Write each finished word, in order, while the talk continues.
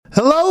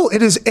Hello,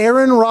 it is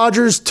Aaron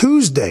Rodgers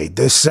Tuesday,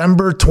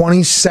 December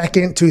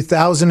 22nd,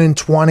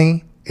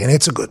 2020, and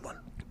it's a good one.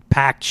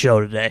 Packed show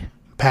today.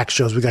 Packed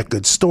shows. We got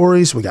good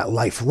stories, we got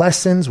life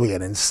lessons, we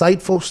got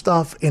insightful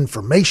stuff,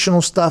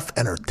 informational stuff,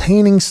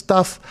 entertaining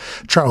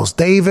stuff. Charles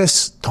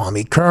Davis,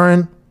 Tommy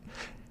Curran,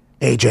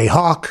 AJ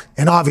Hawk,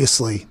 and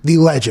obviously the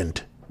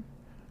legend,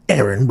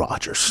 Aaron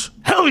Rodgers.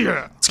 Hell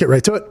yeah! Let's get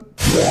right to it.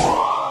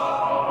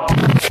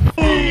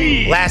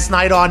 Last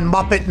night on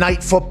Muppet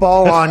Night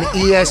Football on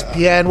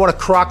ESPN. What a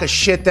crock of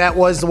shit that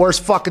was. The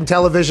worst fucking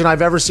television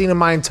I've ever seen in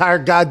my entire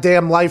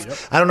goddamn life. Yep.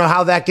 I don't know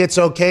how that gets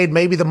okayed.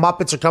 Maybe the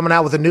Muppets are coming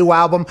out with a new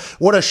album.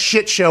 What a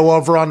shit show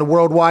over on the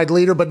Worldwide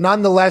Leader. But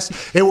nonetheless,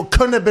 it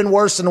couldn't have been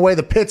worse than the way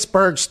the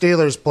Pittsburgh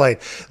Steelers played.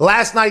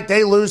 Last night,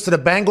 they lose to the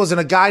Bengals and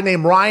a guy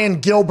named Ryan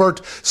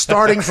Gilbert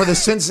starting for the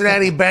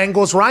Cincinnati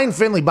Bengals. Ryan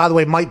Finley, by the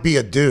way, might be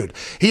a dude.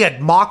 He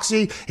had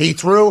moxie. He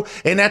threw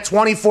in that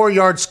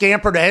 24-yard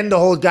scamper to end the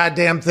whole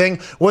goddamn thing.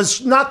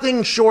 Was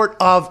nothing short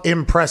of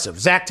impressive.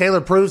 Zach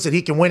Taylor proves that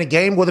he can win a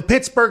game. Well, the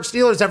Pittsburgh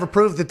Steelers ever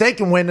proved that they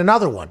can win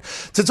another one.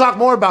 To talk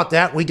more about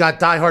that, we got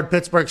diehard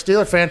Pittsburgh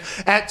Steelers fan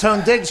at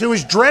Tone Diggs, who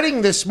is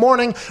dreading this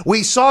morning.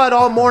 We saw it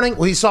all morning.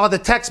 We saw the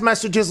text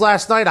messages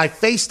last night. I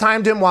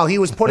FaceTimed him while he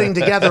was putting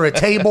together a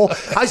table.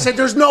 I said,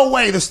 there's no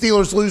way the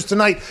Steelers lose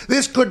tonight.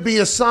 This could be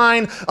a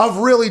sign of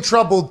really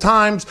troubled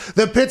times.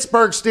 The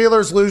Pittsburgh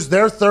Steelers lose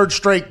their third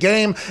straight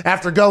game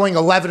after going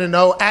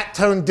 11-0 at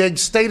Tone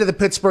Diggs. State of the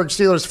Pittsburgh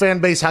Steelers fan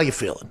base, how you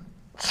feeling?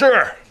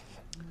 Sure.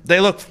 They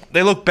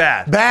look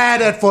bad.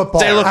 Bad at football.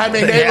 They look bad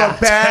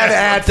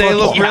at football. They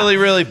look really,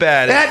 really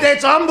bad.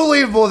 It's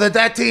unbelievable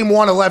that team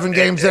won 11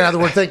 games now that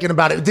we're thinking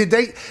about it. Did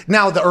they?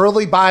 Now, the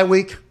early bye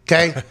week,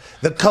 okay,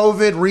 the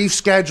COVID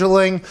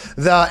rescheduling,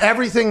 the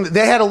everything,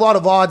 they had a lot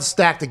of odds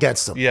stacked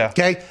against them. Yeah.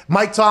 Okay?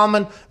 Mike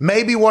Tomlin,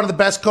 maybe one of the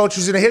best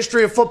coaches in the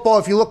history of football.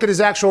 If you look at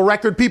his actual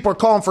record, people are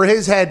calling for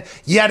his head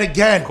yet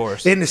again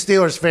in the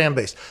Steelers fan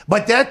base.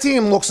 But that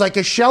team looks like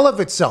a shell of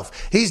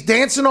itself. He's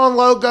dancing on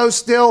logos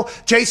still.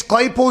 Chase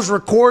Claypool's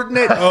recording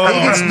it. He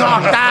gets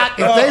knocked out.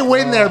 If they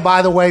win there,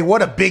 by the way,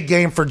 what a big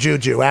game for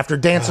Juju after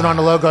dancing on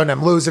the logo and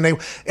them losing.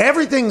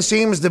 Everything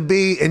seems to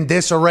be in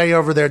disarray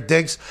over their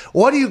Diggs.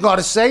 What do you got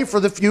to say for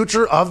the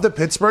future of the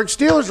Pittsburgh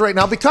Steelers right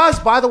now? Because,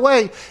 by the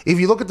way, if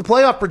you look at the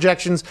playoff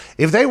projections,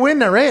 if they win,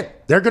 they're in.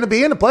 They're going to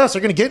be in the playoffs.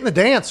 They're going to get in the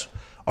dance.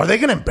 Are they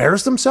going to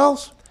embarrass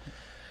themselves?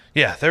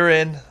 Yeah, they're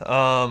in.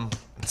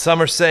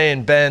 Some are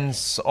saying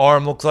Ben's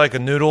arm looks like a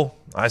noodle.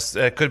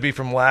 It could be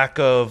from lack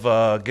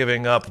of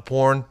giving up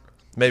porn.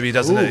 Maybe he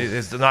doesn't.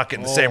 He's not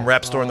getting the same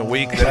reps during the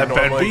week that he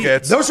normally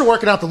gets. Those are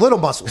working out the little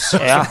muscles.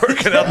 Yeah.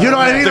 You know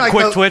what I mean? The like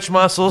quick twitch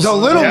muscles. The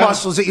little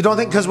muscles that you don't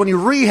think, because when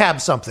you rehab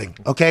something,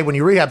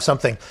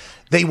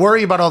 they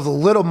worry about all the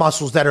little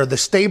muscles that are the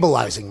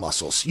stabilizing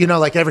muscles. You know,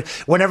 like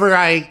whenever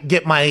I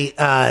get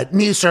my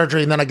knee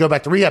surgery and then I go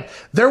back to rehab,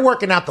 they're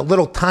working out the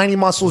little tiny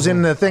muscles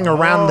in the thing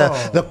around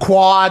the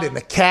quad and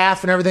the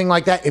calf and everything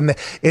like that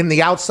in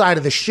the outside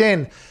of the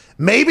shin.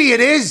 Maybe it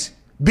is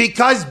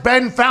because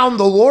Ben found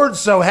the Lord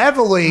so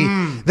heavily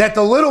that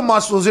the little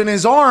muscles in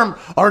his arm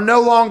are no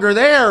longer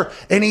there,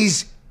 and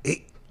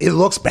it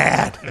looks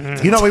bad.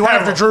 You know, we went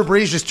after Drew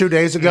Brees just 2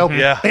 days ago.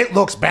 Yeah. It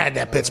looks bad,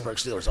 that Pittsburgh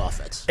Steelers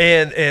offense.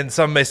 And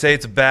some may say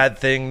it's a bad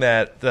thing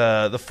that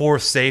the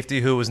fourth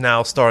safety, who was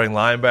now starting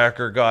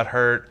linebacker, got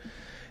hurt,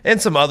 and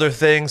some other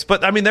things.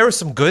 But, I mean, there were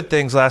some good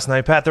things last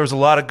night, Pat. There was a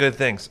lot of good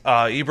things.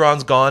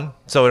 Ebron's gone,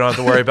 so we don't have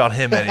to worry about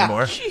him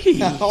anymore.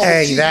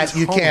 Hey, that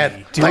you can't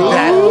like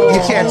that.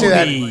 You can't do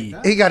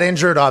that. He got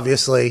injured,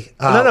 obviously.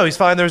 No, he's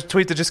fine. There's a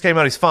tweet that just came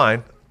out. He's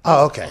fine.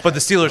 Oh, okay. But the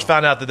Steelers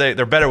found out that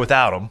they're better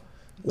without him.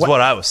 Is what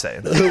I was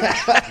saying.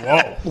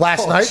 Whoa.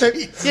 Last night?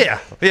 Yeah.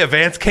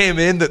 Vance came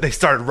in, that they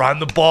started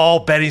running the ball.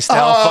 Benny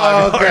Snell,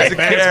 5 yards to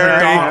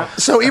carry.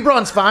 So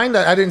Ebron's fine?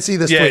 I didn't see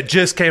this tweet. Yeah, it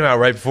just came out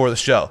right before the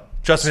show.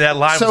 Trust me, that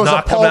line So was it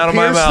was not a Paul coming out of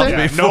my Pierce mouth. thing?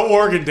 Yeah, no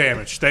organ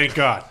damage, thank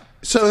God.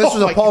 So this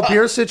was a Paul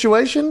Pierce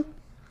situation?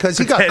 Because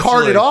he got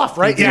carted off,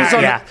 right?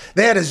 Yeah.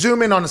 They had to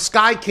zoom in on a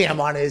sky cam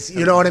on his,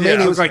 you know what I mean?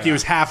 Yeah, it looked like he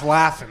was half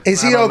laughing.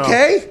 Is he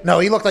okay? No,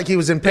 he looked like he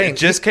was in pain. It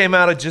just came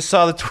out. I just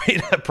saw the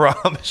tweet. I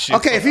promise you.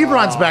 Okay, if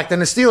Ebron's back, then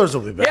the Steelers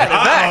will be back. Yeah,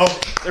 they're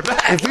back. They're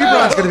back. If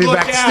Ebron's going to be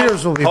back, the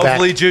Steelers will be back.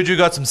 Hopefully Juju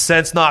got some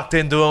sense knocked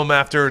into him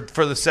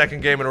for the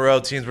second game in a row.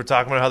 Teams were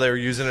talking about how they were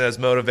using it as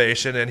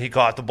motivation, and he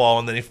caught the ball,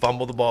 and then he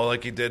fumbled the ball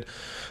like he did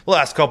the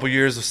last couple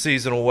years of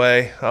season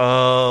away.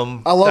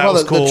 I love how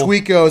the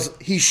tweet goes,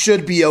 he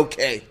should be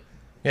okay.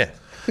 Yeah.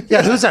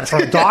 Yeah, who's that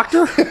from? A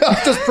doctor?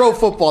 Just Pro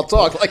Football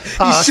Talk. Like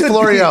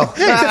Florio.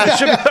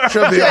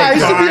 should be okay. He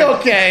should be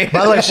okay.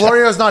 By the way,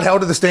 Florio's not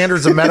held to the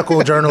standards of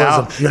medical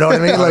journalism. You know what I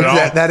mean?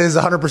 Like that is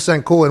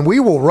 100% cool, and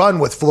we will run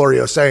with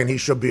Florio saying he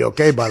should be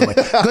okay. By the way,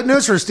 good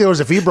news for Steelers: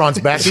 if Ebron's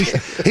back,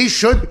 he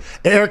should.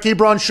 Eric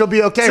Ebron should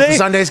be okay for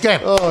Sunday's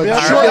game. Oh,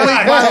 yeah. Short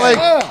week, by the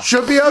way,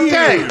 should be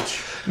okay.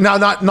 Now,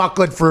 not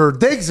good for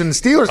Diggs and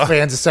Steelers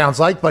fans, it sounds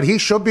like, but he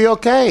should be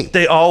okay.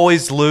 They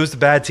always lose to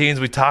bad teams.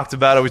 We talked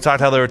about it. We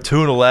talked how they were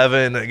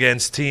 2-11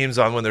 against teams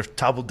when they're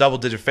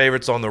double-digit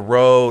favorites on the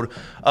road.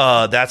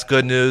 That's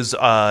good news.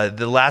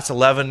 The last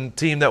 11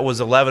 team that was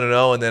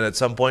 11-0, and then at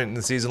some point in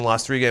the season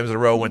lost 3 games in a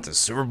row, went to the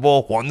Super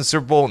Bowl, won the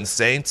Super Bowl, and the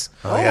Saints.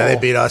 Oh, yeah, they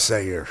beat us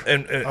that year.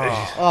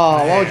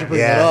 Why would you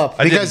bring that up?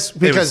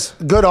 Because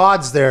good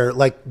odds there,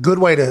 like good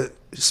way to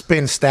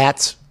spin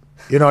stats.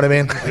 You know what I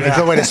mean? A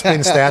good way to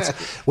spin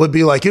stats would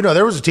be like,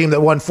 there was a team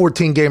that won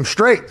 14 games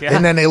straight,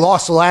 and then they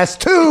lost the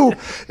last 2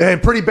 in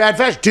pretty bad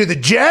fashion to the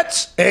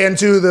Jets and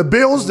to the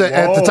Bills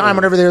at the time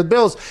whenever they were the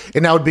Bills,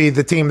 and that would be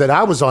the team that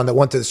I was on that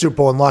went to the Super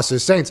Bowl and lost to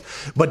the Saints.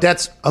 But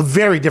that's a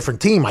very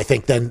different team, I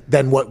think,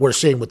 than what we're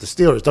seeing with the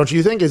Steelers. Don't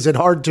you think? Is it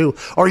hard to,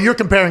 or you're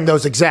comparing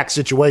those exact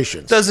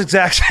situations? Those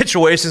exact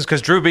situations,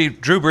 because Drew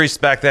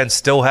Brees back then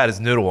still had his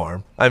noodle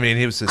arm. I mean,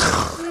 he was just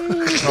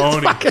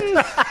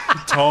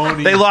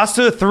Tony. They lost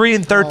to the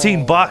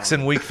 3-13 Bucs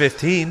in Week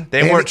 15.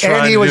 They weren't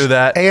trying to do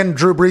that. And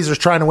Drew Brees was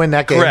trying to win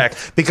that game.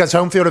 Correct. Because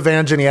home field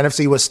advantage in the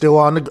NFC was still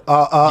on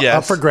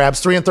up for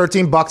grabs.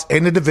 3-13 Bucs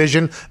in the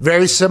division.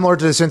 Very similar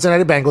to the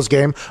Cincinnati Bengals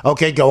game.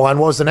 Okay, go on.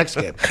 What was the next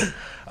game?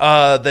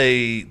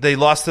 They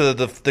lost to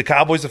the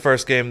Cowboys the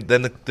first game,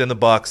 then the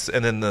Bucs,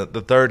 and then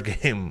the third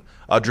game.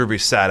 Drew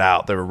Brees sat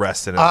out. They were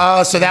resting him.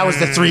 Oh, so that was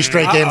the 3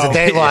 straight games that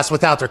they lost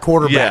without their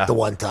quarterback the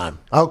one time.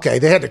 Okay,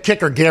 they had the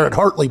kicker Garrett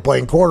Hartley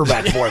playing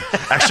quarterback for him.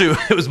 Actually,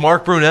 it was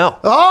Mark Brunell.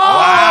 Oh,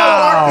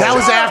 wow. That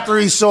was after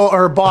he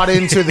bought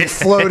into the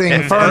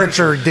floating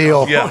furniture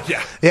deal. Yeah,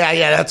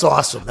 that's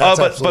awesome. That's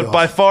but awesome.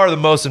 By far the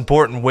most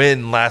important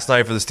win last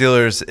night for the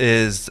Steelers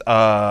is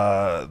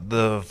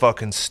the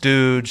fucking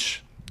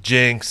stooge,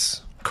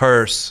 jinx,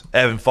 curse,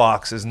 Evan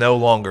Fox is no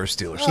longer a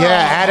Steelers. Yeah,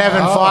 at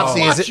Evan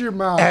Foxy,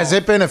 has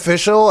it been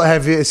official?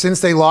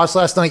 Since they lost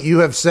last night, you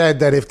have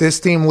said that if this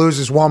team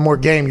loses one more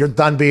game, you're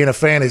done being a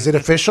fan. Is it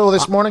official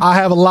this morning? I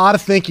have a lot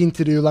of thinking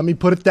to do. Let me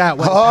put it that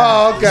way.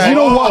 Oh, okay. You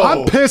know what?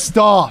 I'm pissed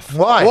off.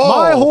 Why?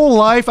 My whole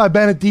life, I've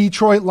been a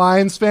Detroit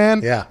Lions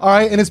fan. Yeah. All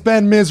right, and it's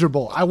been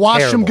miserable. I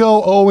watched them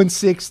go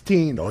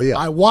 0-16. Oh, yeah.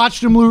 I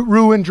watched them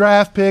ruin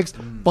draft picks,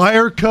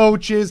 fire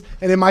coaches,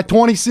 and in my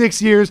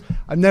 26 years,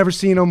 I've never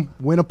seen them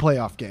win a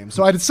playoff game.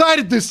 So I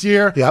decided this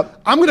year,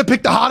 I'm going to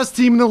pick the hottest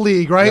team in the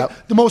league, right?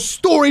 Yep. The most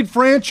storied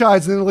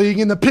franchise in the league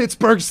in the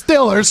Pittsburgh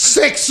Steelers.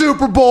 6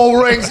 Super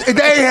Bowl rings.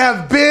 They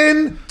have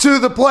been to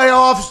the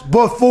playoffs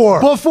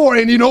before.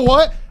 And you know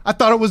what? I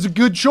thought it was a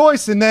good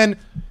choice. And then,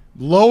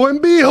 lo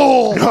and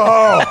behold,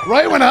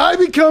 right when I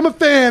become a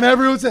fan,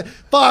 everyone said,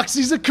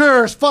 Foxy's a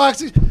curse.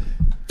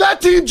 That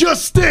team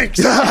just stinks.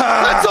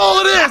 That's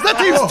all it is. That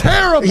team's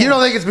terrible. You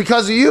don't think it's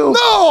because of you?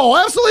 No,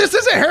 absolutely. This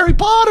isn't Harry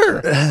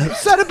Potter. I've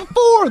said it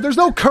before. There's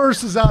no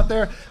curses out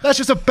there. That's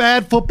just a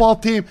bad football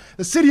team.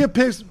 The city of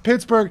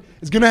Pittsburgh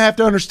is going to have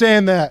to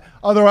understand that.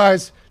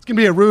 Otherwise, it's going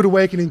to be a rude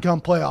awakening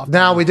come playoff.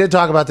 Now, we did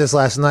talk about this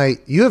last night.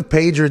 You have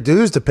paid your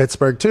dues to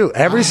Pittsburgh, too.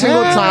 Every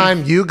single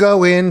time you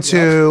go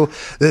into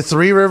the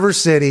Three Rivers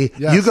City,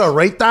 you go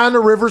right down to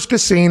Rivers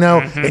Casino,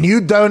 and you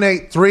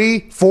donate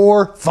 $300,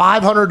 $400,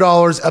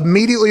 $500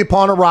 immediately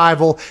upon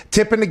arrival,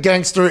 tipping the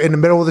gangster in the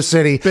middle of the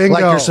city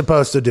like you're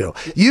supposed to do.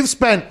 You've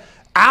spent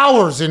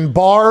hours in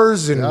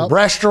bars and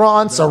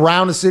restaurants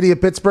around the city of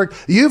Pittsburgh.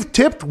 You've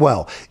tipped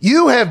well.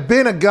 You have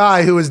been a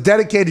guy who has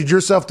dedicated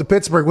yourself to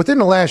Pittsburgh within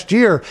the last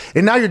year,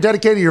 and now you're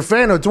dedicated to your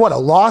fan. It's what, a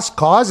lost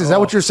cause? Is that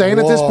what you're saying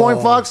at this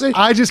point, Foxy?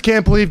 I just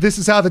can't believe this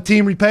is how the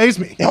team repays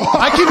me.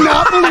 I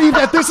cannot believe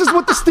that this is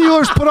what the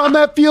Steelers put on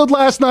that field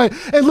last night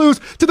and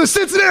lose to the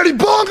Cincinnati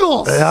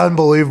Bengals.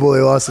 Unbelievable,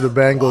 they lost to the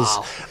Bengals.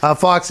 Wow.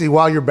 Foxy,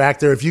 while you're back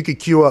there, if you could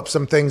cue up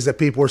some things that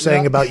people were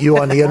saying about you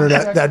on the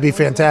internet, that'd be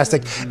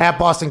fantastic. At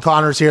Boston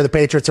Connors here, the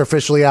Patriots are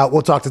officially out.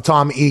 We'll talk to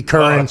Tom E.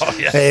 Curran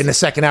in the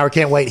second hour.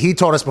 Can't wait. He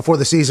told us before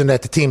the season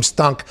that the team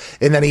stunk,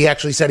 and then he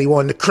actually said he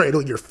wanted to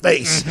cradle your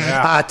face.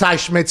 Ty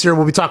Schmidt's here.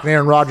 We'll be talking to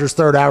Aaron Rodgers,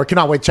 third hour.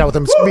 Cannot wait to chat with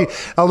him. It's going to be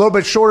a little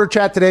bit shorter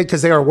chat today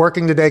because they are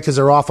working today because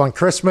they're off on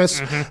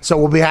Christmas. So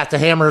we'll have to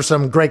hammer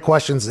some great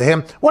questions to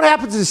him. What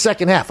happens in the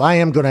second half? I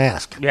am going to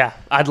ask. Yeah,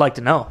 I'd like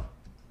to know.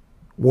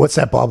 What's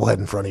that bobblehead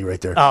in front of you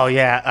right there? Oh,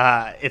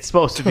 yeah. It's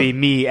supposed to be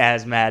me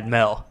as Mad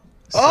Mel.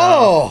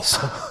 Whoa.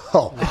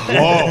 So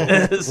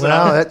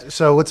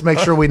let's make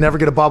sure we never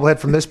get a bobblehead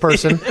from this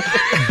person.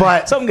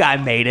 But some guy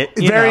made it.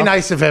 Very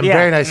nice of him. Yeah.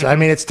 Very nice. I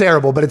mean, it's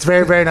terrible, but it's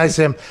very, very nice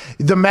of him.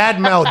 The Mad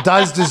Mel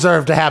does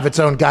deserve to have its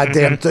own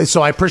goddamn.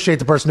 So I appreciate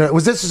the person.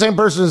 Was this the same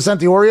person who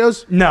sent the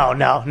Oreos? No.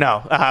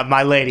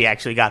 My lady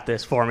actually got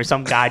this for me.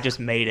 Some guy just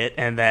made it,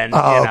 and then.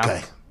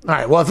 Okay. All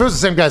right. Well, if it was the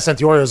same guy that sent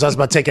the Oreos, I was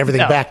about to take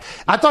everything back.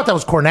 I thought that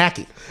was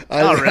Kornacki.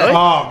 Oh, really?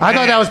 I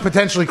thought that was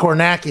potentially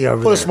Kornacki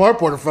over there. Put a smart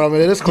board in front of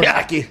it. It is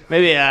Kornacki. Yeah.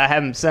 Maybe I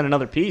haven't sent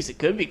another piece. It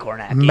could be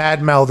Kornacki.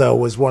 Mad Mel, though,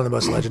 was one of the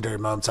most legendary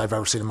moments I've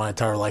ever seen in my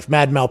entire life.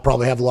 Mad Mel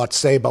probably have a lot to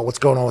say about what's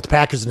going on with the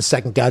Packers in the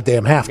second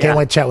goddamn half. Can't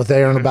wait to chat with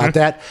Aaron about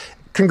that.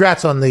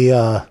 Congrats on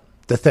the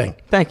thing.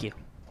 Thank you.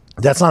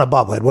 That's not a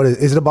bobblehead. What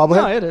is it? A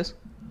bobblehead? No, it is.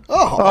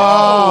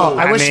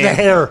 I wish the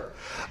hair.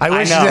 I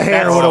wish know, the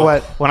hair would have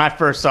went. When I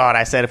first saw it,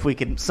 I said if we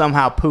could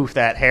somehow poof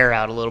that hair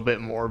out a little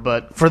bit more.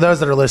 But For those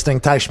that are listening,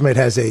 Ty Schmidt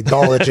has a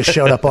doll that just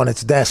showed up on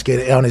his desk,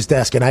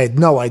 and I had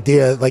no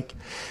idea. Like,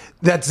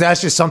 that's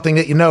just something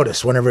that you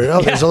notice whenever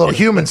there's a little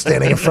human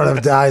standing in front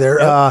of Ty there.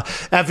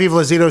 F. Evil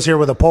Azito's here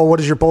with a poll. What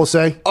does your poll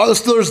say? Are the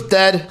Steelers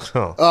dead?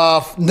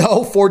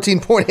 No,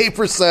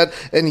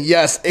 14.8%, and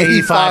yes,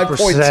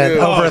 85.2%.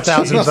 Over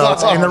 1,000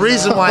 votes. And the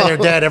reason why they're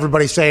dead,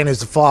 everybody's saying,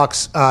 is the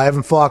Fox,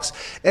 Evan Fox.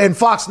 And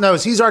Fox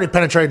knows he's already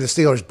penetrated the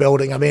Steelers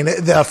building. I mean,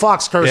 the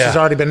Fox curse has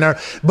already been there.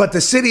 But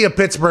the city of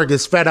Pittsburgh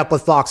is fed up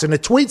with Fox. And the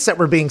tweets that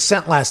were being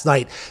sent last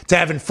night to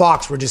Evan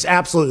Fox were just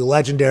absolutely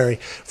legendary.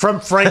 From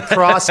Frank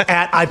Cross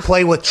at I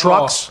Play With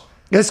Trucks.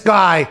 This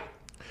guy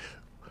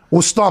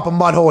will stomp a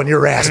mud hole in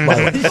your ass, by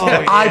the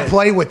way. I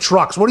play with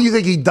trucks. What do you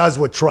think he does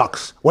with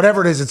trucks? Whatever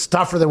it is, it's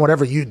tougher than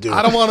whatever you do.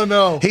 I don't want to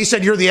know. He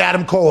said you're the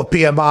Adam Cole of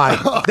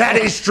PMI. That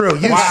is true.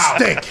 You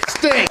stink.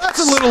 That's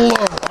a little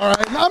low, all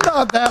right? I'm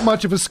not that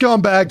much of a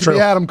scumbag to be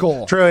Adam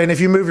Cole. True, and if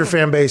you move your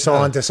fan base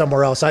on to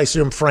somewhere else, I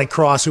assume Frank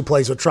Cross, who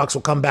plays with trucks,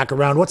 will come back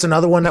around. What's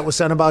another one that was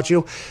sent about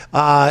you?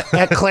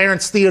 At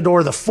Clarence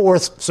Theodore the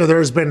Fourth. So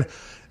there's been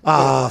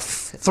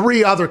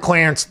 3 other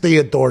Clarence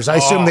Theodores. I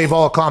assume they've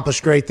all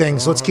accomplished great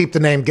things. Let's keep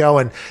the name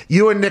going.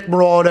 You and Nick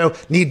Moraldo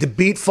need to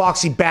beat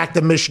Foxy back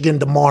to Michigan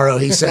tomorrow,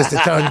 he says to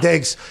Tone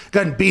Diggs.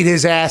 Go ahead and beat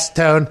his ass,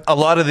 Tone. A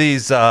lot of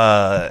these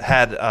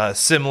had a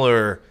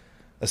similar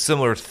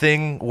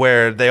thing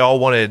where they all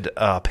wanted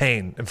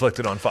pain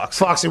inflicted on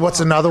Foxy. Foxy, what's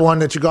another one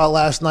that you got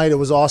last night? It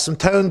was awesome.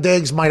 Tone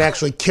Diggs might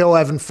actually kill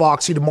Evan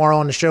Foxy tomorrow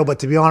on the show, but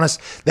to be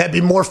honest, that'd be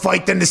more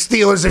fight than the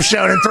Steelers have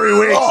shown in 3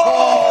 weeks.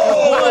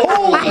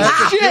 Holy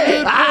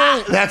shit!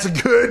 That's a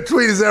good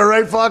tweet. Is that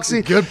right,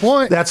 Foxy? Good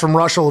point. That's from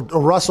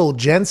Russell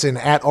Jensen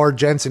at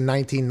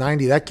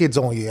rjensen1990. That kid's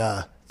only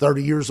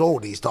 30 years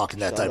old. He's talking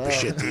that type of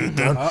shit to you,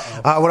 Tone.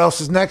 What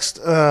else is next?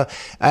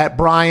 At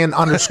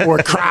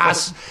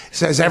Brian_Cross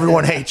says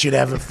everyone hates you,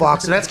 Evan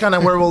Fox. And that's kind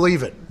of where we'll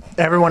leave it.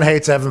 Everyone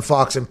hates Evan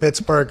Fox in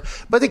Pittsburgh,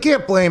 but they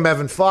can't blame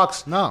Evan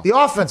Fox. No. The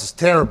offense is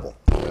terrible.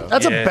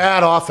 That's a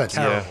bad offense.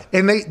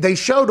 And they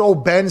showed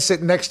old Ben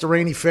sitting next to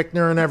Randy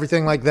Fichtner and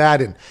everything like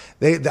that. And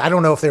I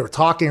don't know if they were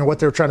talking or what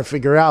they were trying to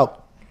figure out.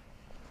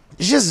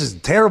 It's just a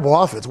terrible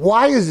offense.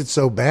 Why is it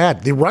so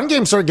bad? The run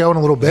game started going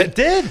a little bit. It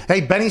did. Hey,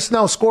 Benny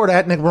Snell scored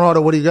at Nick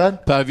Morado. What do you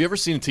got? Have you ever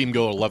seen a team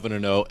go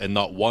 11-0 and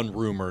not one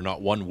rumor,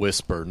 not one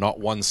whisper, not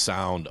one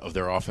sound of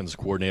their offensive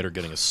coordinator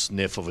getting a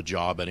sniff of a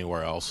job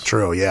anywhere else?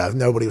 True, yeah.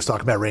 Nobody was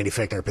talking about Randy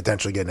Fichtner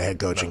potentially getting a head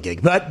coaching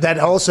gig. But that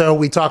also,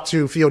 we talked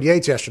to Field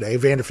Yates yesterday,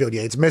 Vanderfield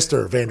Yates,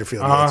 Mr.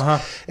 Vanderfield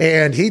Yates.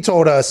 And he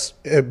told us,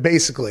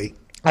 basically,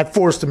 I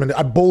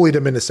bullied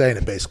him into saying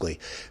it, basically.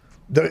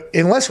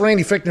 Unless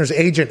Randy Fichtner's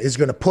agent is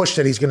going to push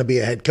that he's going to be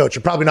a head coach,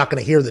 you're probably not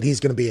going to hear that he's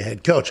going to be a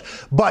head coach.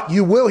 But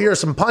you will hear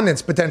some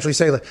pundits potentially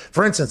say, like,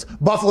 for instance,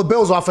 Buffalo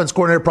Bills offense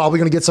coordinator probably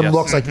going to get some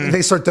looks. Like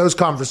they start those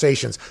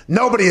conversations.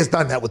 Nobody has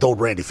done that with old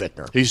Randy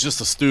Fichtner. He's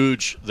just a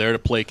stooge there to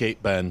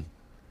placate Ben.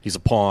 He's a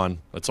pawn.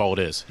 That's all it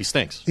is. He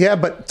stinks. Yeah,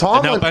 but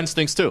Tomlin. And now Ben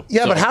stinks too.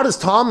 Yeah, but how does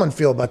Tomlin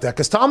feel about that?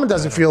 Because Tomlin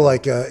doesn't feel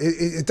like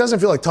it doesn't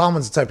feel like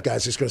Tomlin's the type of guy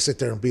that's just going to sit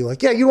there and be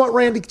like, yeah, you know what,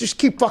 Randy, just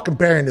keep fucking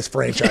burying this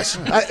franchise.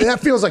 That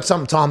feels like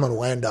something Tomlin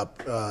will end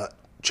up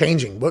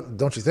changing. What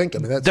don't you think? I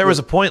mean, there was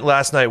a point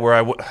last night where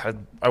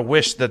I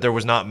wish that there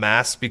was not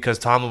masks because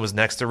Tomlin was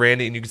next to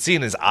Randy, and you could see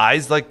in his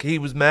eyes like he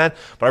was mad.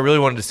 But I really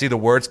wanted to see the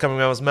words coming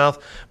out of his mouth.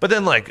 But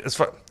then, like, as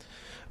far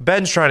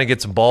Ben's trying to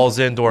get some balls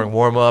in during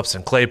warm-ups,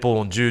 and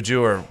Claypool and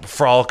Juju are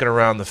frolicking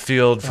around the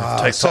field for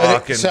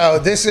TikTok. So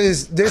this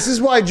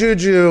is why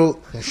Juju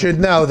should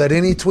know that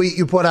any tweet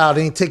you put out,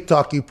 any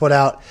TikTok you put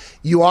out,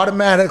 you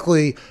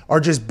automatically are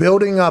just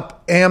building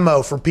up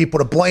ammo for people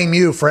to blame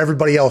you for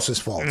everybody else's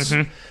faults.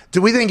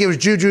 Do we think it was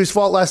Juju's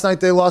fault last night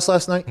they lost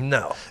last night?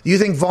 No. Do you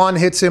think Vaughn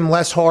hits him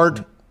less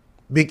hard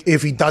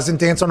if he doesn't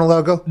dance on the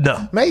logo?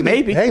 No. Maybe.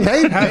 Hey,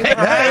 maybe.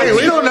 Hey,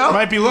 we don't know.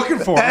 Might be looking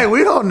for him. Hey,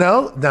 we don't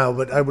know. No,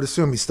 but I would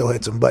assume he still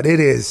hits him. But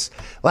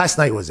last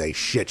night was a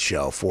shit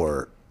show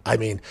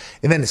and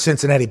then the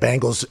Cincinnati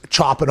Bengals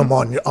chopping him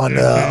on the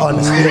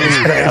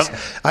Steelers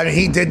face. I mean,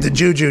 he did the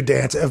Juju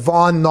dance.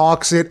 Vaughn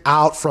knocks it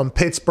out from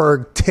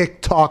Pittsburgh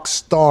TikTok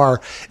star.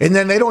 And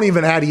then they don't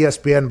even add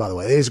ESPN, by the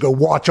way. They just go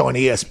watch on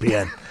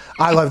ESPN.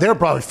 They're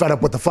probably fed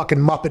up with the fucking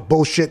Muppet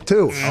bullshit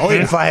too.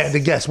 If I had to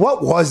guess.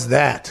 What was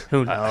that?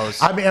 Who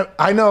knows? I mean,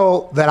 I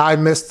know that I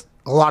missed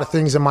a lot of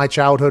things in my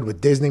childhood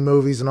with Disney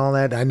movies and all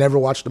that. I never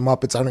watched the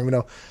Muppets. I don't even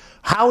know.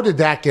 How does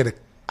that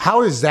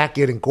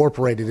get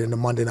incorporated into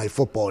Monday Night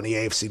Football in the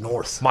AFC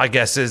North? My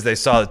guess is they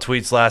saw the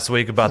tweets last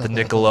week about the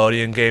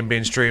Nickelodeon game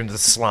being streamed, the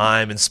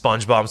slime and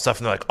SpongeBob and stuff,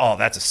 and they're like, oh,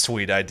 that's a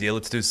sweet idea.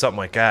 Let's do something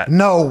like that.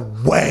 No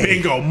way.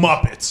 Bingo,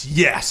 Muppets.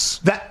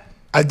 Yes.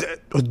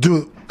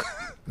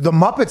 The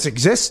Muppets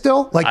exist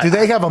still? Like, do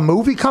they have a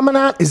movie coming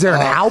out? Is there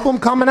an album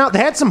coming out? They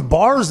had some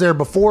bars there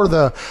before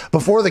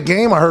the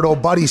game. I heard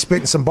old Buddy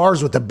spitting some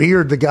bars with the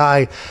beard. The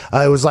guy,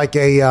 it was like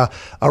a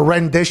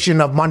rendition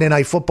of Monday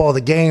Night Football,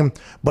 the game,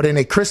 but in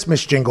a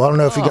Christmas jingle. I don't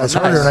know if you guys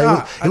heard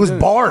it. It was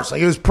bars.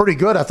 Like, it was pretty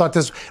good. I thought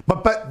this,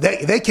 but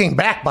they came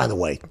back, by the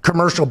way.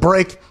 Commercial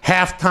break,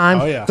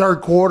 halftime,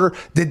 third quarter.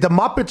 Did the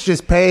Muppets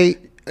just pay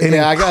an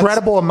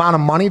incredible amount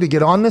of money to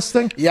get on this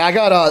thing? Yeah, I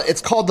got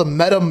it's called the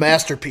Meta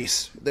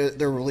Masterpiece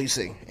they're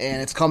releasing,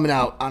 and it's coming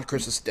out on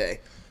Christmas Day.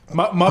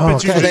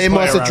 Muppets So they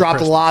must have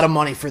dropped a lot of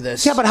money for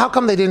this. Yeah, but how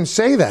come they didn't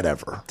say that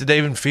ever? Did they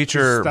even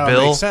feature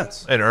Bill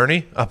and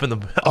Ernie up in the?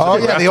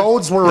 The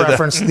olds were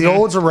referenced. The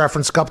olds were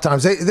referenced a couple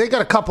times. They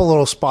got a couple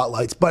little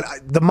spotlights, but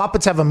the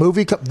Muppets have a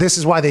movie. This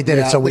is why they did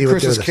it. So we would do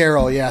Christmas this.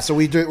 Carol. Yeah, so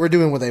we're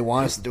doing what they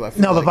want us to do. I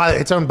feel No, but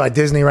it's owned by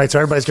Disney, right? So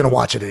everybody's going to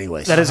watch it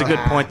anyways. That is a good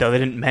point, though. They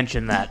didn't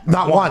mention that.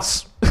 Not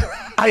once.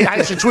 I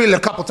actually tweeted a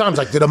couple times,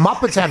 like, did the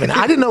Muppets have it?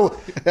 I didn't know.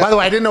 By the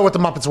way, I didn't know what the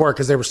Muppets were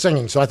because they were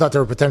singing. So I thought they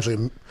were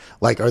potentially,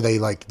 like, are they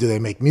like, do they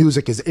make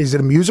music? Is it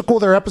a musical,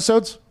 their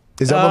episodes?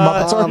 Is that what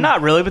Muppets are?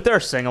 Not really, but there are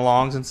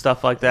sing-alongs and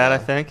stuff like that, I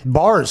think.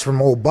 Bars from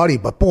old Buddy,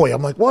 but boy,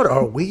 I'm like, what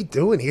are we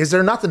doing? Is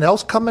there nothing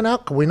else coming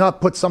out? Can we not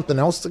put something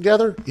else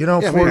together? You know,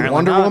 maybe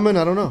Wonder Woman.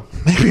 I don't know.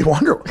 Maybe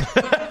Wonder Woman.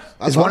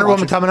 Is Wonder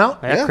Woman coming out?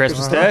 Yeah,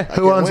 Christmas Day.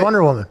 Who owns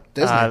Wonder Woman?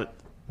 Disney.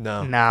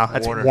 No,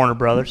 that's Warner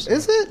Brothers.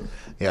 Is it?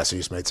 Yeah, so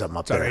you just made something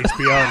up on there.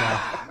 HBO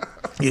now.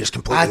 You just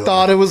completely. I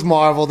thought it was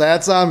Marvel.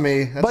 That's on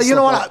me. But you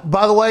know what?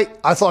 By the way,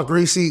 I thought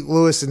Greasy,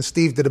 Lewis, and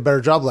Steve did a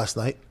better job last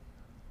night.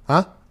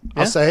 Huh?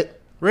 I'll say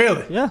it.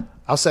 Really? Yeah.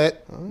 I'll say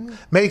it.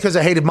 Maybe because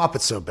I hated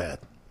Muppets so bad.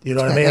 You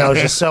know what I mean? I was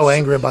just so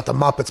angry about the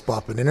Muppets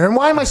popping in there. And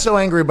why am I so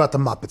angry about the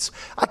Muppets?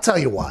 I'll tell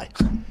you why.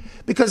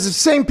 Because the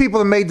same people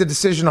that made the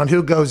decision on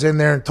who goes in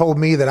there and told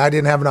me that I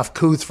didn't have enough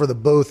couth for the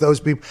booth, those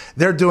people,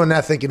 they're doing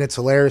that thinking it's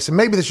hilarious. And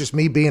maybe that's just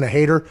me being a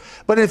hater.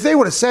 But if they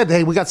would have said,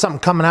 hey, we got something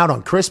coming out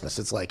on Christmas,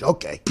 it's like,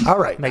 okay, all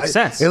right. Makes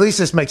sense. At least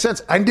this makes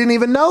sense. I didn't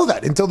even know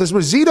that until this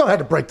was Zito had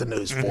to break the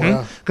news for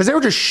him. Because they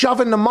were just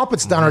shoving the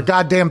Muppets down our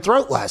goddamn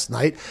throat last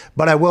night.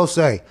 But I will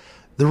say,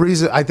 the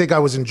reason I think I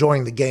was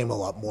enjoying the game a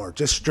lot more,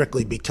 just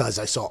strictly because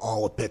I saw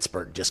all of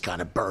Pittsburgh just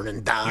kind of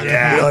burning down.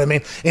 Yeah. You know what I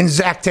mean? And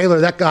Zach Taylor,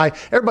 that guy,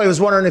 everybody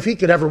was wondering if he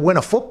could ever win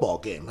a football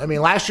game. I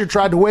mean, last year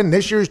tried to win,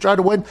 this year he's tried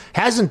to win,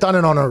 hasn't done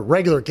it on a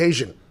regular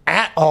occasion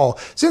at all.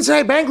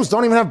 Cincinnati Bengals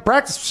don't even have a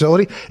practice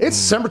facility. It's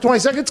December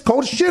 22nd. It's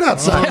cold as shit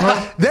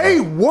outside.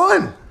 They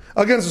won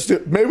against the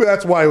Steelers. Maybe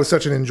that's why it was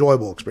such an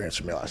enjoyable experience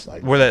for me last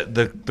night. Where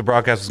the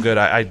broadcast was good.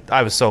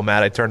 I was so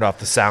mad I turned off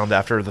the sound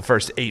after the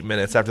first 8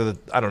 minutes, after the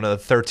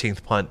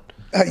 13th punt.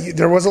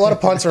 There was a lot of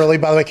punts early.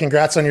 By the way,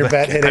 congrats on your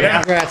bet hitting.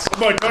 Yeah. Congrats.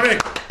 Come on, Tony.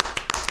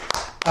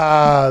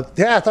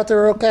 Yeah, I thought they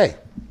were okay.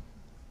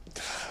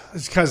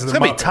 It's because of It's the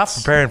going to be Muppets. tough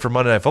preparing for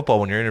Monday Night Football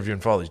when you're interviewing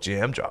for all these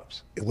GM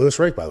jobs. Lewis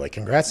Rake, by the way,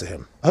 congrats to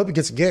him. I hope he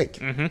gets a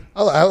gig.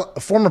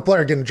 A former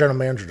player getting a general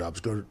manager job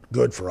is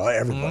good for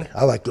everybody.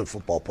 I like good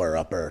football player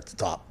up there at the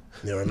top.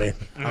 You know what I mean?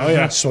 Oh,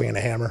 yeah. Swinging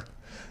the hammer,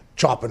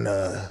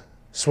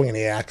 swinging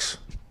the axe.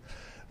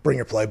 Bring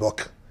your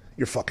playbook.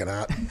 You're fucking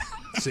out.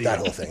 That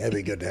whole thing. That'd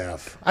be good to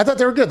have. I thought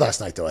they were good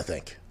last night, though, I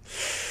think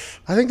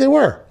they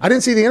were. I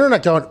didn't see the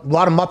internet going. A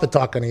lot of Muppet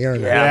talk on the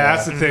internet. Yeah,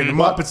 that's the thing. The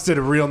Muppets did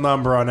a real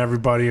number on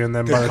everybody, and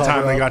then by the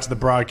time they got to the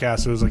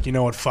broadcast, it was like, you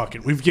know what, fuck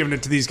it. We've given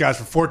it to these guys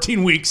for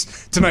 14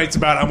 weeks. Tonight's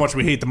about how much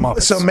we hate the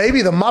Muppets. So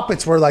maybe the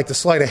Muppets were like the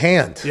sleight of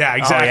hand. Yeah,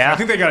 exactly. Oh, yeah? I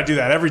think they got to do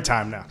that every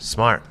time now.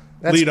 Smart.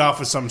 Lead off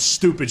with some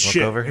stupid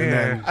shit. over here. And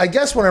then, I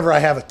guess whenever I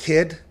have a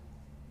kid,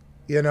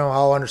 you know,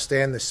 I'll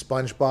understand the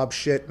SpongeBob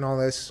shit and all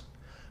this.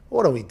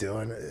 What are we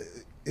doing?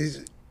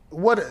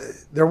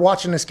 They're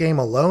watching this game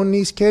alone,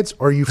 these kids?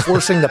 Or are you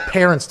forcing the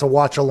parents to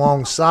watch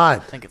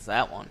alongside? I think it's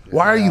that one.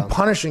 Why are you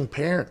punishing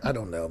parents? I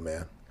don't know,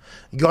 man.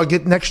 You got to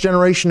get next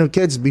generation of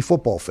kids to be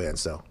football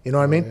fans, though. You know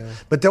what I mean?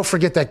 But they'll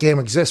forget that game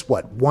exists.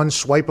 What, one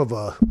swipe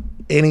of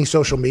any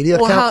social media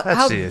Well, account?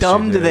 how the issue,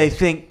 dumb do dude. they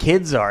think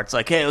kids are? It's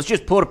like, hey, let's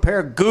just put a pair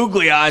of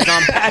googly eyes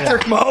on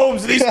Patrick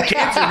Mahomes. These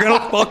kids are going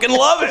to fucking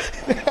love it.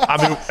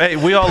 I mean, hey,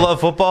 we all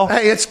love football.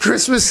 Hey, it's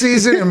Christmas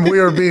season, and we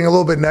are being a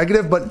little bit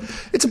negative, but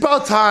it's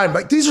about time.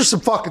 Like, these are some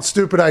fucking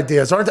stupid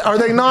ideas, aren't they? Are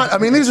they not? I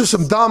mean, these are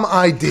some dumb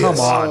ideas. Come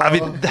on. I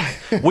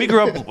mean, we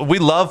grew up. We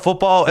love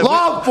football. And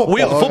Love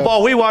football.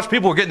 Football. We watch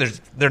people were getting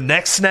their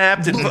necks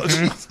snapped. And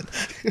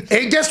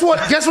And guess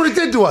what? Guess what it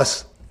did to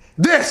us?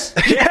 This.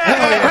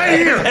 Right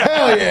here.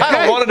 Hell yeah. I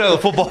don't want to know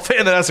the football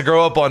fan that has to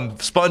grow up on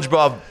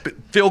SpongeBob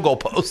field goal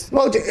posts.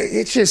 Well,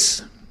 it's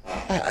just,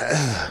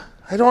 I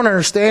don't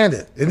understand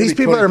it. And these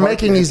people that are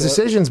making these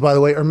decisions, by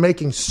the way, are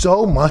making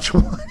so much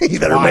money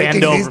that are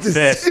making these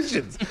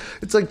decisions.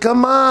 It's like,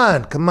 come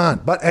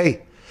on. But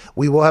hey,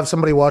 We will have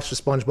somebody watch the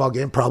SpongeBob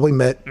game, probably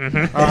Mitt.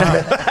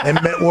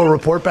 And Mitt will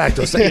report back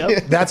to us.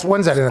 That's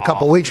when's that, in a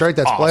couple weeks, right?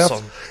 That's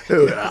awesome.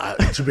 playoffs.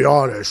 Dude, to be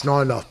honest,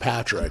 not enough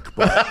Patrick.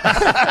 But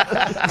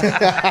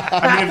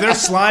I mean, if they're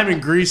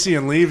sliming Greasy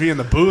and Levy in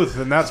the booth,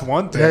 then that's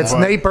one thing. it's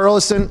Nate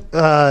Burleson.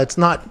 It's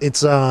not.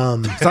 It's It's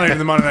not even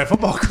the Monday Night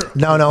Football crew.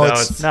 No, No.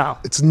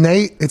 it's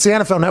Nate. It's the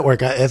NFL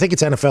Network. I think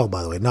it's NFL,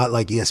 by the way, not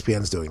like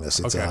ESPN's doing this.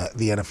 It's Okay.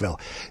 the NFL.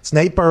 It's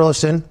Nate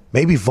Burleson,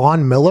 maybe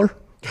Von Miller.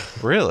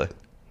 Really?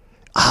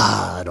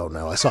 I don't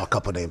know. I saw a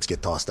couple names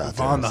get tossed out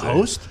there. On the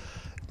host?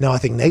 No, I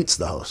think Nate's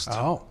the host.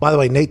 Oh. By the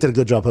way, Nate did a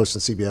good job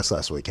hosting CBS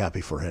last week.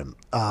 Happy for him.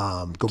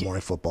 Good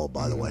Morning Football,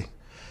 by the way.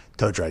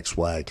 Toe drag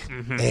swag.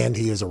 And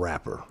he is a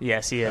rapper.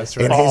 Yes, he is.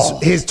 And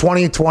his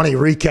 2020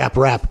 recap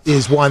rap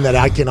is one that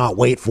I cannot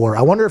wait for.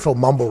 I wonder if he'll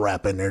mumble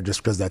rap in there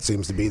just because that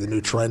seems to be the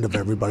new trend of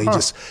everybody.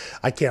 Just,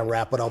 I can't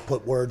rap, but I'll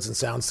put words and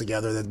sounds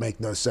together that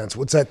make no sense.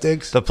 What's that,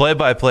 Diggs? The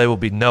play-by-play will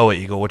be Noah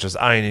Eagle, which is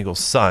Iron Eagle's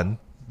son.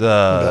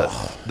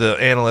 The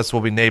analyst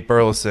will be Nate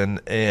Burleson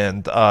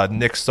and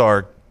Nick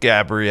Star,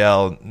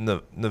 Gabrielle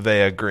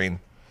Nevea Green.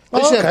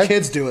 They should okay. have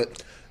kids do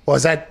it. Well,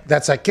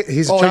 that's that kid.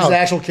 He's a Oh, child. he's an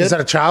actual kid? Is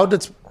that a child?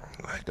 That's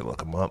I could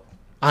look him up.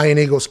 Iron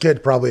Eagle's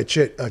kid, probably a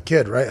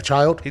kid, right? A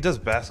child? He does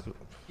basketball.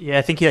 Yeah,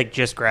 I think he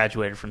just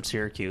graduated from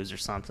Syracuse or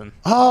something.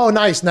 Oh,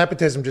 nice.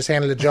 Nepotism, just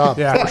handed a job.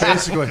 Yeah,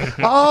 basically.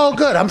 Oh,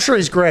 good. I'm sure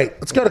he's great.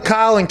 Let's go to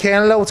Kyle in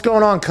Canada. What's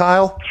going on,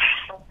 Kyle?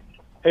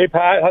 Hey,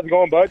 Pat. How's it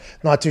going, bud?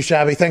 Not too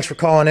shabby. Thanks for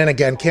calling in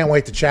again. Can't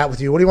wait to chat with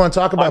you. What do you want to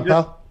talk about,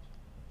 pal?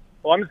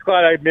 Well, I'm just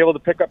glad I've been able to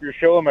pick up your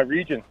show in my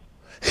region.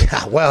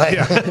 Yeah, well, hey,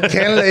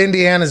 Canada,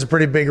 Indiana is a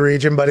pretty big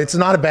region, but it's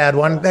not a bad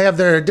one. They have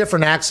their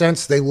different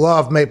accents. They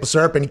love maple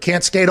syrup, and you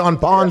can't skate on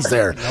ponds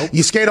there.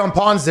 You skate on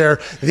ponds there,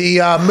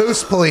 the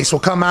moose police will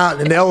come out,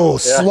 and they'll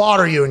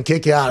slaughter you and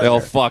kick you out of They'll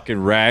there. fucking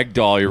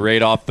ragdoll you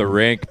right off the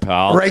rink,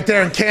 pal. Right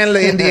there in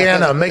Canada,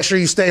 Indiana. Make sure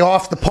you stay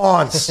off the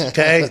ponds,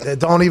 okay?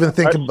 Don't even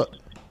think about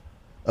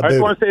I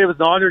just want to say it was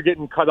an honor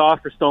getting cut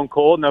off for Stone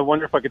Cold, and I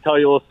wonder if I could tell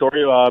you a little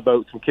story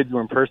about some kids who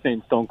were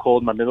impersonating Stone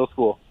Cold in my middle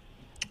school.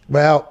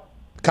 Well,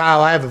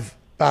 Kyle, I have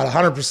about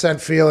 100%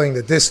 feeling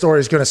that this story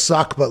is going to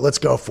suck, but let's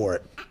go for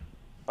it.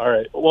 All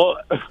right. Well,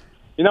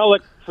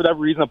 like for that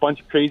reason, a bunch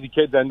of crazy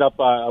kids end up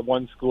at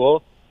one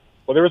school.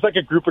 Well, there was like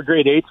a group of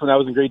grade 8s when I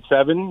was in grade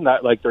 7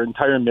 that like their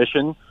entire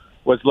mission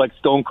was like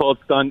Stone Cold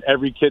stun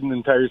every kid in the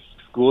entire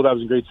school that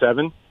was in grade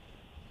 7.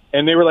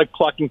 And they were like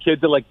plucking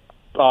kids at like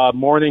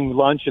morning,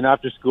 lunch, and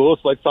after school.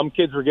 So like some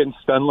kids were getting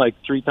stunned like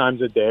 3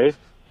 times a day.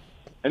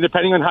 And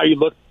depending on how you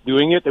looked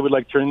doing it, they would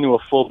like turn into a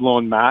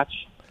full-blown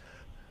match.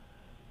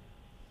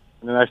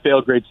 And then I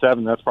failed grade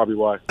 7. That's probably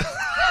why.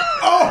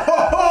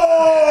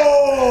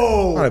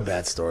 Not a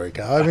bad story,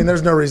 Kyle. I mean,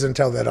 there's no reason to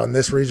tell that on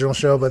this regional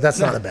show, but that's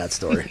not a bad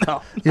story.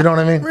 No. You know what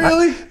I mean?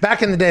 Really?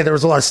 Back in the day, there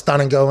was a lot of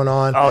stunning going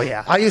on. Oh,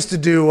 yeah. I used to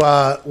do,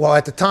 well,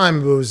 at the time,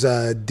 it was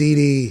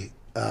DDT's,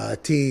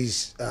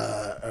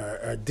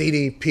 or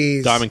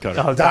DDP's. Diamond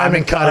cutter. Oh,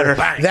 Diamond cutter.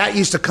 That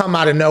used to come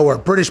out of nowhere.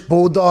 British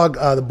Bulldog,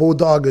 the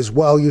Bulldog as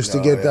well used to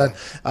get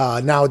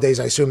that. Nowadays,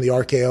 I assume the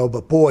RKO,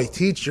 but boy,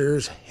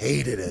 teachers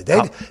hated it.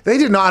 They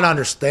did not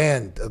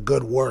understand a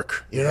good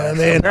work. You know what I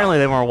mean? Apparently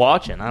they weren't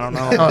watching. I don't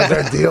know. Oh,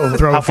 their deal.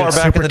 How far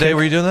back in the day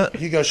were you doing that?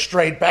 You go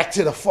straight back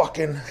to the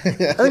fucking.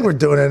 I think we're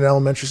doing it in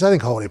elementary. So I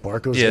think Holiday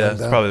Park was Yeah, going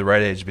that's down. probably the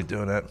right age to be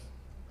doing that.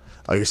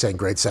 Oh, you're saying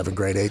grade 7,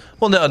 grade 8?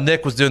 Well, no,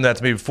 Nick was doing that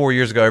to me 4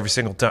 years ago every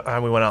single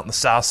time we went out on the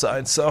south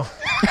side. So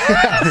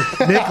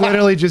Nick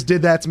literally just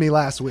did that to me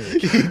last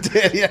week. He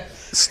did, yeah.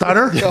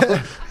 Stunner? He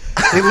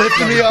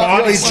lifted me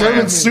up. He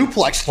German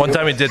suplexed one you.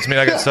 time he did to me,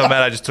 I got so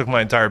mad I just took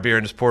my entire beer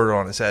and just poured it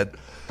on his head.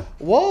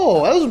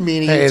 Whoa, that was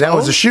mean. Hey, that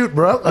was a shoot,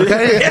 bro.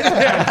 Okay.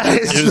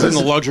 He was in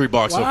the luxury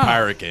box of a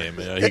Pirate game.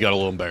 He got a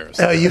little embarrassed.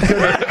 You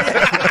could.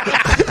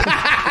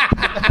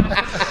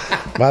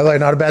 By the way,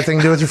 not a bad thing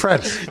to do with your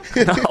friends.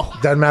 No.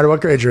 Doesn't matter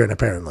what grade you're in,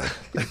 apparently.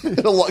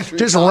 luxury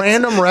Just box.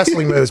 random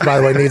wrestling moves, by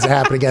the way, needs to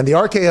happen again. The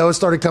RKO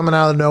started coming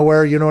out of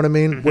nowhere, you know what I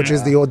mean? Which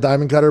is the old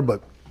diamond cutter,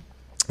 but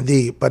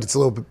it's a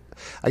little bit,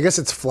 I guess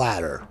it's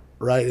flatter,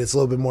 right? It's a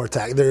little bit more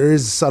attack. There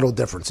is subtle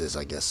differences,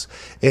 I guess.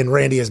 And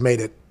Randy has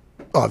made it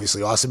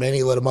obviously awesome, and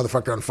he lit a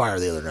motherfucker on fire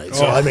the other night.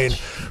 So, I mean,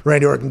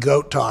 Randy Orton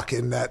goat talk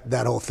and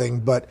that whole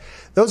thing. But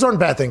those aren't a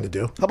bad thing to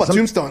do. How about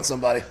tombstone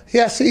somebody?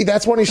 Yeah, see,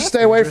 that's one you should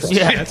stay away from.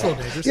 Yeah. That's a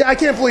little dangerous. Yeah, I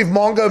can't believe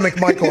Mongo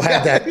McMichael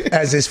had that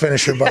as his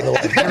finisher, by the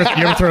way.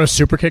 You ever throw a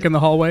super kick in the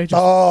hallway?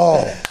 Just,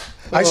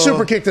 I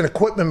super kicked an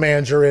equipment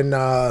manager in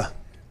the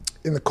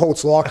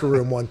Colts locker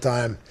room one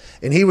time,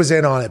 and he was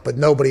in on it, but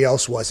nobody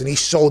else was, and he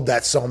sold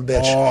that son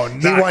bitch. Oh, He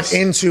nice. went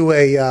into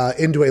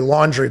a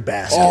laundry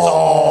basket.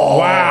 Oh,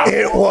 wow.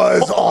 It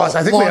was awesome.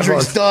 I think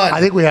Laundry's done.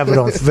 I think we have it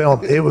on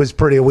film. It was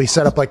pretty. We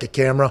set up like a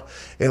camera,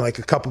 and like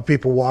a couple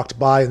people walked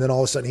by, and then all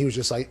of a sudden he was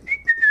just like,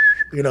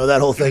 you know,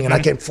 that whole thing, and I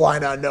came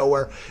flying out of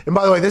nowhere. And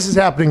by the way, this is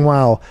happening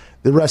while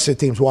the rest of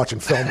the team's watching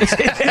film.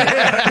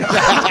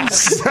 I'm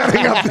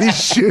setting up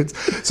these shoots.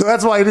 So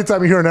that's why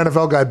anytime you hear an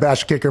NFL guy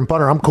bash a kicker and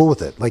punter, I'm cool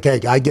with it. Like,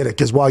 hey, I get it.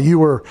 Because while you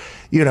were,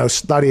 you know,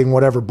 studying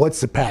whatever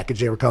blitz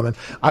package they were coming,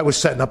 I was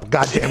setting up a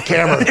goddamn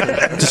camera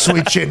to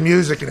sweet chin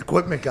music and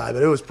equipment guy.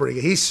 But it was pretty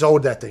good. He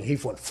sold that thing. He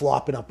went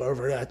flopping up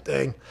over that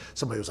thing.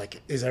 Somebody was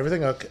like, is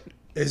everything okay?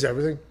 Is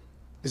everything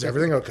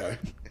okay?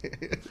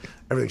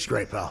 Everything's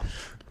great, pal.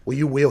 Will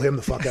you wheel him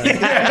the fuck out of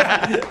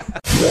here?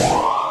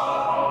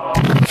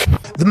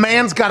 The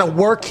man's got to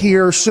work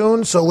here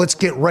soon, so let's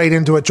get right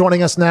into it.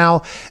 Joining us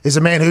now is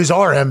a man who's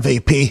our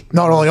MVP,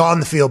 not only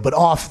on the field, but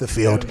off the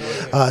field.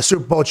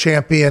 Super Bowl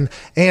champion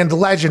and the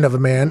legend of a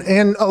man.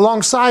 And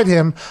alongside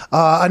him,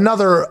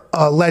 another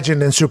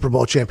legend and Super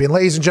Bowl champion.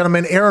 Ladies and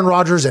gentlemen, Aaron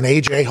Rodgers and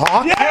A.J.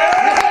 Hawk.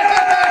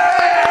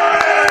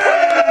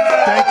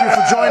 Thank you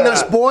for joining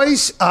us,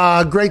 boys.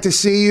 Great to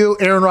see you.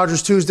 Aaron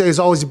Rodgers Tuesday is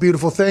always a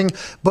beautiful thing.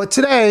 But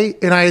today,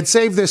 and I had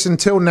saved this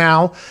until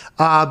now,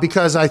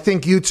 because I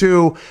think you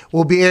two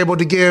will be able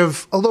to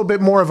give a little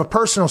bit more of a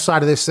personal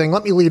side of this thing.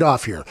 Let me lead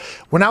off here.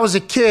 When I was a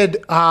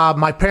kid,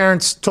 my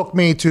parents took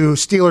me to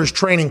Steelers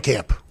training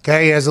camp.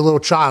 Okay, as a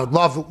little child,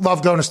 love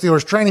going to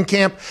Steelers training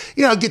camp.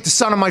 You know, get the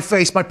sun on my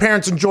face. My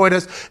parents enjoyed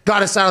us,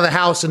 got us out of the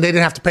house, and they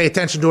didn't have to pay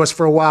attention to us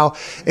for a while.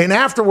 And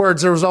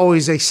afterwards, there was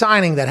always a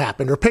signing that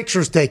happened or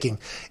pictures taking.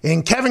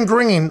 And Kevin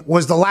Green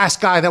was the last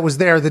guy that was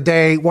there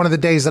one of the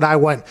days that I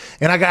went.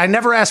 And I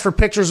never asked for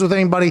pictures with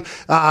anybody.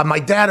 My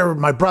dad or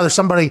my brother,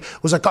 somebody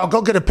was like, "Oh,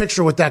 go get a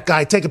picture with that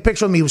guy. Take a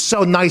picture with me." He was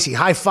so nice. He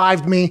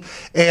high-fived me.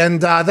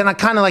 And then I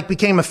kind of like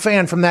became a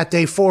fan from that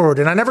day forward.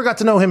 And I never got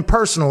to know him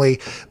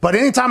personally, but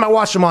anytime I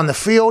watched him on the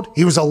field,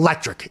 he was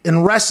electric.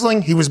 In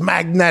wrestling, he was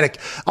magnetic.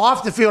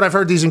 Off the field, I've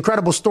heard these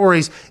incredible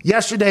stories.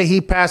 Yesterday,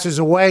 he passes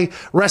away.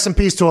 Rest in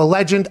peace to a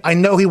legend. I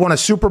know he won a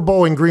Super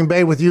Bowl in Green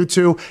Bay with you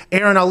two.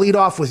 Aaron, I'll lead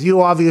off with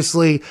you,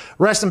 obviously.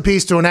 Rest in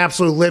peace to an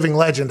absolute living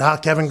legend, huh,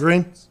 Kevin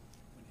Green?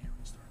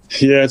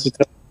 Yeah, it's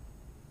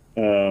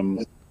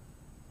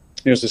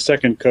the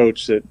second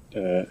coach that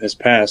has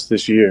passed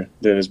this year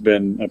that has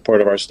been a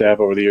part of our staff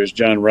over the years.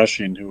 John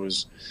Rushing, who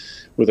was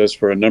with us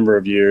for a number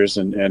of years,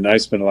 and I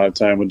spent a lot of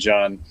time with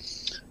John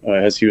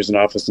as he was an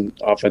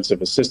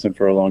offensive assistant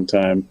for a long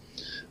time.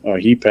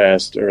 He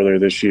passed earlier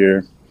this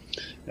year.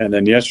 And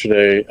then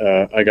yesterday,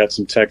 I got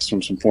some texts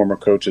from some former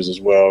coaches as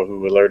well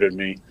who alerted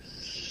me.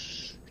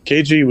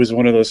 KG was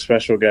one of those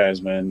special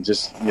guys, man.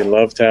 Just, you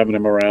loved having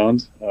him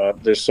around.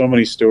 There's so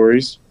many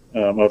stories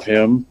of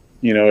him.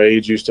 You know,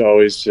 Age used to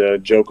always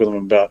joke with him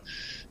about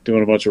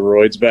doing a bunch of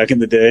roids back in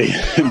the day,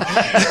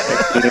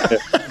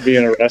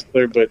 being a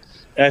wrestler. But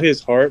at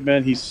his heart,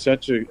 man, he's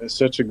such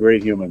a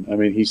great human. I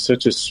mean, he's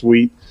such a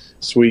sweet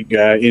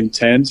guy,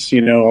 intense,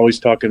 you know, always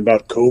talking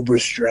about Cobra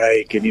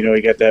Strike, and, you know,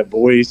 he got that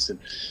voice. And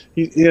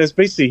it's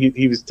basically,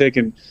 he was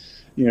taking,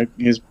 you know,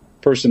 his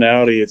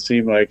personality, it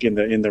seemed like in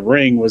the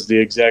ring was the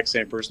exact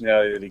same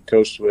personality that he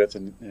coached with,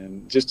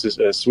 and just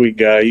a sweet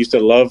guy. He used to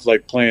love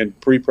like playing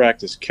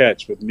pre-practice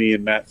catch with me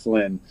and Matt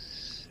Flynn.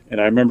 And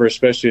I remember,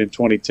 especially in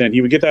 2010,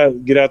 he would get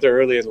out there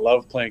early and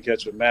love playing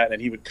catch with Matt,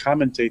 and he would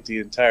commentate the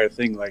entire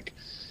thing like,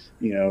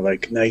 you know,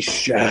 like, nice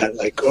shot,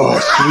 like, oh,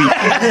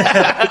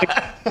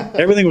 sweet.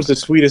 Everything was the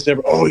sweetest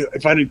ever. Oh,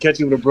 if I didn't catch,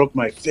 he would have broke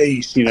my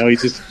face. You know,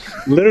 he's just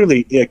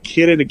literally a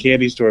kid in a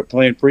candy store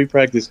playing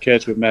pre-practice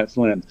catch with Matt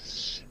Flynn.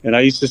 And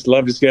I used to just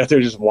love to get out there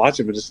and just watch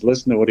him and just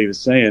listen to what he was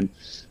saying.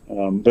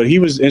 But he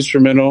was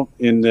instrumental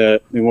in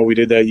what we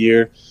did that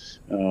year.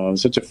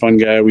 Such a fun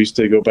guy. We used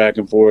to go back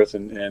and forth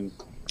and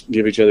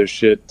give each other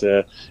shit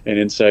and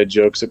inside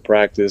jokes at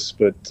practice.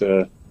 But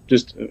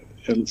just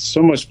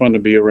so much fun to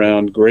be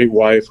around. Great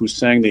wife who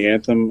sang the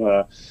anthem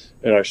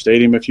at our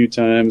stadium a few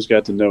times.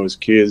 Got to know his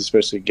kids,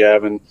 especially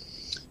Gavin.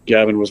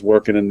 Gavin was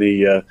working in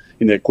the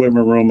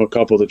equipment room a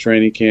couple of the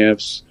training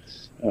camps.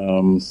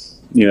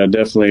 You know,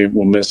 definitely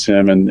will miss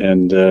him,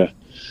 and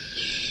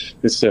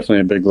it's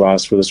definitely a big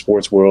loss for the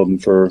sports world, and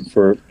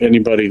for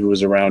anybody who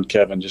was around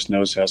Kevin just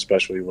knows how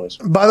special he was.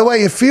 By the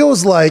way, it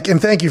feels like,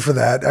 and thank you for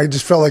that, I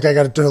just felt like I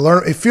got to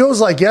learn, it feels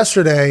like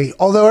yesterday,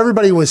 although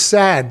everybody was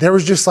sad, there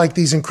was just like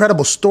these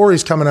incredible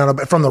stories coming out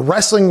of from the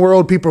wrestling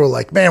world. People were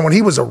like, man, when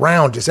he was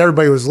around, just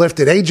everybody was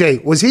lifted.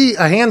 AJ, was he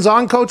a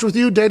hands-on coach with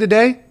you day to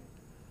day?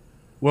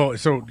 Well,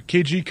 so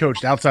KG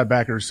coached outside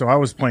backers, so I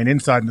was playing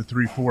inside in the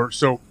 3-4,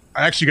 so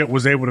I actually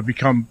was able to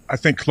become, I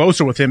think,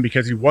 closer with him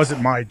because he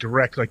wasn't my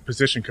direct like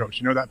position coach.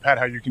 You know that, Pat,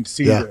 how you can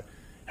see to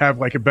have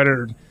like a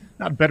better,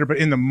 not better, but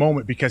in the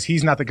moment, because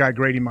he's not the guy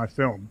grading my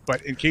film.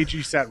 But and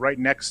KG sat right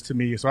next to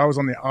me, so I was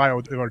on the aisle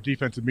of our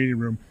defensive meeting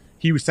room.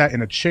 He was sat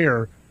in a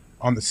chair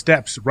on the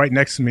steps right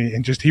next to me,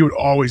 and just he would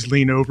always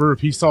lean over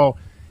if he saw.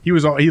 He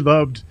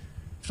loved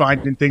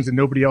finding things that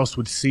nobody else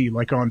would see,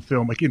 like on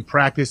film, like in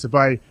practice. If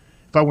I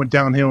went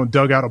downhill and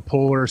dug out a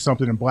puller or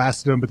something and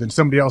blasted him, but then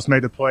somebody else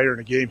made the play or in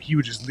a game, he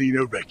would just lean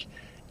over like,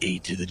 A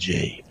to the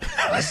J.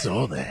 I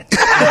saw that.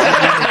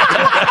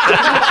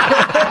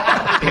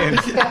 And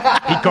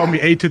he called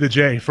me A to the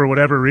J for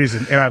whatever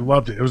reason, and I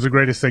loved it. It was the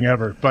greatest thing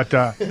ever. But,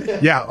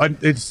 yeah,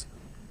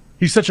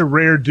 he's such a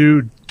rare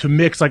dude to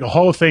mix like a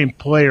Hall of Fame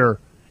player,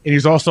 and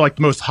he's also like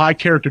the most high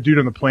character dude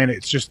on the planet.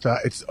 It's just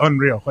it's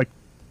unreal. Like,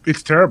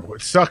 it's terrible.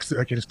 It sucks.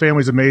 Like, his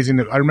family's amazing.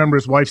 I remember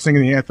his wife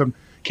singing the anthem.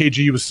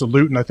 KG was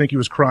saluting. I think he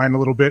was crying a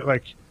little bit.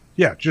 Like,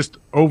 yeah, just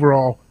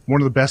overall one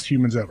of the best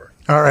humans ever.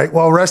 All right.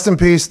 Well, rest in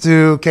peace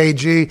to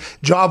KG.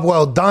 Job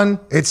well done.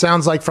 It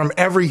sounds like from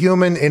every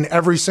human in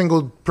every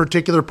single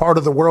particular part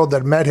of the world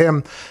that met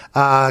him.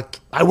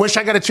 I wish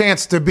I got a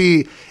chance to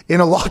be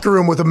in a locker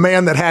room with a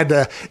man that had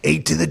A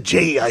to the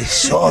J. I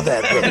saw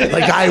that.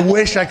 Like, I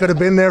wish I could have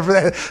been there for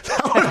that.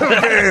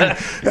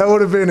 That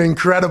would have been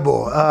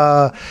incredible.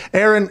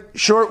 Aaron,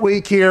 short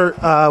week here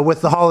with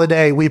the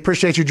holiday. We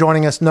appreciate you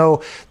joining us.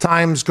 No,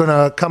 time's going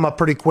to come up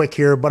pretty quick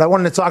here, but I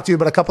wanted to talk to you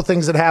about a couple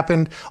things that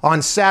happened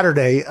on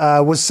Saturday.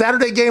 Was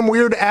Saturday game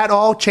weird at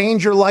all?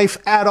 Change your life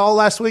at all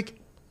last week?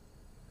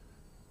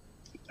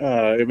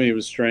 I mean, it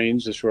was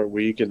strange, the short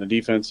week, and the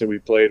defense that we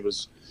played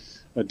was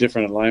a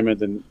different alignment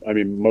than, I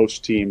mean,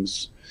 most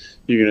teams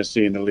you're going to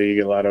see in the league.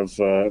 A lot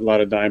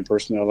of dime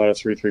personnel, a lot of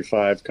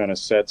 3-3-5 kind of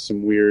sets,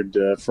 some weird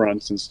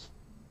fronts and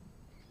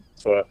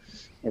stuff,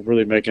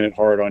 really making it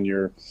hard on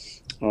your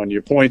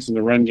points in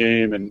the run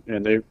game,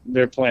 and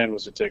their plan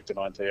was to take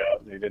Devontae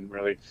out. They didn't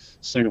really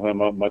single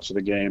him up much of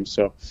the game.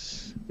 So,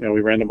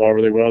 we ran the ball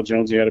really well.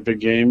 Jonesy had a big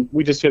game.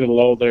 We just hit a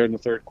lull there in the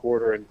third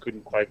quarter and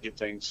couldn't quite get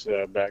things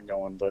back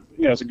going. But,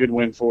 it's a good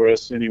win for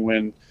us. Any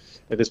win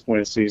at this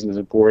point of the season is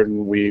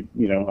important. We,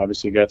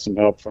 obviously got some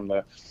help from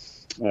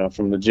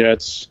the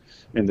Jets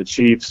and the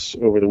Chiefs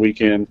over the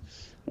weekend.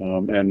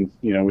 And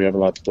we have a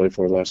lot to play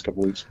for the last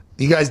couple weeks.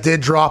 You guys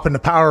did drop in the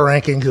power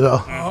rankings,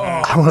 though.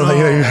 I want to let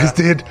you know you guys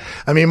did.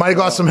 I mean, you might have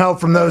got some help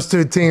from those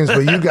two teams, but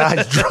you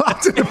guys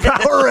dropped in the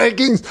power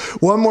rankings.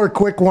 One more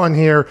quick one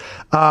here.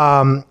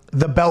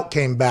 The belt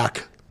came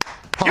back.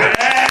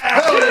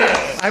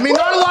 Yeah! I mean,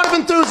 not a lot of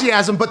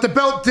enthusiasm, but the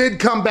belt did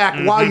come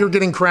back while you're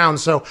getting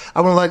crowned. So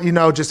I want to let you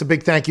know, just a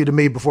big thank you to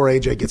me before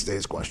AJ gets to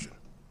his question.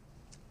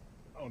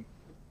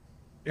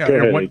 Yeah,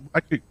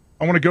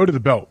 I want to go to the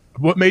belt.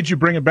 What made you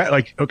bring it back?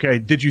 Like, okay,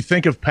 did you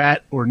think of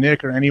Pat or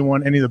Nick or any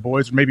of the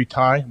boys, or maybe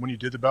Ty when you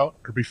did the belt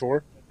or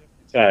before?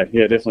 Ty,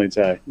 yeah, definitely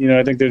Ty.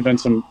 I think there've been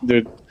some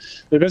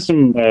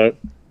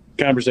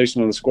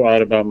conversation on the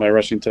squad about my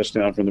rushing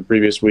touchdown from the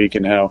previous week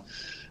and how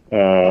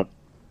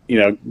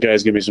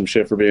guys give me some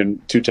shit for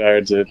being too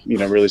tired to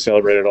really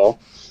celebrate it all.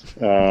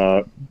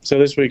 So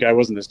this week I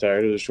wasn't as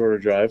tired. It was a shorter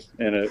drive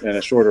and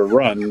a shorter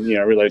run.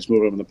 I really just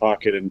moved up in the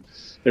pocket and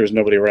there was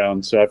nobody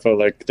around, so I felt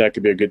like that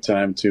could be a good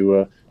time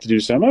to do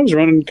something. I was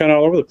running kind of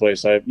all over the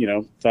place. I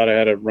thought I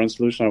had a run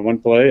solution on one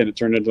play, and it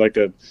turned into like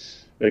a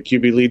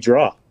QB lead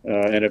draw.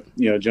 And if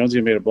Jonesy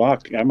had made a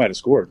block, I might have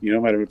scored.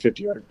 Might have been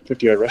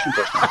 50-yard rushing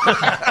touchdown.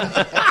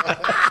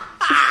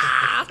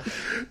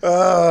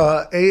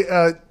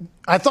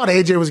 I thought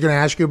AJ was going to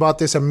ask you about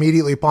this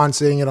immediately upon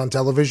seeing it on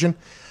television.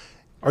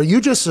 Are you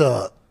just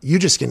going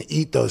to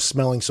eat those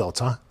smelling salts,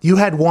 huh? You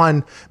had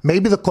one,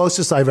 maybe the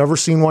closest I've ever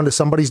seen one to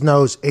somebody's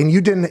nose, and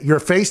your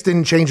face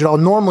didn't change at all.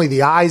 Normally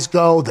the eyes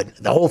go,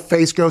 the whole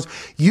face goes.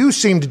 You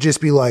seem to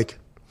just be like,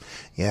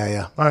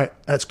 yeah, all right,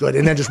 that's good,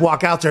 and then just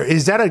walk out there.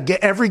 Is that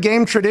every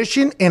game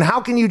tradition? And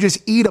how can you just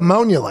eat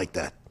ammonia like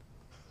that?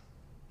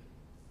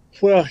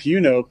 Well,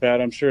 Pat,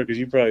 I'm sure, because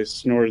you probably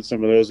snorted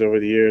some of those over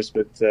the years,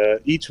 but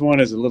each one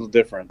is a little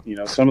different.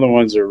 Some of the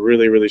ones are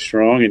really, really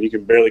strong, and you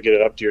can barely get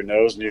it up to your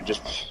nose, and you're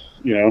just,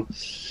 and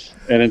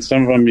then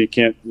some of them they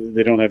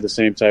don't have the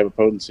same type of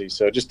potency.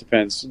 So it just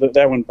depends.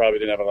 That one probably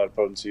didn't have a lot of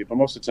potency, but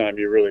most of the time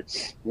you're really,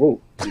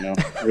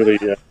 really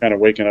kind of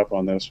waking up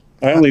on those.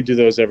 I only do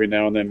those every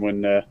now and then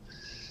when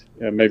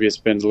maybe it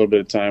spends a little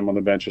bit of time on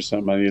the bench or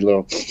something. I need a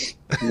little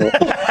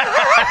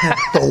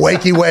The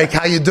wakey wake,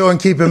 how you doing?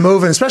 Keep it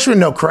moving, especially with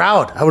no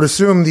crowd. I would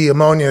assume the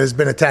Ammonia has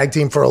been a tag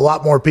team for a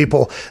lot more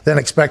people than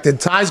expected.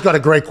 Ty's got a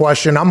great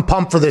question. I'm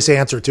pumped for this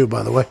answer too,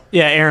 by the way.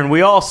 Yeah, Aaron,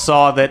 we all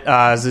saw that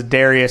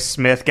Zadarius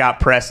Smith got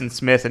Preston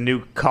Smith a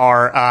new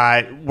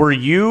car. Were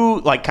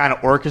you like kind of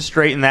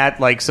orchestrating that,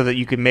 like so that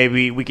you could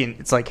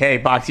it's like, hey,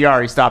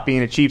 Bakhtiari, stop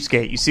being a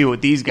cheapskate. You see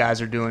what these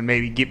guys are doing.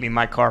 Maybe get me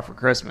my car for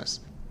Christmas.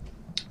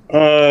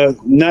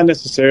 Not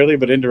necessarily,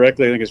 but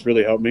indirectly, I think it's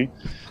really helped me.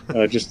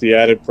 Just the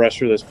added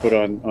pressure that's put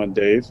on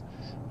Dave.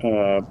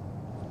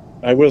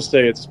 I will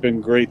say it's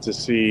been great to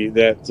see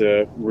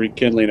that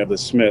rekindling of the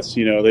Smiths.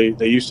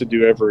 They used to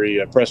do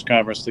every press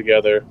conference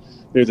together.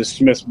 They're the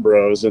Smith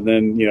bros. And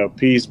then,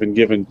 P's been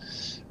giving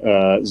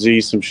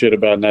Z some shit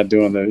about not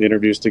doing the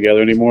interviews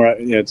together anymore.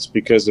 It's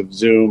because of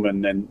Zoom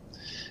and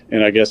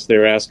I guess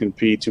they're asking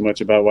P too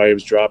much about why he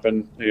was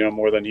dropping,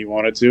 more than he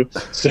wanted to.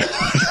 So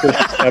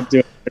stopped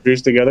doing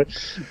interviews together.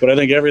 But I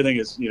think everything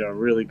is,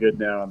 really good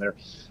now, and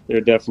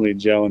they're definitely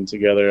gelling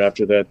together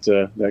after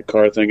that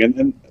car thing.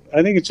 And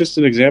I think it's just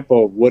an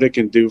example of what it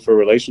can do for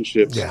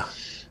relationships. Yeah.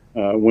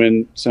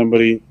 when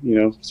somebody,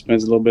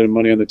 spends a little bit of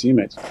money on their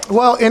teammates.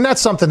 Well, and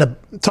that's something to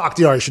talk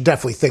to you should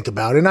definitely think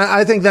about. And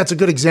I think that's a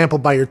good example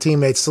by your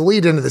teammates to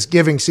lead into this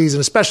giving season,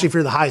 especially if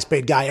you're the highest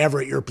paid guy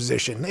ever at your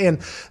position. And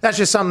that's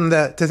just something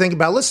to think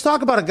about. Let's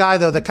talk about a guy,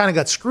 though, that kind of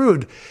got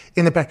screwed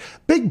in the back.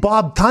 Big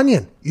Bob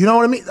Tunyon. You know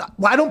what I mean?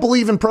 I don't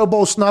believe in Pro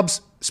Bowl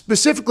snubs,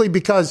 specifically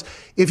because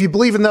if you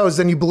believe in those,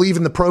 then you believe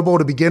in the Pro Bowl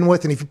to begin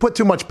with. And if you put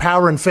too much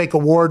power in fake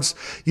awards,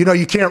 you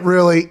can't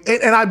really.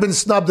 And I've been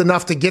snubbed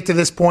enough to get to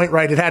this point,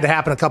 right? It had to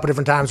happen a couple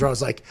different times where I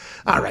was like,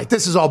 all right,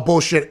 this is all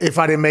bullshit if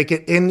I didn't make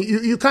it. And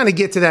you kind of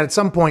get to that at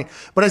some point.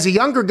 But as a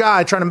younger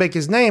guy trying to make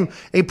his name,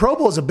 a Pro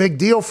Bowl is a big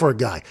deal for a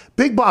guy.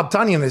 Big Bob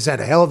Tunyon has had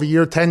a hell of a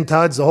year, 10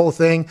 tuds, the whole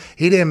thing.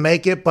 He didn't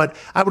make it, but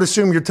I would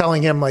assume you're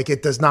telling him, like,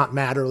 it does not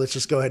matter. Let's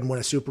just go ahead and win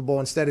a Super Bowl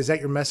instead. Is that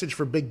your message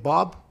for Big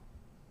Bob?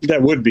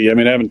 That would be. I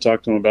mean, I haven't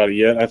talked to him about it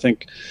yet. I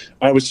think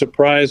I was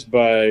surprised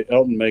by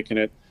Elton making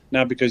it,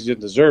 not because he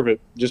didn't deserve it,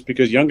 just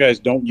because young guys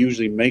don't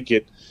usually make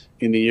it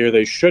in the year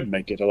they should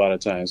make it a lot of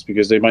times,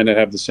 because they might not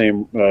have the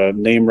same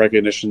name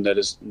recognition that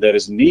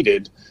is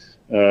needed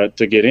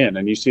to get in.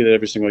 And you see that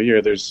every single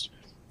year.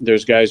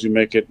 There's guys who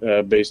make it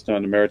based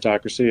on the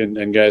meritocracy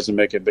and guys who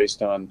make it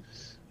based on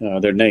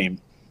their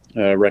name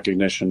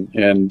recognition.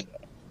 And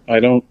I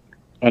don't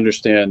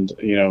understand,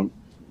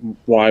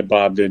 why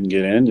Bob didn't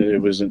get in.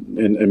 It was,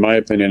 in my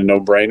opinion, a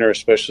no-brainer,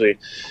 especially,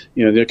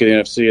 look at the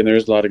NFC, and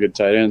there's a lot of good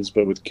tight ends,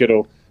 but with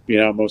Kittle being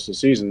out most of the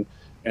season,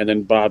 and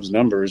then Bob's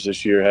numbers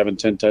this year, having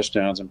 10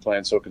 touchdowns and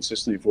playing so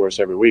consistently for us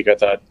every week, I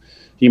thought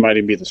he might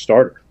even be the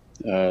starter.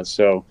 Yeah,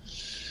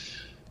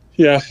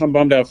 I'm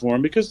bummed out for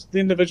him because the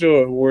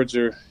individual awards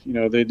are,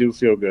 they do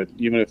feel good,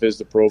 even if it's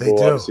the Pro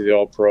Bowl. Obviously, the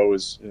All-Pro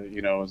is,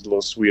 is a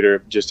little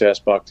sweeter. Just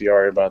ask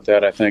Bakhtiari about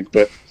that, I think.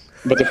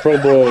 But the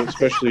Pro Bowl,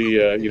 especially,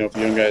 for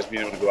young guys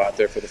being able to go out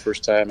there for the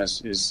first time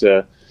is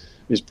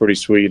pretty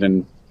sweet.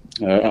 And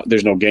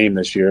there's no game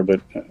this year,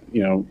 but,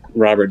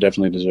 Robert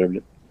definitely deserved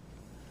it.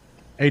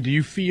 Hey, do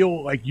you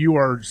feel like you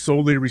are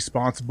solely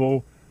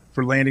responsible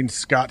for landing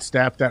Scott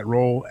Stapp that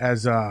role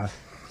as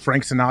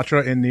Frank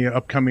Sinatra in the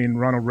upcoming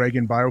Ronald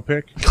Reagan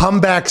biopic?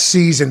 Comeback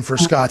season for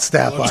Scott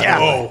Stapp.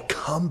 Yeah.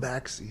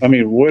 Comeback season. I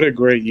mean, what a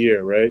great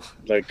year, right?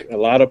 Like a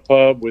lot of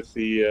pub with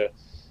the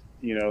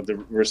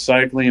the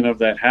recycling of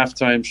that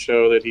halftime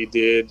show that he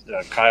did.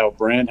 Kyle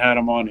Brandt had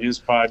him on his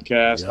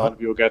podcast. Yep. A lot of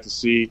people got to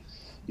see,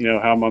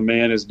 how my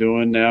man is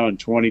doing now in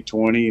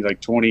 2020,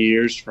 like 20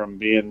 years from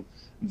being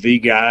the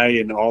guy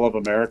in all of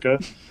America.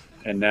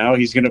 And now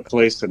he's going to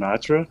play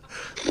Sinatra.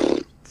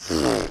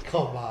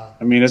 Come on.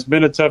 I mean, it's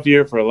been a tough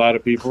year for a lot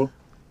of people.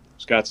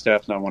 Scott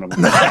Stapp's not one of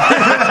them.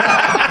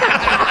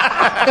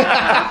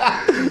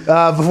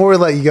 Before we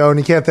let you go, and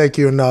you can't thank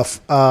you enough,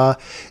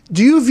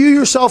 do you view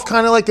yourself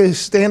kind of like a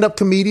stand-up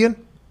comedian?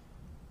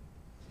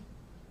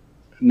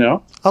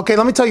 No. Okay,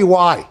 let me tell you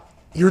why.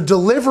 Your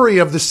delivery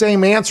of the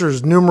same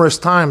answers numerous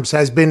times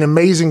has been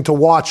amazing to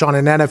watch on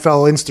an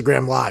NFL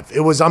Instagram Live.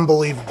 It was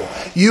unbelievable.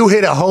 You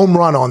hit a home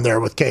run on there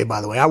with Kay, by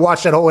the way. I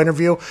watched that whole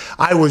interview.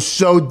 I was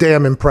so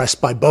damn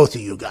impressed by both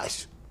of you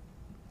guys.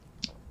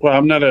 Well,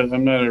 I'm not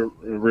a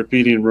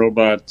repeating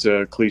robot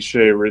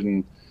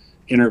cliche-ridden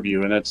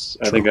interview, and I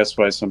think that's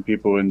why some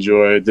people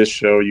enjoy this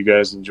show. You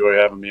guys enjoy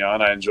having me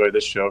on. I enjoy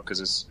this show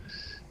because it's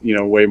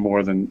way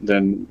more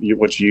than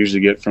what you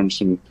usually get from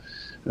some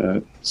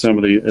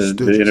of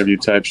the interview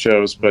type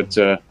shows. But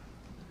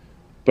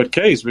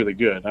Kay is really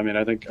good. I mean,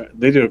 I think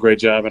they do a great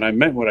job, and I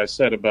meant what I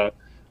said about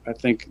I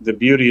think the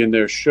beauty in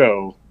their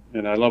show,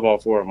 and I love all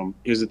four of them,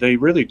 is that they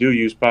really do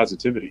use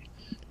positivity.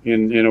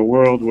 In a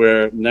world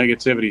where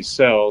negativity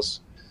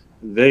sells,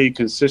 they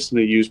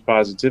consistently use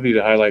positivity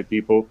to highlight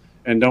people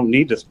and don't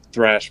need to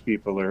thrash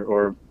people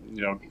or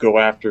go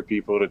after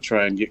people to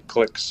try and get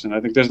clicks. And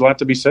I think there's a lot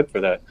to be said for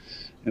that.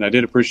 And I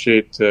did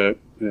appreciate that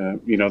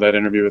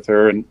interview with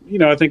her. And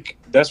I think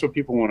that's what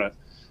people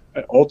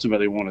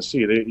ultimately want to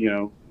see. They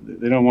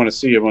don't want to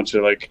see a bunch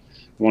of like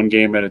one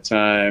game at a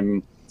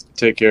time,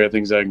 take care of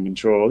things I can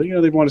control.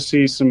 They want to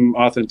see some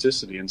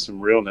authenticity and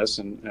some realness,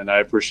 and I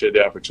appreciate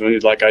the opportunity,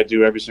 like I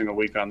do every single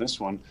week on this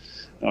one.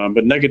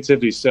 But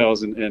negativity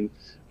sells, and I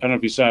don't know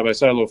if you saw it, but I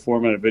saw a little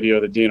 4-minute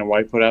video that Dana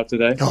White put out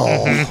today.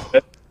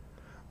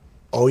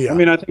 Oh yeah. I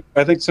mean, I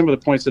think some of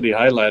the points that he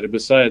highlighted,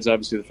 besides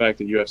obviously the fact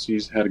that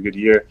UFC's had a good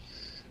year,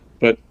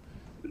 but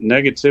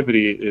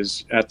negativity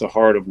is at the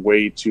heart of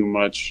way too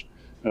much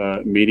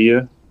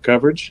media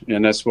coverage,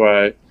 and that's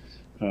why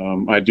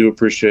I do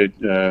appreciate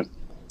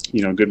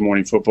Good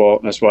Morning Football.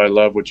 That's why I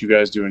love what you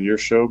guys do in your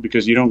show,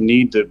 because you don't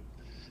need to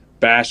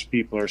bash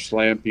people or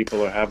slam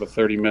people or have a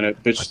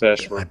 30-minute bitch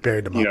sesh where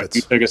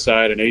you take a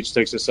side and H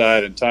takes a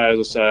side and Ty has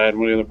a side and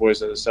one of the other boys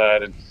has a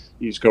side, and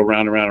you just go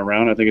round and round and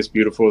round. I think it's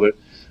beautiful that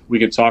we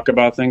can talk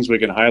about things. We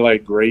can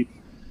highlight great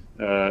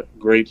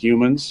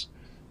humans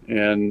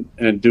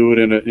and do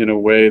it in a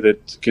way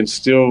that can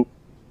still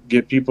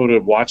get people to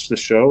watch the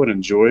show and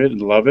enjoy it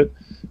and love it.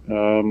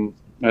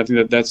 I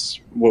think that's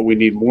what we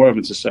need more of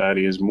in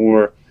society, is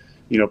more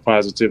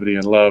positivity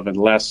and love, and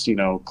less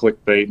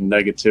clickbait and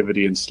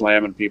negativity and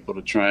slamming people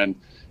to try and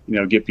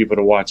get people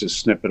to watch a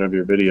snippet of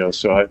your video.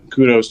 So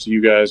kudos to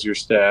you guys, your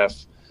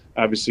staff.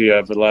 Obviously, I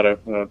have a lot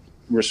of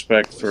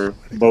respect for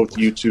both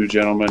you two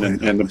gentlemen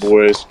and the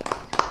boys.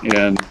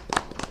 And,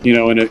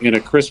 in a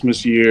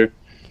Christmas year,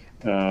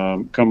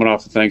 coming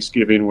off of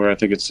Thanksgiving, where I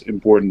think it's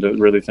important to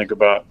really think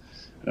about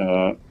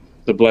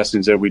the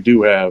blessings that we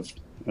do have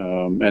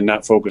and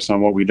not focus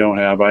on what we don't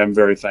have. I am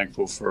very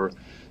thankful for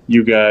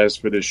you guys,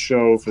 for this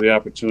show, for the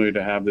opportunity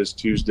to have this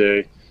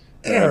Tuesday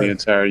the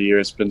entire year.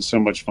 It's been so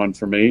much fun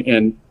for me.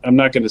 And I'm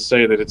not going to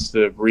say that it's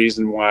the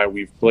reason why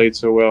we've played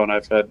so well and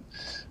I've had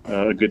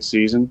a good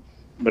season,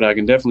 but I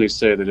can definitely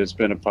say that it's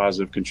been a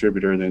positive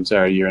contributor the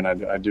entire year, and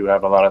I do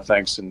have a lot of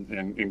thanks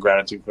and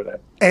gratitude for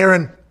that.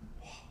 Aaron,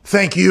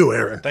 thank you,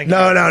 Aaron. Thank you.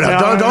 No.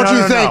 Don't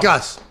you thank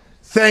us.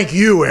 Thank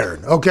you,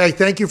 Aaron. Okay,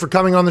 thank you for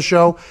coming on the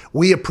show.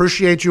 We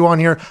appreciate you on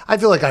here. I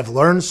feel like I've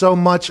learned so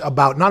much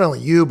about not only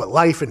you, but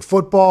life and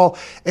football.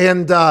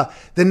 And the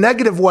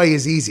negative way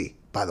is easy.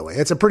 By the way,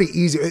 it's a pretty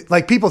easy,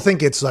 like people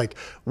think it's like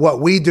what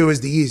we do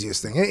is the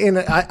easiest thing. And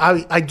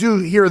I do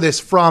hear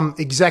this from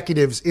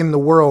executives in the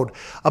world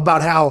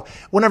about how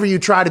whenever you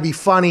try to be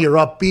funny or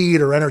upbeat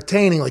or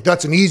entertaining, like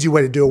that's an easy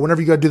way to do it. Whenever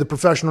you got to do the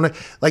professional,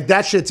 like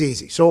that shit's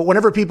easy. So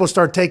whenever people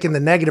start taking the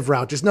negative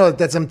route, just know that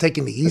that's them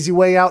taking the easy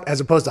way out as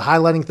opposed to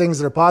highlighting things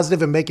that are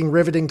positive and making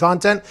riveting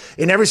content.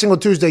 And every single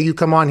Tuesday you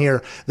come on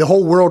here, the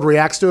whole world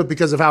reacts to it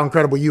because of how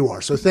incredible you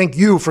are. So thank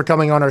you for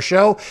coming on our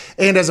show.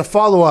 And as a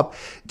follow-up,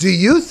 do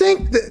you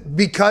think that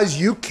because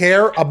you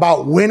care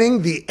about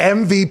winning the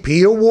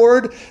MVP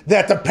award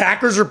that the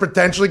Packers are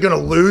potentially going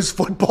to lose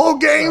football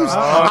games?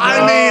 I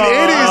mean,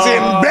 it is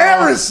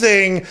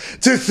embarrassing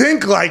to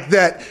think like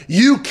that.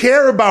 You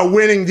care about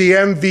winning the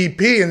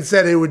MVP and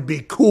said it would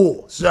be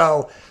cool.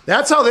 So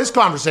that's how this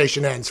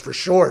conversation ends for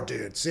sure,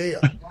 dude. See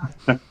ya.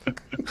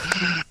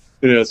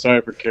 Yeah,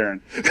 sorry for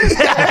Curran.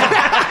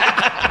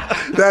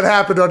 That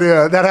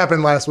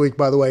happened last week,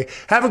 by the way.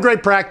 Have a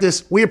great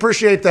practice. We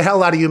appreciate the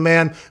hell out of you,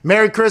 man.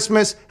 Merry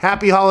Christmas.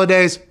 Happy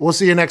holidays. We'll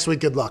see you next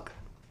week. Good luck.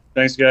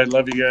 Thanks, guys.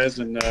 Love you guys,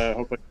 and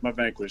hope I get my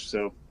vanquish.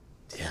 So,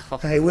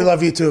 hey, we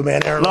love you too,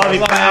 man. Aaron, Love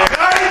you, pal.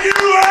 Thank you,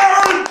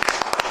 Aaron.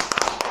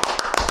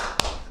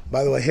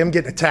 By the way, him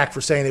getting attacked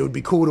for saying it would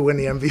be cool to win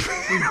the MVP.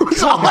 It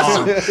was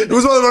awesome. It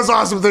was one of the most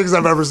awesome things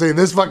I've ever seen.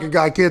 This fucking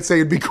guy can't say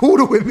it'd be cool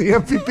to win the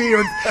MVP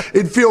or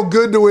it'd feel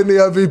good to win the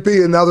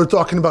MVP, and now they're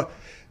talking about,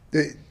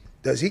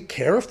 does he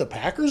care if the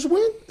Packers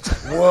win?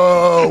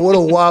 Whoa, what a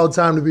wild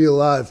time to be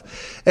alive.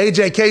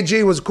 AJ,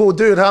 KG was a cool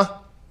dude, huh?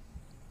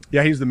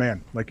 Yeah, he's the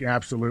man. Like,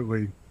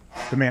 absolutely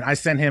the man. I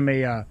sent him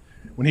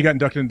when he got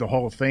inducted into the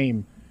Hall of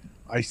Fame,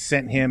 I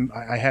sent him,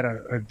 I had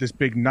this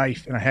big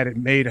knife, and I had it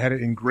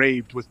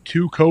engraved with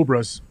two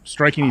cobras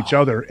striking each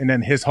other, and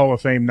then his Hall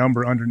of Fame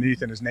number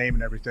underneath and his name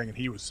and everything, and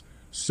he was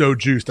so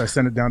juiced. I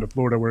sent it down to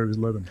Florida where he was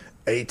living.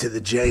 A to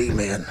the J,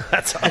 man.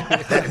 That's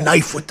that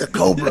knife with the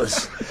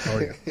cobras. Oh,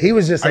 yeah. He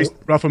was just. I used to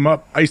rough him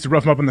up.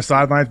 on the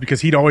sidelines because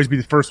he'd always be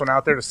the first one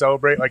out there to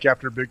celebrate, like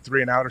after a big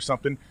 3 and out or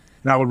something.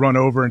 And I would run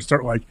over and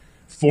start like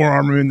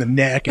forearm him in the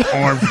neck and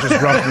arms and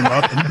just rough him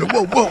up. And he'd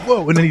go,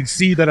 whoa. And then he'd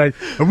see that are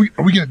we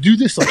going to do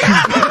this? Like,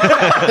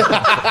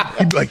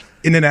 he'd be like,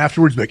 and then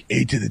afterwards, be like,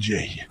 A to the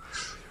J.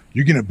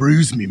 You're going to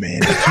bruise me,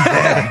 man. It's too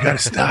bad. You got to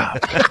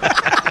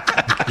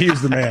stop. He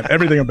is the man.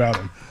 Everything about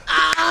him.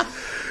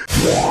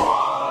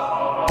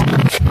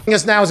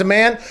 Us now is a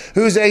man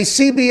who's a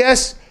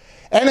CBS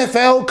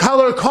NFL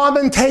color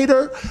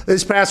commentator.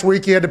 This past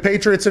week he had the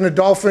Patriots and the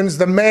Dolphins.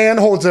 The man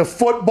holds a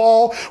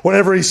football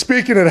whenever he's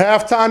speaking at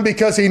halftime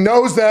because he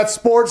knows that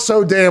sport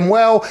so damn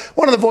well.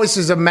 One of the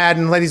voices of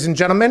Madden, ladies and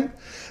gentlemen,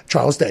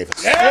 Charles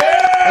Davis.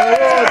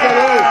 Yeah!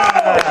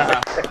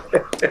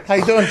 How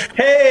you doing?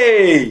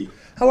 Hey!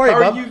 How are you,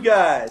 bub? you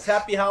guys?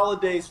 Happy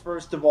holidays,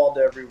 first of all,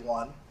 to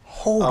everyone.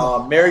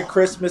 Merry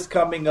Christmas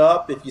coming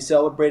up. If you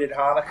celebrated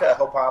Hanukkah, I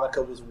hope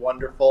Hanukkah was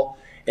wonderful.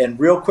 And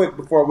real quick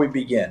before we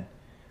begin,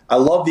 I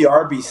love the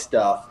Arby's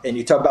stuff. And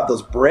you talk about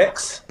those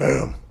bricks.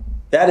 Boom.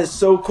 That is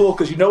so cool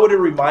because you know what it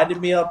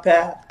reminded me of,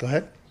 Pat? Go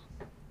ahead.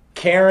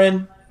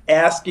 Karen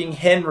asking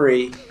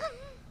Henry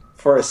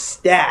for a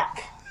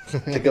stack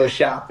to go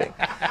shopping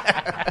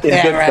in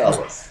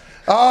Goodfellas.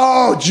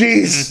 Oh,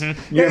 jeez.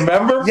 Mm-hmm. You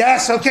remember?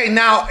 Yes. Okay.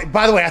 Now,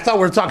 by the way, I thought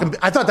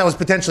that was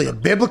potentially a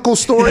biblical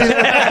story. No.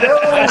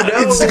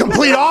 It's the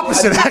complete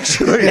opposite,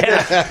 actually.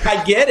 Yeah,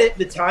 I get it.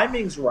 The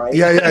timing's right.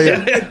 Yeah.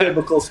 It's a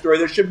biblical story.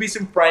 There should be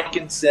some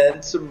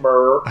frankincense, some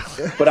myrrh,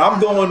 but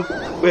I'm going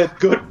with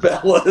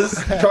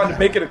Goodfellas, trying to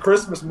make it a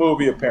Christmas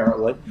movie,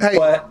 apparently. Hey.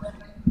 But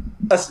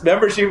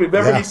remember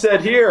he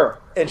said here,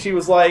 and she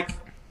was like,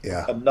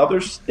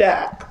 another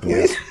stack,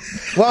 please.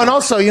 Well, and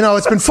also,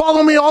 it's been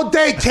following me all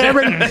day,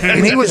 Cameron.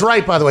 And he was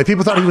right, by the way.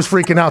 People thought he was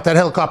freaking out. That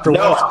helicopter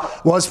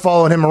was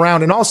following him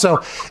around. And also,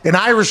 an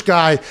Irish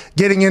guy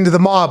getting into the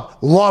mob.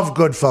 Love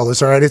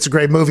Goodfellas, all right? It's a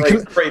great movie.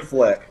 Great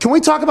flick. Can we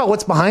talk about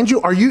what's behind you?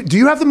 Do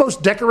you have the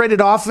most decorated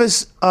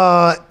office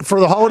for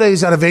the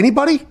holidays out of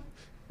anybody?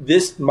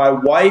 my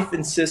wife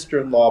and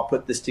sister-in-law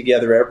put this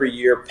together every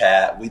year,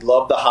 Pat. We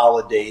love the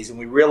holidays, and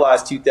we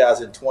realize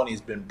 2020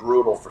 has been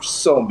brutal for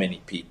so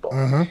many people.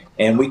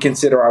 And we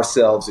consider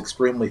ourselves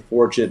extremely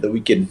fortunate that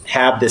we can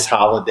have this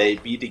holiday,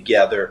 be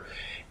together.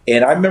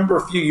 And I remember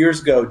a few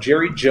years ago,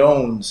 Jerry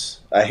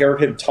Jones, I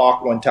heard him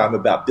talk one time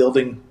about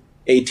building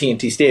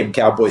AT&T Stadium,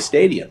 Cowboy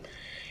Stadium.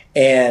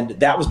 And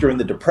that was during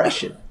the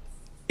Depression.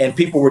 And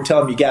people were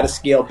telling him, you got to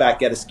scale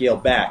back,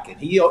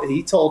 And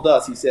he told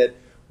us, he said,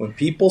 when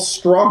people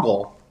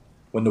struggle,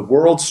 when the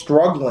world's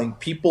struggling,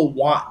 people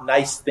want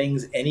nice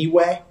things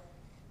anyway.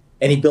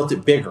 And he built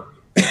it bigger.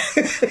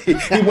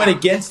 He went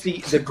against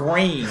the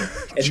grain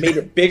and made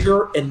it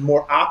bigger and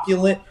more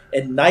opulent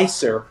and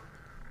nicer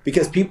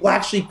because people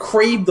actually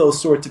crave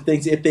those sorts of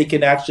things if they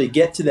can actually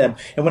get to them.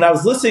 And when I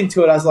was listening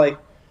to it, I was like,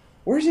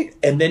 where's he?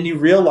 And then you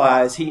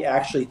realize he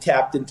actually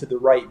tapped into the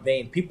right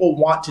vein. People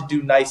want to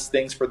do nice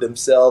things for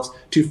themselves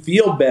to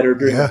feel better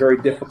during a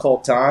very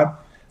difficult time.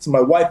 So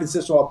my wife and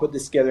sister-in-law put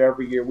this together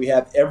every year. We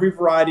have every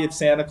variety of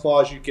Santa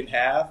Claus you can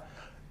have.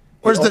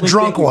 Where's the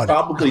drunk one?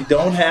 Probably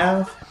don't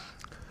have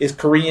is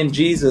Korean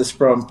Jesus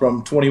from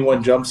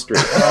 21 Jump Street.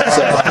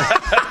 So,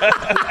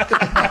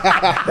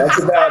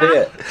 that's about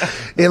it.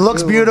 It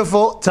looks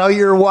beautiful. Tell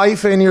your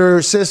wife and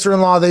your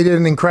sister-in-law they did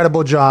an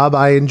incredible job.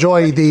 I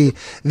enjoy the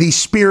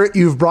spirit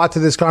you've brought to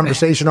this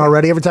conversation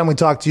already every time we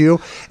talk to you.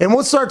 And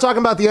we'll start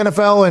talking about the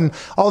NFL and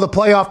all the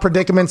playoff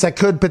predicaments that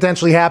could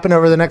potentially happen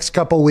over the next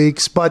couple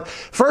weeks. But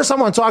first, I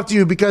want to talk to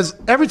you because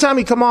every time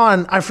you come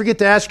on, I forget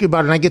to ask you about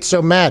it, and I get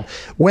so mad.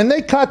 When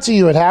they cut to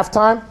you at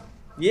halftime,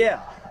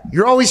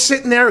 you're always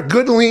sitting there,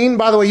 good lean.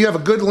 By the way, you have a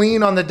good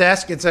lean on the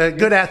desk. It's a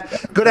good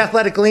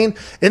athletic lean.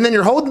 And then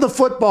you're holding the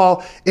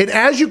football. And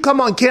as you come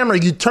on camera,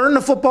 you turn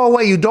the football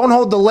away. You don't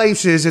hold the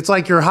laces. It's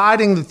like you're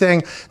hiding the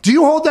thing. Do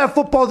you hold that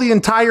football the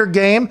entire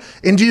game?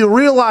 And do you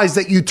realize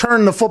that you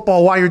turn the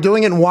football while you're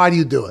doing it? And why do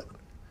you do it?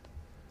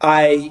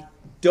 I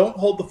don't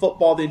hold the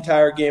football the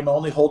entire game. I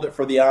only hold it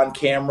for the on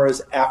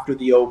cameras after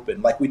the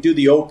open. Like we do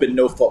the open,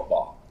 no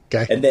football.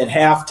 Okay. And then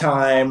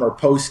halftime or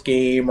post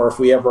game, or if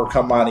we ever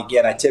come on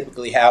again, I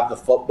typically have the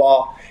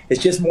football.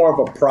 It's just more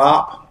of a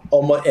prop.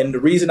 And the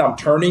reason I'm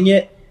turning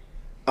it,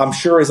 I'm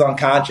sure, is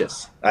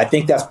unconscious. I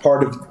think that's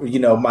part of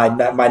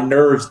my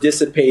nerves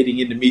dissipating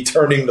into me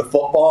turning the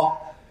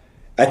football.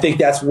 I think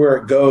that's where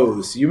it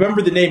goes. You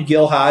remember the name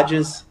Gil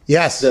Hodges?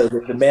 Yes.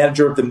 The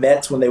manager of the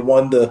Mets when they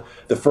won the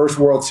first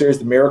World Series,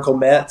 the Miracle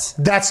Mets.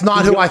 That's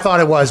not who I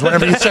thought it was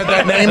whenever you said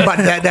that name, but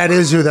that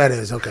is who that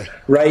is. Okay.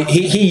 Right.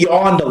 He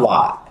yawned a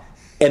lot.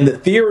 And the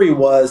theory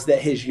was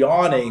that his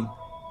yawning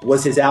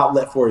was his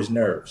outlet for his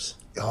nerves.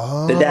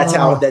 Oh. That's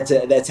how it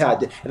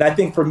did. And I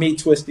think for me,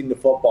 twisting the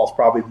football is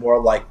probably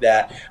more like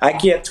that. I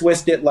can't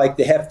twist it like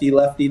the hefty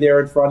lefty there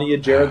in front of you,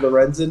 Jared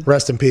Lorenzen.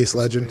 Rest in peace,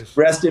 legend.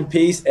 Rest in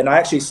peace. And I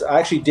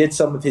actually did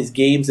some of his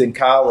games in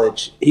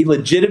college. He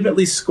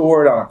legitimately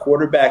scored on a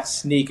quarterback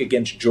sneak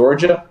against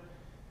Georgia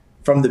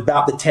from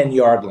about the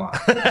 10-yard line.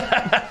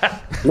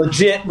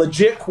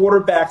 legit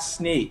quarterback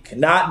sneak,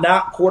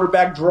 not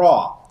quarterback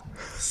draw.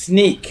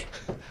 Sneak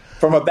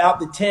from about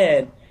the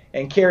 10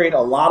 and carried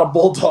a lot of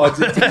Bulldogs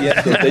into the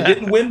end zone. They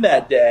didn't win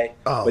that day,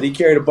 but he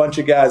carried a bunch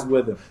of guys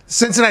with him.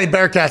 Cincinnati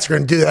Bearcats are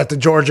going to do that to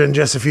Georgia in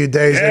just a few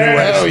days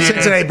anyway. Yeah.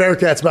 Cincinnati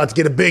Bearcats about to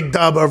get a big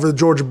dub over the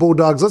Georgia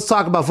Bulldogs. Let's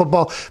talk about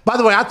football. By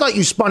the way, I thought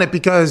you spun it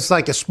because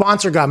like a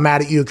sponsor got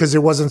mad at you because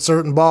there wasn't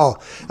certain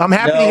ball. I'm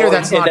happy to hear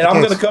that's not the case. And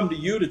I'm going to come to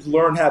you to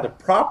learn how to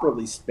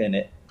properly spin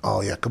it.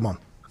 Oh, yeah, come on.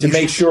 To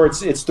make sure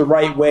it's the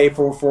right way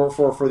for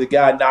the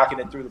guy knocking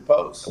it through the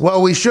post.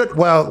 Well, we should.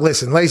 Well,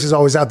 listen, lace is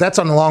always out. That's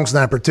on the long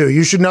snapper, too.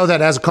 You should know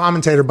that as a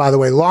commentator, by the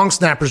way. Long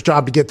snapper's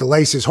job to get the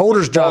laces.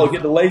 Holder's job. Oh,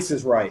 get the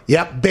laces right.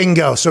 Yep,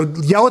 bingo. So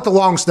yell at the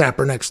long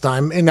snapper next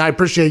time. And I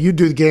appreciate you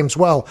do the games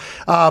well.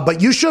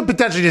 But you should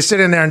potentially just sit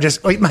in there and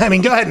just, go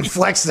ahead and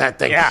flex that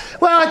thing. Yeah.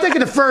 Well, I think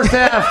in the first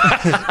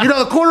half,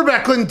 the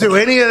quarterback couldn't do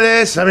any of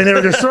this. I mean, they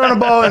were just throwing the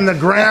ball in the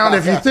ground.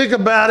 If you think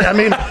about it, I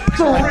mean, it's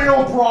a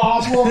real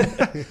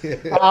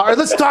problem. All right,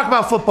 let's talk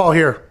about football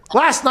here.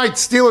 Last night,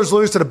 Steelers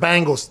lose to the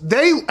Bengals.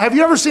 Have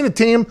you ever seen a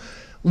team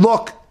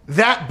look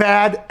that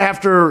bad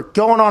after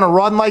going on a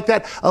run like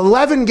that?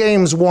 11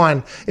 games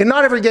won, and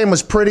not every game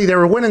was pretty. They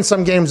were winning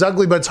some games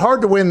ugly, but it's hard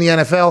to win the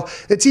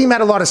NFL. The team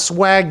had a lot of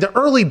swag. The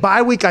early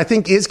bye week, I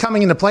think, is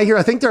coming into play here.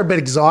 I think they're a bit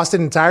exhausted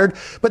and tired,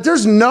 but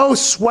there's no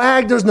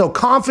swag. There's no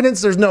confidence.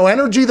 There's no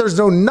energy. There's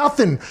no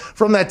nothing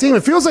from that team.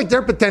 It feels like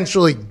they're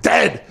potentially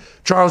dead,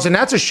 Charles, and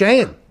that's a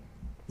shame.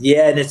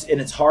 Yeah, and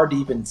it's hard to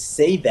even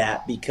say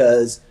that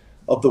because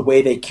of the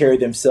way they carry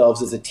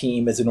themselves as a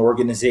team, as an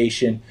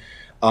organization.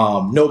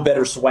 No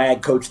better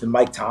swag coach than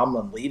Mike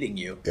Tomlin leading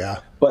you.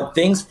 Yeah. But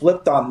things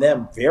flipped on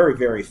them very,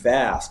 very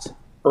fast.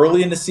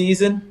 Early in the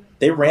season,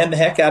 they ran the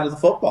heck out of the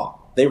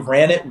football. They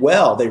ran it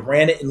well. They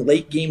ran it in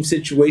late game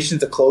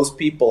situations to close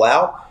people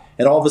out,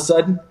 and all of a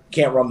sudden,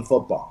 can't run the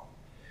football.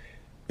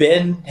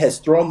 Ben has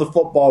thrown the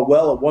football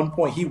well. At one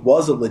point, he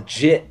was a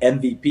legit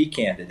MVP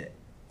candidate.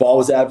 Ball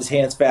was out of his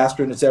hands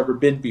faster than it's ever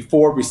been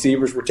before.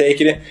 Receivers were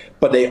taking it,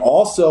 but they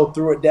also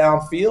threw it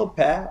downfield,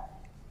 Pat,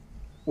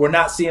 we're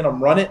not seeing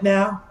them run it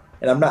now,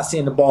 and I'm not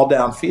seeing the ball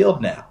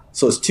downfield now.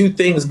 So it's two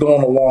things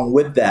going along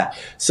with that.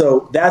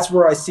 So that's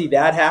where I see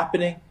that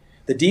happening.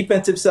 The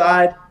defensive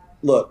side,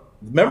 look,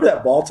 remember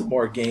that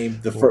Baltimore game,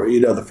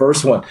 the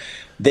first one?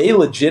 They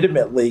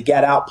legitimately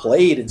got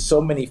outplayed in so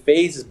many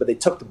phases, but they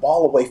took the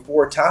ball away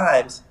 4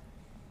 times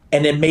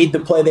and then made the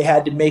play they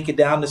had to make it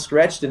down the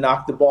stretch to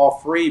knock the ball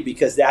free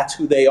because that's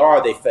who they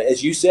are. They,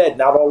 as you said,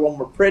 not all of them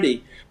were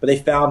pretty, but they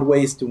found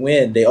ways to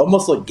win. They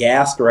almost look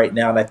gassed right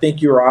now, and I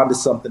think you were onto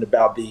something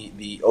about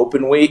the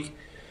open week.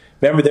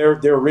 Remember,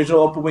 their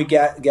original open week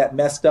got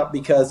messed up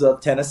because of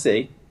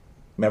Tennessee.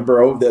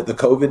 Remember the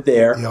COVID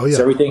there. Oh, yeah.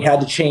 So everything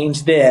had to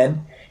change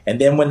then.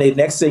 And then when the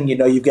next thing you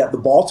know, you've got the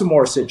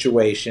Baltimore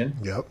situation.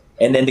 Yep.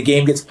 And then the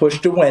game gets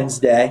pushed to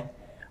Wednesday.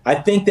 I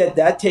think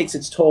that takes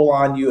its toll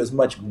on you as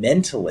much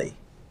mentally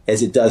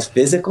as it does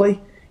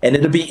physically. And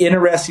it'll be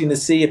interesting to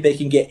see if they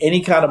can get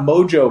any kind of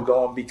mojo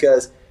going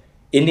because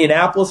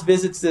Indianapolis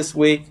visits this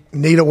week.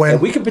 Need a win.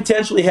 And we could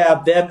potentially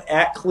have them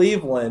at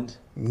Cleveland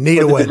Need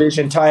for a the win.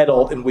 division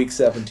title in Week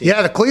 17.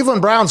 Yeah, the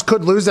Cleveland Browns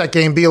could lose that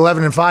game, be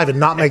 11-5, and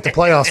not make the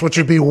playoffs, which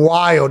would be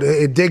wild.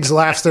 Diggs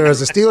laughs there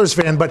as a Steelers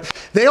fan, but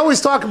they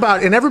always talk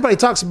about, and everybody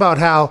talks about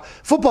how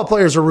football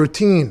players are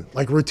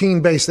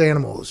routine-based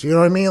animals. You know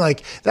what I mean?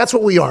 Like, that's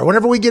what we are.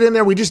 Whenever we get in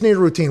there, we just need a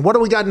routine. What do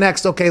we got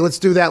next? Okay, let's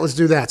do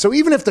that. So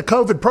even if the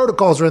COVID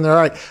protocols are in there, all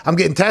right, I'm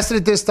getting tested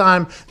at this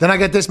time, then I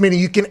got this meeting,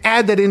 you can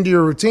add that into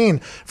your routine.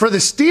 For the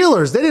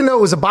Steelers, they didn't know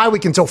it was a bye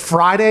week until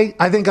Friday,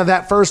 I think, of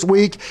that first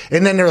week,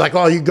 and then they're like,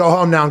 oh, you go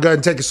home now and go ahead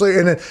and take a sleep.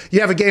 And then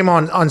you have a game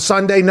on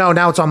Sunday. No,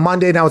 now it's on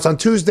Monday. Now it's on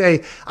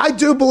Tuesday. I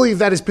do believe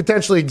that is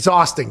potentially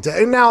exhausting.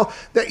 And now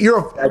that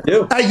I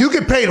do. Hey, you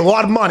get paid a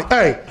lot of money.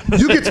 Hey,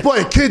 you get to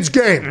play a kid's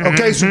game.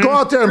 Okay, so go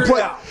out there and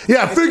play.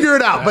 Yeah, figure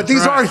it out. But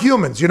these are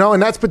humans,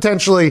 and that's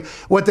potentially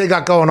what they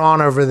got going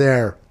on over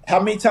there. How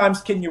many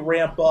times can you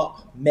ramp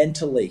up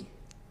mentally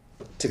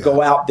to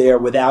go out there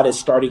without it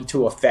starting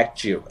to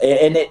affect you?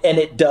 And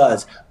it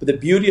does. But the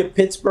beauty of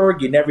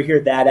Pittsburgh, you never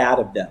hear that out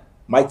of them.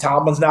 Mike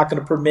Tomlin's not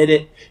going to permit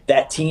it.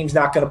 That team's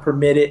not going to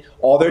permit it.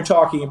 All they're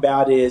talking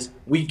about is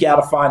we've got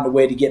to find a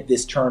way to get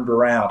this turned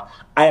around.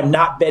 I am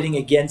not betting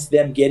against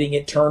them getting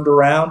it turned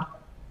around,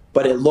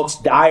 but it looks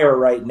dire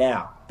right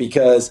now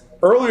because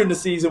earlier in the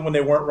season when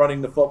they weren't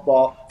running the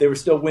football, they were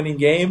still winning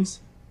games.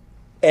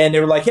 And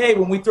they were like, hey,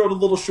 when we throw the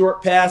little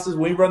short passes,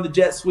 when we run the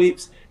jet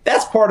sweeps,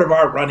 that's part of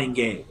our running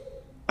game.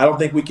 I don't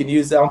think they can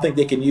use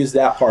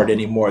that part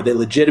anymore. They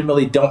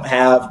legitimately don't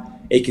have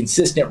a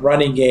consistent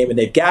running game, and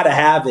they've got to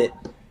have it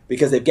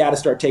because they've got to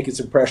start taking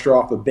some pressure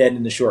off of Ben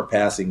in the short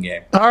passing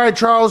game. All right,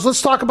 Charles,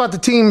 let's talk about the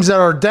teams that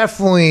are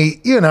definitely,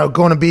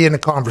 going to be in the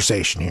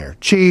conversation here.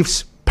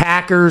 Chiefs,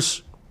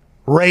 Packers,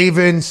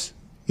 Ravens,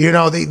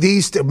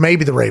 these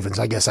maybe the Ravens,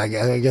 I guess at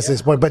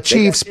this point, but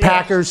Chiefs,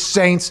 Packers,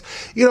 Saints,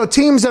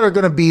 teams that are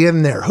going to be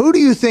in there. Who do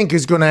you think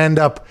is going to end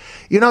up?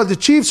 The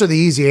Chiefs are the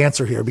easy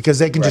answer here because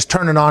they can just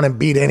turn it on and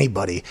beat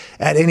anybody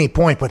at any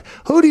point. But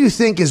who do you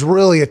think is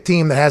really a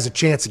team that has a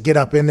chance to get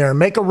up in there and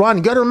make a run?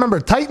 You got to remember,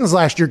 Titans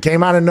last year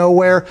came out of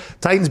nowhere.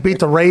 Titans beat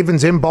the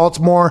Ravens in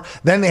Baltimore.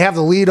 Then they have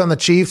the lead on the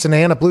Chiefs and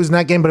they end up losing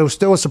that game, but it was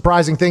still a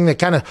surprising thing that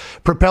kind of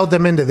propelled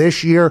them into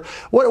this year.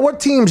 What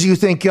teams do you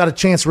think got a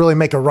chance to really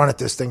make a run at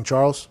this thing,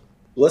 Charles?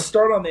 Let's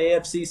start on the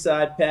AFC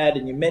side, Pat,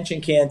 and you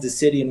mentioned Kansas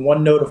City, and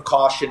one note of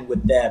caution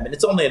with them, and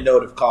it's only a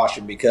note of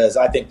caution because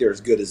I think they're as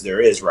good as there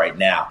is right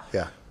now.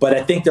 Yeah. But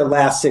I think their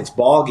last 6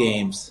 ball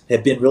games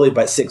have been really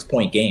by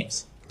 6-point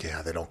games.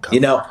 Yeah, they don't come.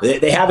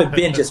 They haven't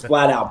been just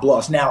flat-out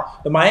bluffs.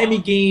 Now, the Miami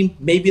game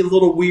may be a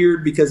little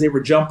weird because they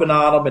were jumping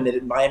on them, and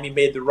then Miami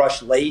made the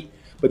rush late.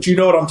 But you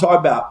know what I'm talking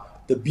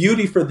about. The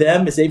beauty for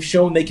them is they've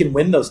shown they can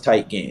win those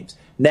tight games.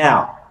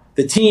 Now,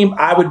 the team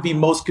I would be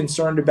most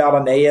concerned about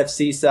on the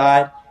AFC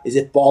side is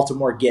if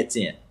Baltimore gets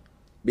in.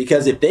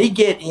 Because if they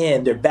get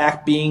in, they're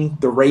back being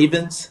the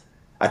Ravens.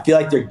 I feel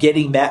like they're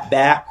getting that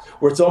back,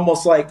 where it's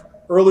almost like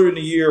earlier in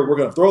the year, we're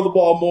going to throw the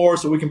ball more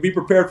so we can be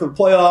prepared for the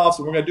playoffs,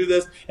 and we're going to do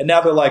this. And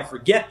now they're like,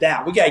 forget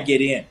that. We got to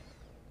get in.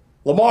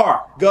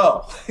 Lamar,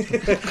 go.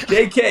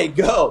 JK,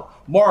 go.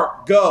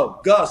 Mark, go.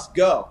 Gus,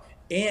 go.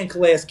 And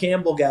Calais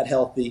Campbell got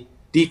healthy.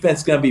 Defense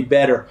is going to be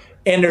better.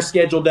 And their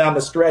schedule down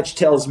the stretch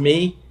tells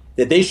me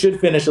that they should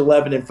finish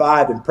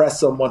 11-5 and press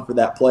someone for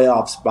that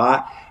playoff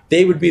spot.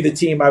 They would be the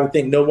team I would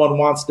think no one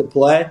wants to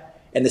play.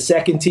 And the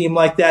second team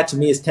like that to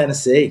me is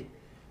Tennessee.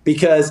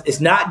 Because it's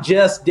not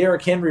just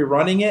Derrick Henry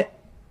running it.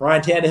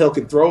 Ryan Tannehill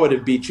can throw it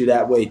and beat you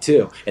that way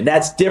too. And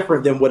that's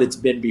different than what it's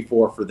been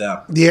before for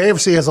them. The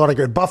AFC has a lot of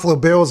good. Buffalo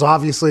Bills,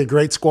 obviously a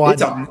great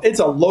squad. It's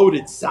a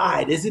loaded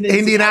side, isn't it?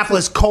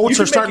 Indianapolis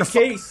Colts are starting to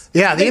case.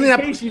 Yeah, the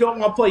Indianapolis case you don't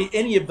want to play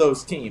any of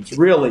those teams,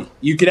 really.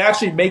 You could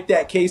actually make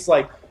that case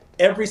like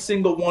every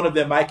single one of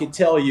them. I could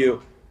tell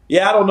you,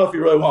 yeah, I don't know if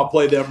you really want to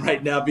play them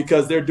right now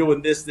because they're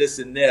doing this, this,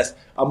 and this.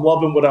 I'm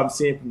loving what I'm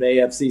seeing from the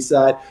AFC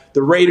side.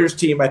 The Raiders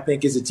team, I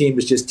think, is a team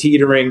that's just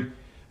teetering.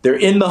 They're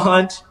in the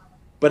hunt.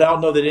 but I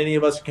don't know that any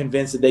of us are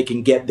convinced that they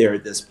can get there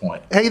at this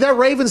point. Hey, that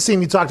Ravens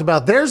team you talked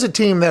about, there's a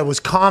team that was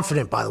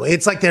confident, by the way.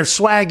 It's like their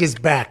swag is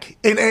back.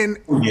 And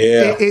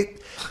Yeah.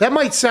 that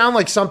might sound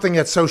like something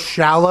that's so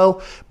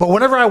shallow, but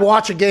whenever I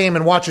watch a game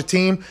and watch a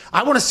team,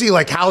 I want to see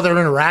like how they're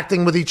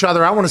interacting with each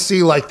other. I want to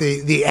see like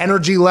the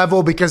energy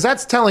level, because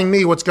that's telling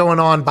me what's going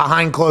on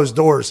behind closed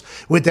doors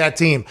with that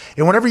team.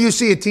 And whenever you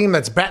see a team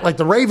that's back, like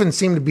the Ravens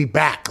seem to be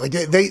back. Like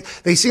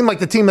they seem like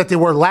the team that they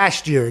were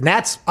last year, and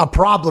that's a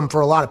problem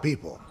for a lot of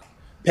people.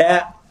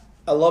 Pat,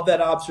 I love that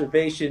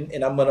observation,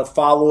 and I'm going to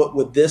follow it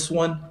with this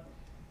one.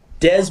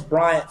 Des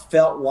Bryant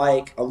felt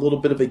like a little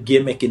bit of a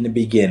gimmick in the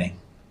beginning.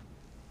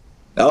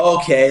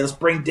 Okay, let's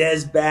bring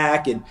Des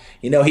back. And,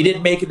 he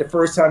didn't make it the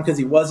first time because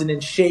he wasn't in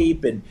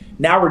shape, and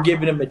now we're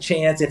giving him a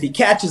chance. If he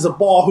catches a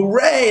ball,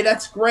 hooray,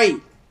 that's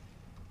great.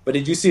 But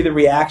did you see the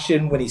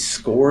reaction when he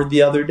scored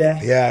the other day?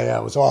 Yeah,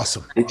 it was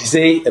awesome. Did you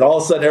see? And all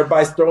of a sudden,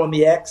 everybody's throwing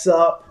the X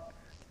up.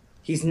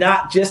 He's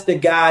not just a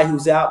guy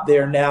who's out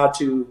there now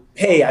to,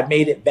 hey, I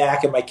made it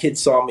back and my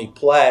kids saw me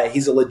play.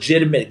 He's a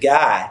legitimate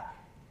guy.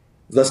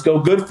 Let's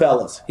go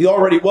Goodfellas. He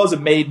already was a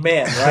made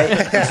man,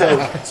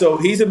 right? so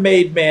he's a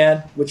made man,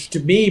 which to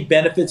me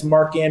benefits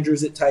Mark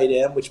Andrews at tight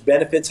end, which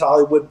benefits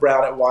Hollywood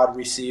Brown at wide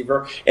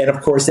receiver. And,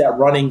 of course, that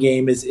running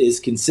game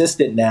is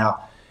consistent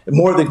now,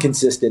 more than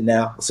consistent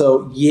now.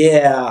 So,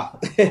 yeah,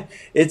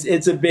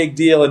 it's a big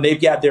deal, and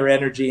they've got their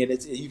energy,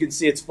 and you can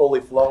see it's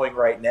fully flowing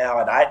right now.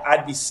 And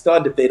I'd be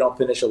stunned if they don't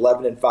finish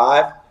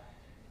 11-5.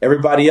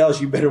 Everybody else,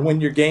 you better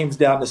win your games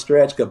down the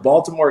stretch, because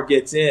Baltimore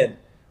gets in.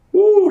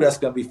 Woo, that's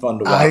going to be fun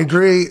to watch. I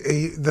agree.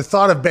 The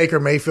thought of Baker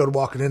Mayfield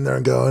walking in there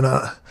and going,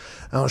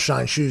 I don't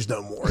shine shoes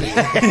no more.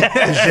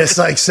 It's just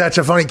like such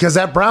a funny, because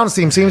that Browns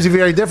team seems to be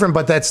very different,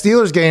 but that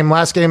Steelers game,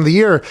 last game of the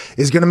year,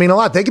 is going to mean a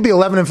lot. They could be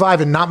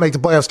 11-5 and not make the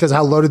playoffs because of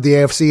how loaded the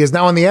AFC is.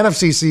 Now on the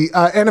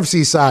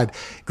NFC side,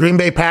 Green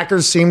Bay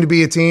Packers seem to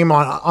be a team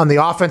on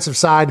the offensive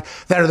side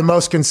that are the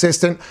most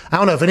consistent. I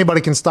don't know if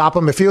anybody can stop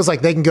them. It feels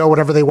like they can go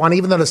whatever they want,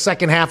 even though the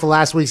second half of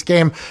last week's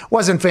game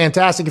wasn't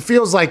fantastic. It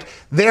feels like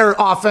their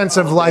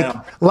offensive,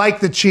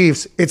 like the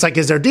Chiefs, it's like,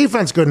 is their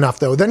defense good enough,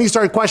 though? Then you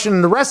start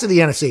questioning the rest of the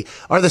NFC.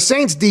 Are the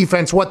Saints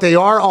defense what they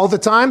are all the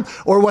time,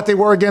 or what they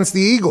were against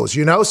the Eagles,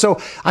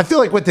 So I feel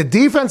like with the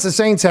defense the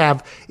Saints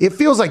have, it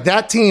feels like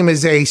that team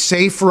is a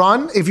safe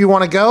run if you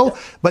want to go,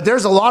 but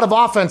there's a lot of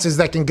offenses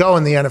that can go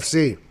in the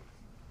NFC.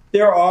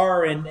 There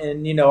are, and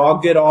I'll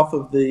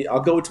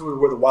go to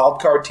where the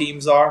wild card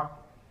teams are.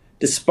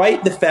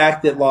 Despite the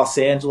fact that Los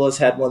Angeles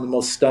had one of the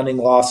most stunning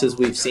losses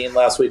we've seen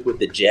last week with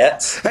the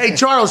Jets. Hey,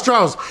 Charles,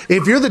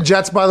 if you're the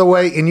Jets, by the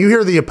way, and you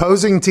hear the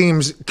opposing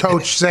team's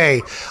coach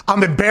say,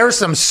 I'm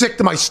embarrassed, I'm sick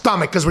to my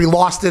stomach because we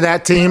lost to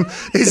that team,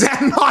 is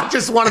that not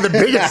just one of the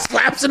biggest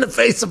slaps in the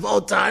face of all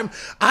time?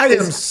 I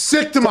am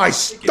sick to my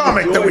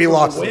stomach that we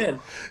lost. Win.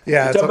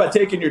 Yeah, talk about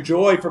taking your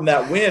joy from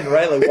that win,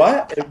 right? Like,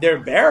 what? They're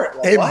embarrassed.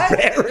 Like,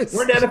 what?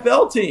 We're an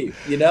NFL team,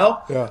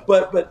 Yeah.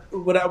 But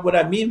what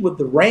I mean with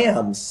the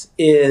Rams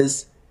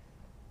is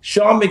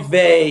Sean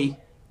McVay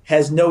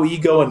has no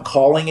ego in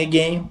calling a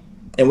game.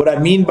 And what I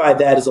mean by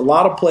that is a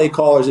lot of play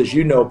callers, as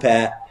you know,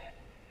 Pat,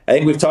 I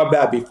think we've talked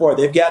about it before,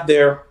 they've got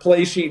their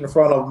play sheet in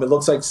front of them. It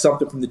looks like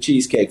something from the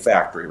Cheesecake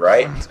Factory,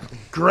 right?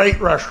 Great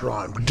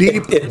restaurant.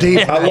 Deep.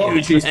 I love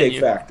the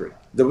Cheesecake Factory.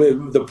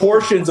 The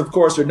portions, of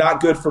course, are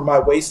not good for my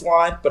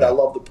waistline, but I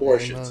love the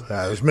portions.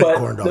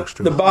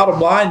 The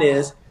bottom line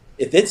is,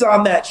 if it's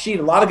on that sheet,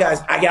 a lot of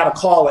guys, I got to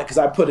call it because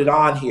I put it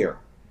on here.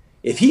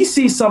 If he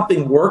sees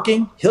something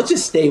working, he'll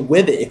just stay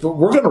with it. If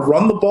we're going to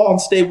run the ball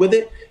and stay with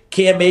it,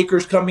 Cam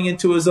Akers coming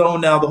into his own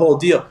now, the whole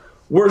deal.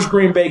 Where's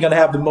Green Bay going to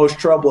have the most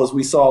trouble, as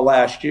we saw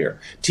last year?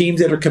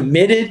 Teams that are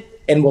committed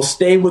and will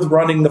stay with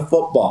running the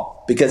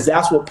football, because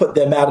that's what put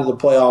them out of the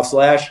playoffs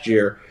last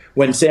year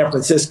when San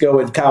Francisco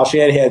and Kyle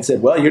Shanahan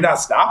said, well, you're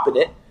not stopping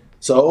it.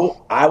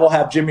 So I will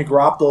have Jimmy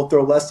Garoppolo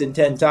throw less than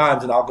 10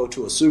 times, and I'll go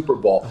to a Super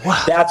Bowl.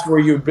 Wow. That's where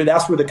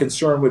the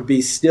concern would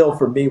be still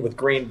for me with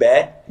Green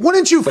Bay.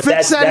 Wouldn't you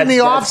fix that in the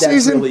offseason?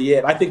 That's really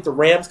it. I think the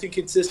Rams can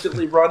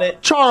consistently run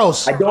it.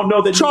 Charles. I don't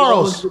know that New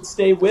Orleans would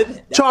stay with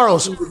it.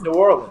 Charles. With New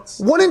Orleans.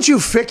 Wouldn't you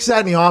fix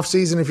that in the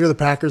offseason if you're the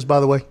Packers,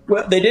 by the way?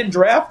 Well, they didn't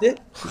draft it.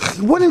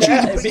 Wouldn't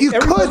you? You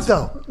could,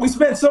 though. We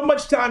spent so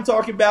much time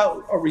talking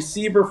about a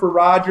receiver for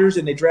Rodgers,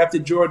 and they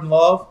drafted Jordan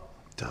Love.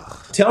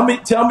 Tell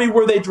me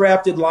where they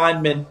drafted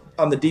linemen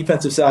on the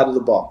defensive side of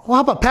the ball. Well,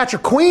 how about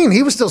Patrick Queen?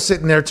 He was still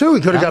sitting there, too.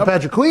 He could have got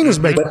Patrick Queen who's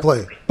making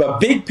play.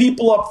 But big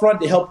people up front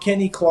to help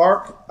Kenny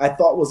Clark, I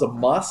thought was a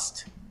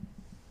must.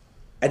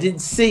 I didn't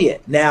see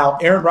it. Now,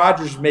 Aaron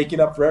Rodgers is making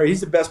up for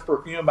He's the best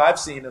perfume I've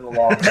seen in a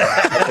long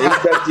time. He's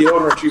the best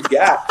deodorant you've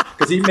got,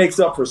 because he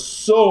makes up for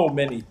so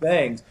many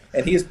things,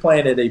 and he is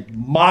playing at a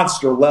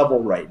monster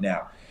level right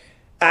now.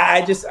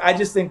 I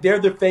just think they're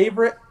the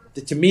favorite.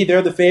 To me,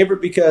 they're the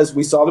favorite because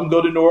we saw them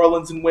go to New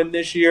Orleans and win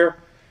this year.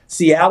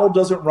 Seattle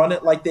doesn't run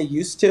it like they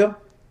used to.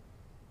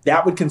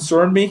 That would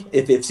concern me.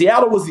 If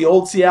Seattle was the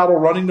old Seattle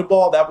running the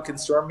ball, that would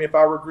concern me if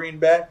I were Green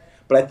Bay.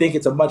 But I think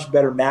it's a much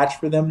better match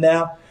for them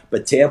now.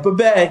 But Tampa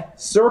Bay,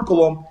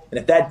 circle them. And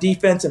if that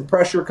defense and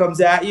pressure comes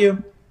at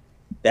you,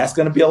 That's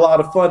going to be a lot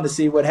of fun to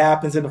see what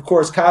happens. And, of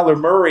course, Kyler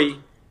Murray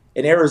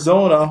in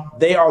Arizona,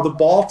 they are the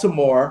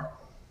Baltimore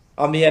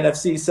on the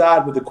NFC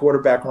side with the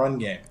quarterback run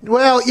game.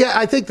 Well, yeah,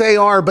 I think they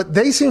are, but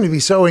they seem to be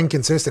so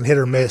inconsistent, hit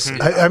or miss.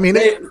 I mean,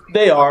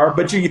 they are,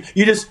 but you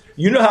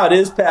know how it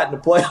is, Pat, in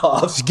the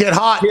playoffs. Get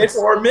hot. Hit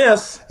or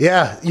miss.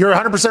 Yeah, you're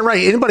 100%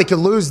 right. Anybody could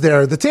lose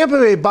there. The Tampa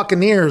Bay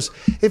Buccaneers,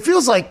 it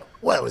feels like,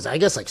 what was it, I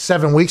guess like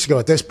 7 weeks ago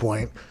at this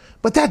point.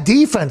 But that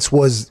defense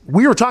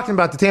we were talking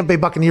about the Tampa Bay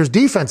Buccaneers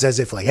defense as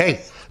if like,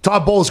 hey,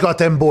 Todd Bowles got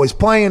them boys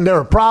playing, they're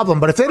a problem.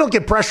 But if they don't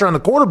get pressure on the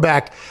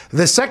quarterback,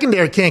 the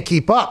secondary can't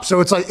keep up. So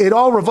it's like it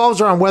all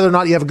revolves around whether or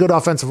not you have a good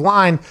offensive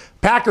line.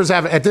 Packers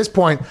have, at this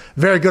point,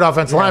 very good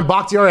offensive line.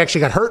 Bakhtiari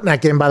actually got hurt in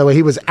that game, by the way.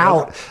 He was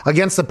out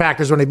against the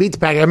Packers when they beat the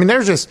Packers. I mean,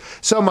 there's just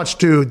so much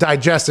to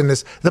digest in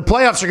this. The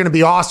playoffs are going to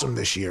be awesome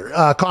this year.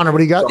 Connor, what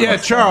do you got? Yeah,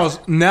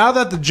 Charles, now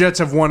that the Jets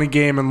have won a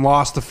game and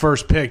lost the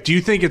first pick, do you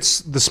think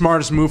it's the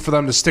smartest move for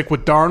them to stick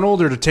with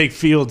Darnold or to take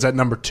Fields at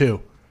number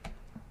 2?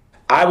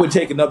 I would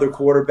take another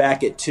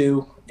quarterback at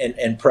 2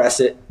 and press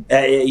it.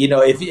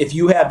 If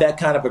you have that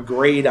kind of a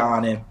grade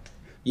on him,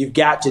 you've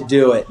got to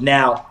do it.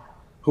 Now,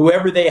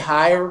 whoever they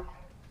hire,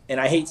 and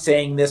I hate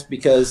saying this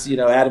because,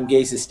 Adam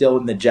Gase is still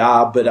in the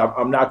job, but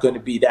I'm not going to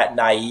be that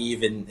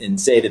naive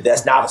and say that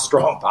that's not a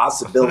strong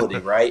possibility,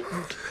 right?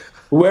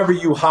 Whoever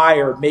you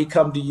hire may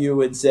come to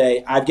you and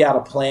say, I've got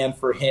a plan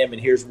for him,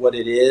 and here's what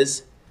it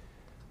is.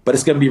 But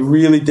it's going to be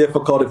really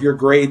difficult if your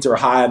grades are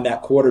high on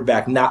that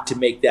quarterback not to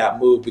make that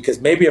move,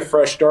 because maybe a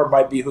fresh start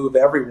might behoove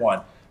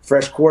everyone.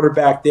 Fresh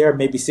quarterback there,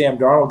 maybe Sam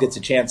Darnold gets a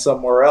chance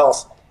somewhere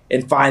else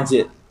and finds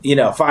it,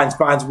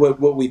 finds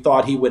what we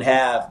thought he would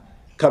have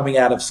coming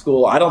out of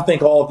school. I don't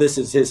think all of this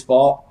is his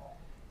fault.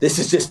 This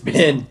has just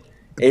been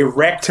a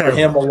wreck for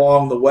him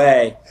along the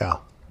way. Yeah.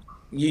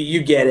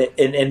 You get it.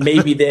 And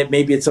maybe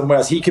it's somewhere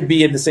else. He could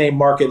be in the same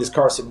market as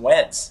Carson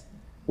Wentz,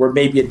 where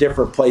maybe a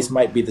different place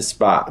might be the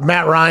spot.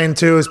 Matt Ryan,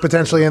 too, is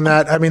potentially in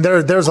that. I mean,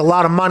 there's a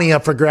lot of money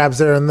up for grabs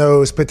there in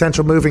those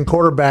potential moving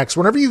quarterbacks.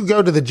 Whenever you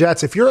go to the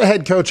Jets, if you're a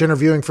head coach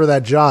interviewing for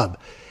that job,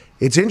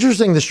 it's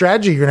interesting the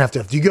strategy you're going to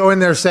have. Do you go in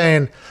there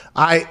saying,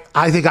 I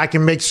think I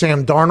can make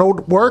Sam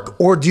Darnold work?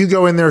 Or do you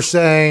go in there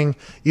saying,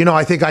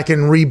 I think I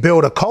can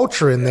rebuild a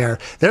culture in there?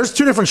 There's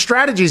two different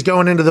strategies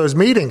going into those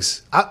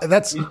meetings.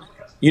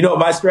 You know what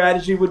my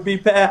strategy would be,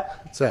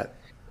 Pat? What's that?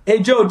 Hey,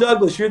 Joe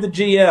Douglas, you're the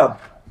GM.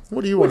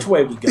 What do you Which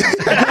way we go?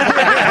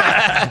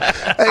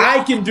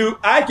 I can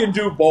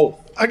do both.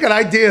 I got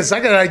ideas. I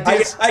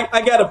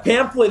got a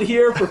pamphlet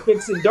here for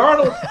fixing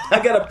Darnold.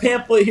 I got a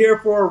pamphlet here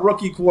for a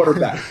rookie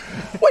quarterback.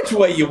 Which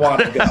way you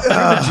want to go? You're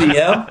the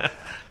GM.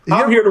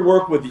 I'm here to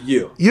work with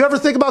you. You ever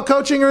think about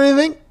coaching or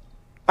anything?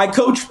 I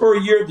coached for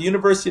a year at the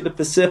University of the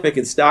Pacific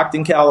in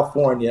Stockton,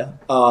 California.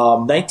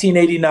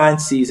 1989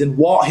 season.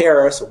 Walt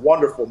Harris, a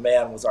wonderful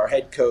man, was our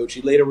head coach.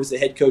 He later was the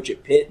head coach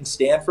at Pitt and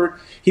Stanford.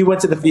 He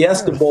went to the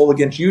Fiesta Bowl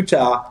against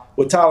Utah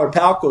with Tyler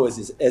Palko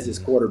as his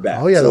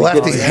quarterback. Oh yeah, the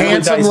lefty,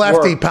 handsome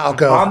lefty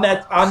Palko. On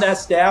that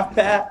staff,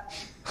 Pat,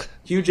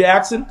 Hugh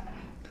Jackson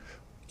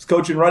was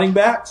coaching running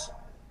backs,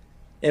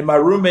 and my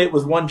roommate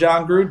was one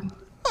John Gruden.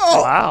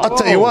 Oh, wow. I'll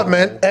tell you what,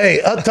 man. Hey,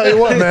 I'll tell you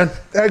what, man.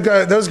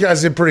 Those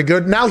guys did pretty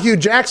good. Now Hugh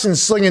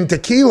Jackson's slinging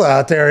tequila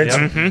out there. It's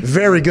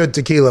very good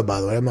tequila,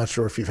 by the way. I'm not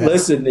sure if you've had it.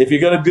 Listen, if you're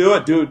going to do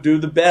it, do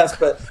the best.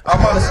 But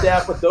I'm on a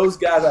staff with those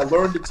guys. I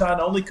learned a ton.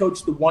 I only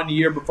coached the 1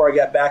 year before I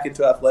got back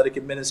into athletic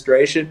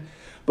administration.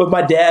 But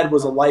my dad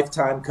was a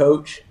lifetime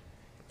coach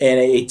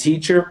and a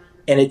teacher.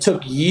 And it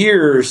took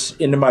years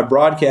into my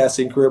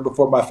broadcasting career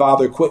before my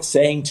father quit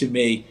saying to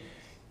me,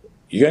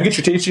 you're going to get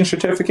your teaching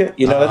certificate?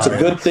 That's a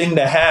good thing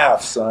to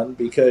have, son,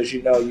 because,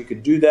 you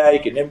can do that. You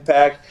can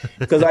impact.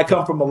 Because I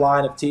come from a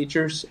line of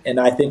teachers, and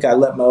I think I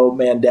let my old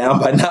man down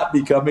by not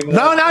becoming one.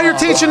 No, now you're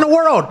teaching the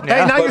world.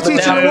 Yeah. Hey, now you're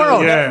teaching the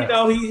world.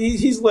 Yeah.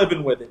 He's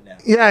living with it now.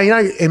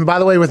 Yeah, and by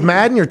the way, with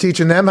Madden, you're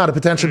teaching them how to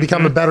potentially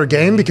become a better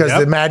game because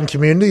the Madden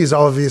community is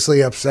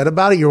obviously upset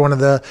about it. You're one of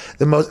the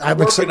most. I'm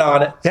working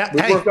on it. Yeah,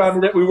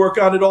 we work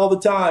on it all the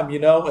time,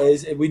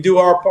 we do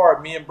our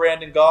part, me and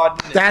Brandon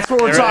Gaudin. That's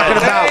what we're talking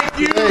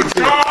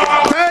about.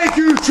 Thank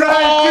you,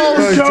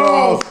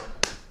 Charles.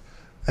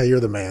 Hey, you're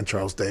the man,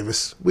 Charles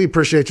Davis. We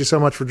appreciate you so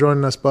much for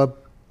joining us, bub.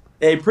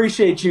 Hey,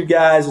 appreciate you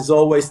guys as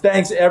always.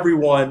 Thanks,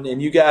 everyone.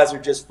 And you guys are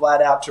just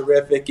flat out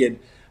terrific. And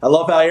I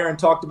love how Aaron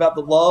talked about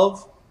the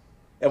love.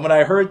 And when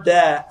I heard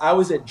that, I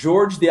was at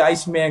George the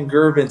Iceman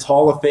Gervin's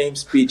Hall of Fame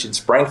speech in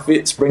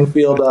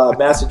Springfield,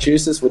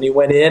 Massachusetts when he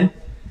went in.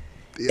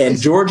 Yes. And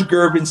George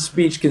Gervin's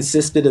speech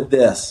consisted of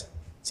this.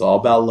 It's all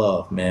about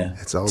love, man.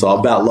 It's all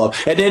about love.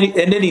 And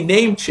then he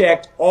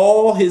name-checked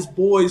all his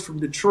boys from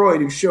Detroit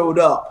who showed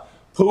up.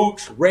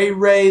 Pooch, Ray,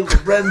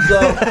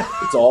 Lorenzo.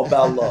 It's all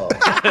about love.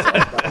 It's all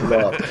about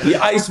love. The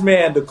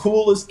Iceman, the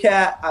coolest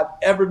cat I've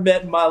ever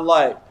met in my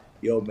life.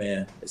 Yo,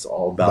 man, it's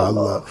all about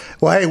love.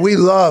 Well, hey, we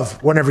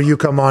love whenever you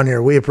come on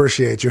here. We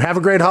appreciate you. Have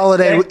a great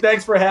holiday.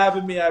 Thanks for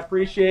having me. I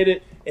appreciate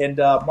it. And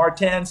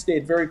Martin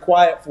stayed very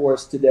quiet for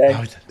us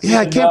today.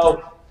 Yeah, I can't.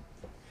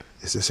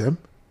 Is this him?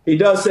 He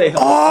does say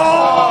hello.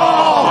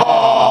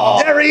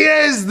 Oh! There he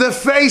is, the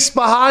face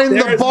behind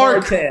the There's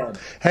bark. Martin.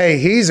 Hey,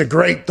 he's a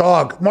great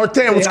dog.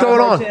 Martin, what's Say hi,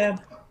 going on? Martin.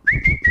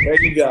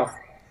 There you go.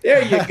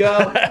 There you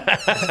go.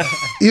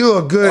 You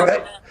look good.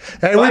 Right.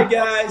 Hey, Bye,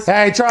 guys.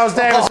 Hey, Charles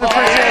Davis,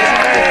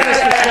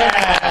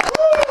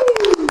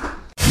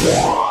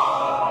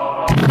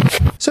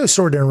 So,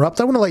 sorry to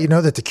interrupt. I want to let you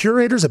know that the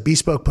curators at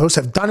Bespoke Post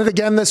have done it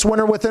again this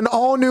winter with an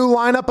all-new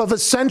lineup of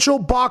essential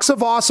Box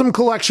of Awesome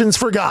collections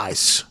for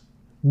guys.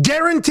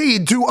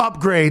 Guaranteed to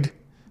upgrade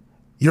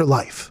your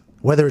life.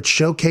 Whether it's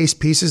showcase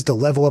pieces to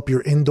level up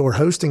your indoor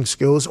hosting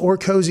skills or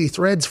cozy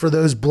threads for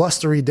those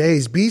blustery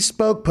days,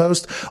 Bespoke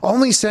Post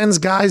only sends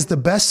guys the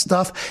best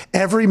stuff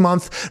every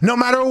month. No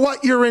matter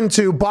what you're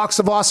into, Box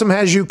of Awesome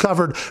has you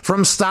covered.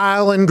 From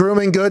style and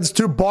grooming goods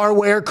to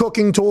barware,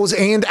 cooking tools,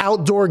 and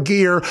outdoor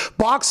gear,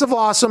 Box of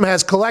Awesome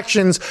has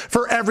collections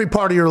for every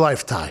part of your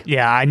lifetime.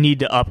 Yeah, I need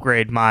to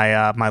upgrade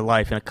my my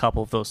life in a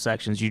couple of those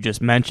sections you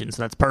just mentioned,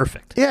 so that's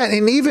perfect. Yeah,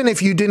 and even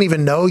if you didn't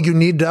even know you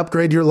need to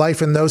upgrade your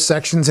life in those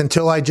sections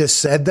until I just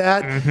said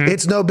that,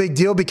 it's no big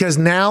deal because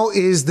now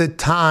is the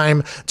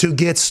time to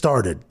get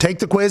started. Take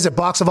the quiz at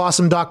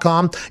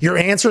boxofawesome.com. Your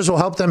answers will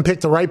help them pick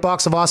the right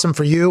Box of Awesome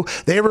for you.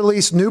 They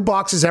release new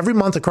boxes every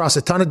month across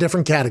a ton of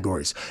different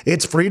categories.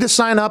 It's free to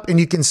sign up and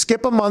you can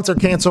skip a month or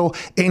cancel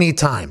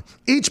anytime.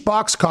 Each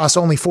box costs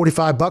only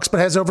 $45 but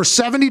has over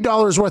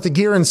 $70 worth of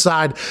gear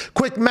inside.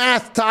 Quick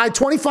math, Ty,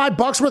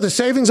 $25 worth of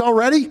savings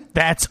already?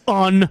 That's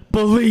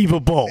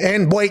unbelievable.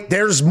 And wait,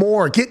 there's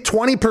more. Get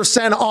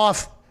 20%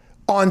 off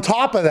on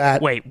top of that.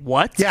 Wait,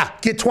 what? Yeah,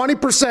 get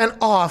 20%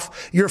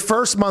 off your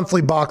first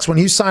monthly box when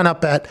you sign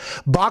up at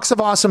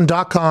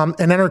boxofawesome.com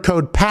and enter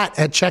code PAT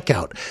at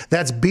checkout.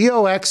 That's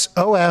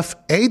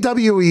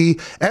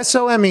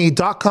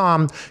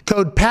BOXOFAWESOME.com,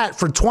 code PAT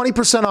for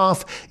 20%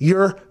 off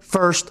your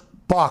first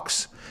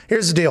box.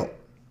 Here's the deal.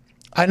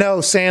 I know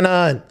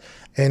Santa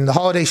and the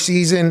holiday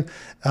season,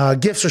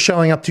 gifts are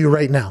showing up to you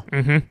right now.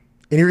 And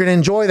you're going to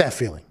enjoy that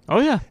feeling.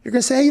 Oh, yeah. You're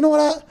going to say, hey, you know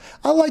what?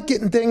 I like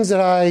getting things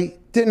that I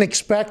didn't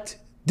expect,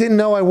 didn't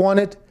know I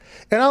wanted.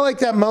 And I like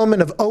that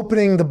moment of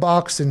opening the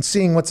box and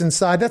seeing what's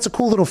inside. That's a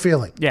cool little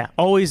feeling. Yeah,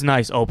 always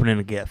nice opening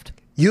a gift.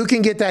 You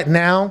can get that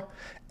now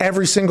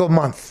every single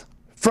month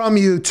from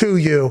you to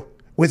you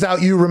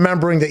without you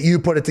remembering that you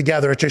put it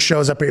together. It just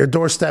shows up at your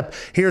doorstep.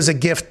 Here's a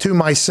gift to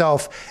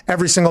myself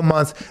every single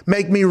month.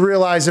 Make me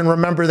realize and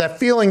remember that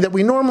feeling that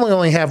we normally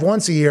only have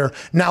once a year.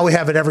 Now we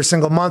have it every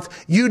single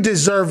month. You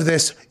deserve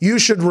this. You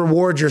should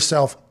reward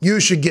yourself.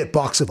 You should get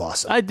Box of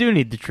Awesome. I do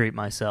need to treat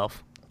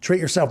myself. Treat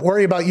yourself.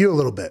 Worry about you a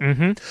little bit.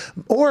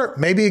 Or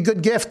maybe a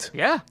good gift.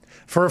 Yeah.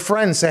 For a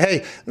friend. Say,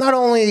 hey, not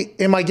only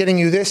am I getting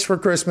you this for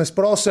Christmas,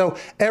 but also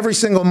every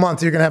single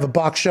month you're going to have a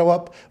box show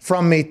up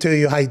from me to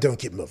you. How you doing?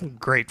 Keep moving.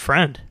 Great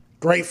friend.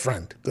 Great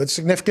friend. Good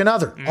significant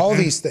other. All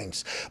these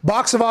things.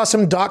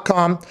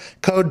 Boxofawesome.com.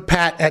 Code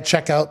PAT at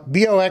checkout.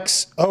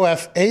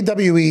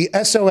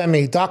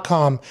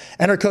 BOXOFAWESOME.com.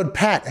 Enter code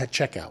PAT at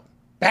checkout.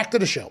 Back to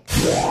the show.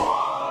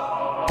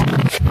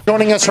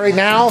 Joining us right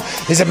now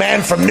is a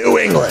man from New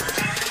England.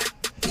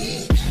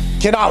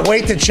 Cannot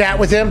wait to chat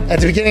with him.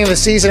 At the beginning of the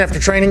season after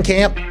training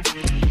camp,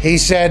 he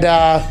said,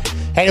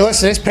 hey,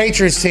 listen, this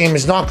Patriots team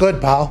is not good,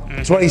 pal.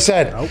 That's what he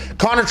said.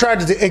 Connor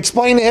tried to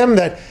explain to him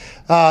that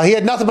he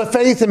had nothing but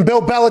faith in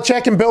Bill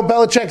Belichick and Bill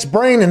Belichick's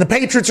brain, and the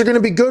Patriots are going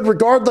to be good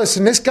regardless.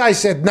 And this guy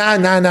said, nah,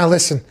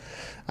 listen.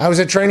 I was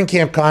at training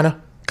camp, Connor.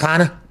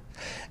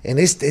 And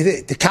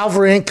the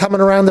cavalry ain't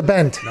coming around the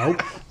bend.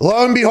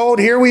 Lo and behold,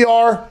 here we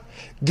are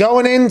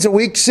going into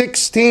week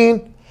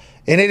 16.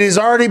 And it has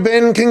already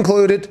been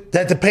concluded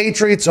that the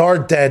Patriots are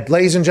dead.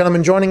 Ladies and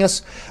gentlemen, joining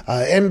us,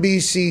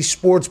 NBC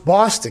Sports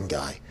Boston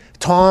guy,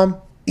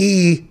 Tom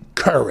E.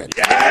 Curran.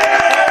 Hey,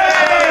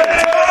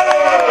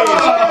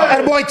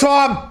 boy,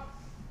 Tom.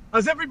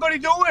 How's everybody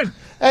doing?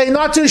 Hey,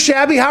 not too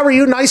shabby. How are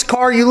you? Nice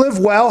car. You live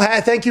well.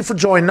 Hey, thank you for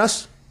joining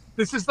us.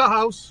 This is the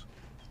house.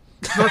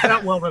 It's not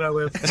that well that I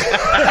live.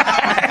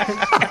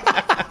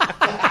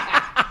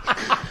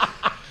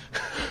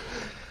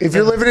 If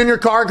you're living in your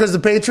car because the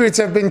Patriots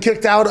have been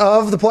kicked out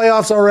of the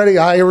playoffs already,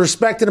 I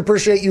respect and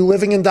appreciate you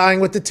living and dying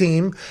with the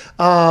team.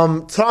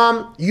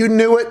 Tom, you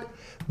knew it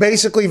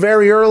basically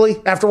very early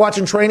after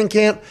watching training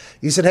camp.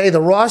 You said, hey, the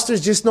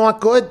roster's just not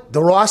good.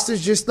 The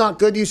roster's just not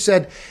good. You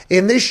said,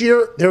 in this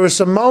year, there were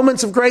some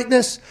moments of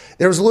greatness.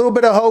 There was a little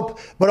bit of hope,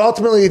 but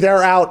ultimately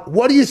they're out.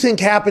 What do you think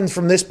happens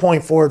from this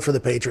point forward for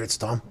the Patriots,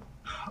 Tom?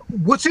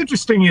 What's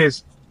interesting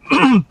is,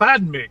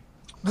 pardon me,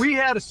 we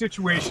had a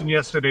situation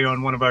yesterday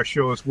on one of our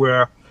shows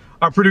where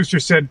our producer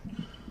said,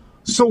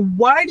 so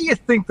why do you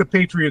think the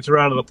Patriots are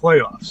out of the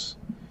playoffs?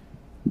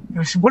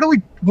 And I said, what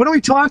are we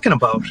talking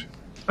about?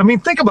 I mean,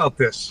 think about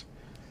this.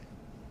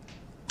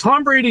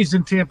 Tom Brady's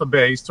in Tampa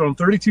Bay. He's thrown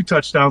 32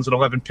 touchdowns and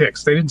 11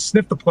 picks. They didn't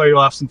sniff the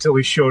playoffs until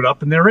he showed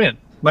up, and they're in.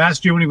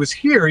 Last year when he was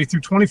here, he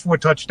threw 24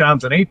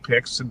 touchdowns and 8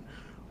 picks, and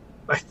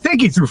I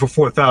think he threw for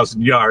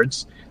 4,000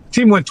 yards. The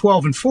team went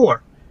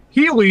 12-4.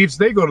 He leaves.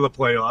 They go to the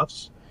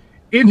playoffs.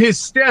 In his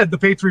stead, the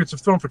Patriots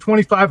have thrown for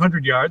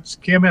 2,500 yards.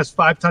 Cam has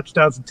 5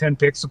 touchdowns and 10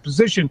 picks. The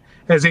position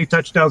has 8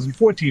 touchdowns and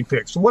 14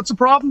 picks. So what's the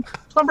problem?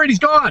 Tom Brady's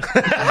gone.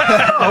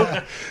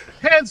 So,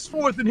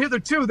 henceforth and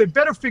hitherto, they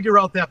better figure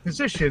out that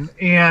position.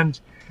 And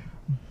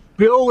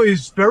Bill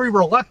is very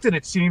reluctant,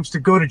 it seems, to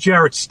go to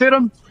Jarrett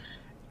Stidham.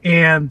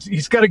 And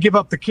he's got to give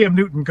up the Cam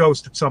Newton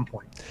ghost at some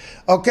point.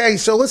 Okay,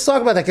 so let's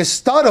talk about that, because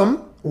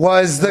Stidham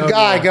was the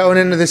guy going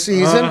into the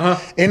season,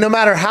 and no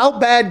matter how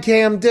bad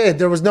Cam did,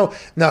 there was no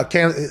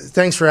Cam.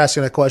 Thanks for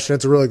asking that question.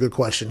 It's a really good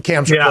question.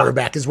 Cam's your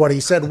quarterback, is what he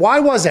said.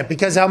 Why was that?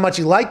 Because how much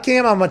he liked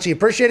Cam, how much he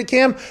appreciated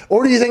Cam,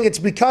 or do you think it's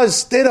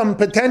because Stidham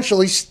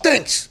potentially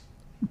stinks?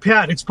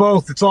 Pat, it's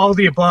both. It's all of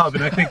the above,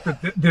 and I think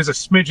that there's a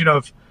smidgen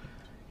of,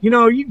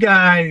 you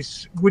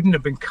guys wouldn't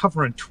have been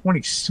covering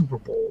 20 Super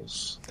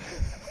Bowls.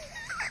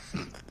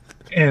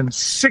 And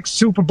 6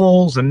 Super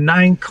Bowls and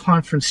 9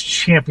 conference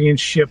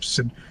championships,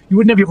 and you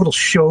wouldn't have your little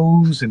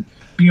shows and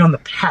be on the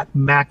Pat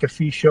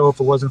McAfee show if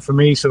it wasn't for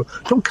me. So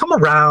don't come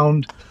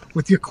around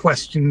with your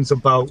questions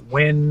about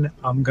when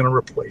I'm going to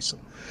replace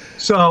him.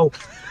 So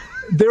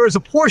there is a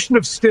portion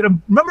of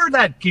Stidham. Remember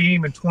that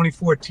game in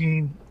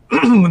 2014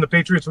 when the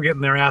Patriots were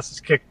getting their asses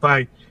kicked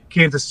by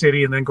Kansas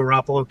City, and then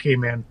Garoppolo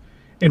came in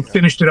and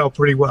finished it out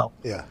pretty well.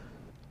 Yeah.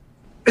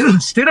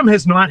 Stidham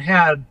has not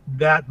had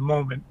that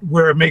moment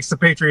where it makes the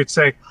Patriots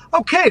say,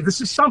 okay,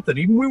 this is something.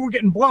 Even when we were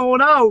getting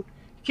blown out,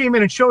 he came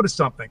in and showed us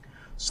something.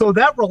 So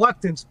that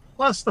reluctance,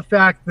 plus the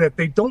fact that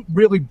they don't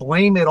really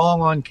blame it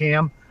all on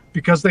Cam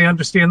because they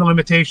understand the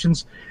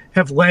limitations,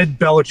 have led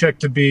Belichick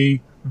to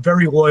be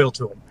very loyal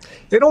to him.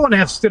 They don't want to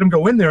have Stidham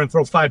go in there and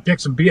throw 5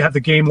 picks and have the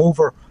game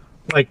over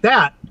like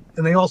that.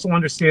 And they also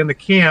understand that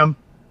Cam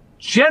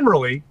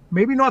generally,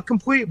 maybe not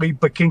completely,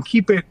 but can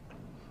keep it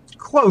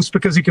close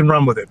because he can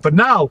run with it. But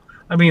now,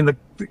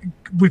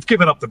 we've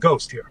given up the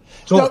ghost here.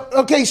 So,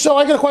 okay, so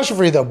I got a question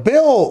for you, though.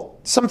 Bill,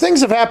 some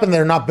things have happened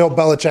that are not Bill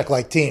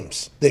Belichick-like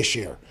teams this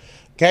year.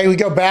 Okay, we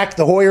go back.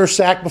 The Hoyer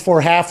sack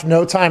before half,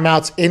 no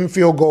timeouts, in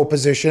field goal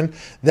position.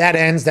 That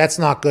ends. That's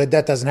not good.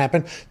 That doesn't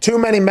happen. Too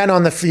many men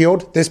on the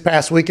field this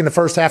past week in the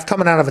first half,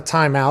 coming out of a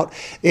timeout.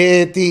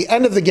 At the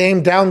end of the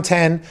game, down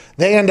 10,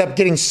 they end up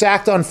getting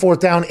sacked on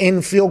 4th down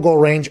in field goal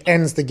range,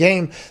 ends the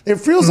game. It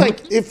feels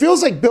like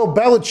Bill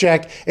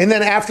Belichick, and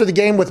then after the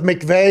game with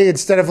McVay,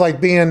 instead of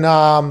being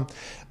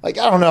I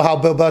don't know how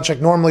Bill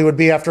Belichick normally would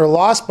be after a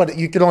loss, but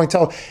you could only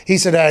tell. He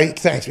said, hey,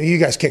 thanks, man. You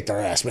guys kicked our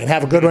ass, man.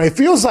 Have a good one. It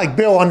feels like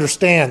Bill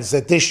understands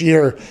that this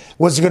year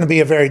was going to be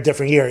a very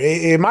different year.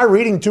 Am I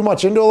reading too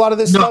much into a lot of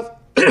this stuff?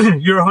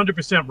 You're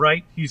 100%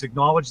 right. He's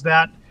acknowledged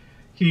that.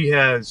 He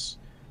has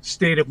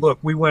stated, look,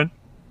 we went,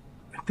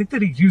 I think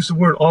that he used the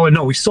word,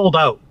 we sold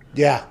out.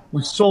 Yeah.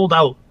 We sold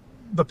out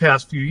the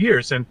past few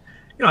years. And,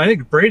 I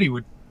think Brady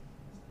would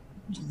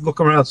look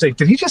around and say,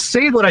 did he just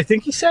say what I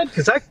think he said?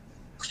 Because I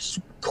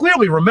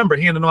clearly remember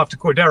handing off to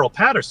Cordero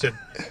Patterson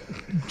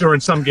during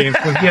some games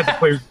when he had to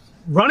play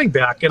running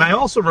back. And I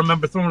also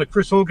remember throwing to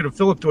Chris Hogan and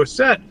Philip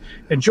Dorsett,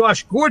 and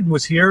Josh Gordon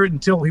was here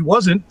until he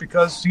wasn't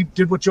because he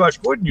did what Josh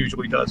Gordon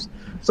usually does.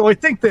 So I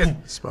think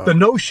that the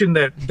notion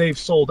that they've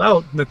sold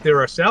out and that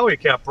there are salary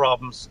cap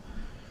problems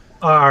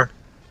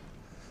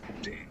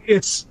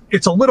it's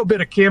a little bit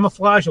of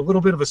camouflage, a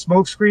little bit of a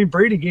smokescreen.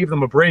 Brady gave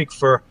them a break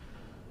for,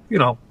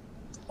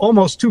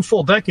 almost 2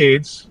 full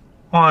decades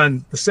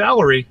on the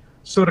salary.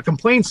 So to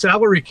complain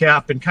salary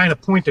cap and kind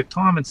of point at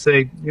Tom and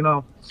say, we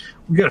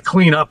got to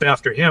clean up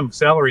after him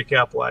salary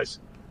cap wise.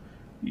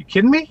 You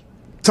kidding me?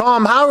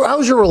 Tom,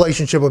 how's your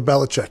relationship with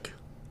Belichick?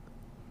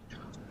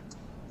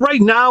 Right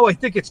now, I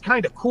think it's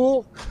kind of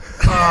cool.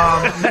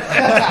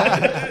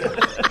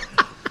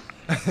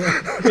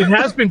 It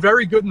has been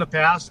very good in the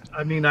past.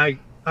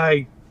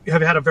 I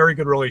have had a very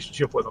good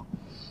relationship with him.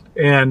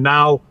 And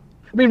now,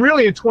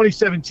 really in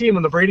 2017,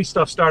 when the Brady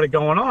stuff started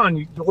going on,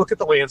 you look at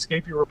the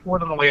landscape, you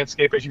report on the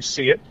landscape as you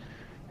see it.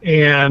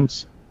 And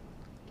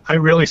I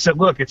really said,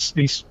 look,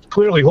 he's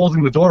clearly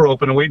holding the door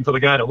open and waiting for the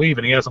guy to leave,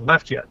 and he hasn't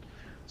left yet.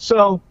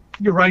 So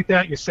you write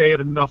that, you say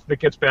it enough, it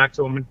gets back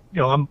to him.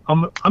 And,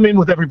 I'm in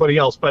with everybody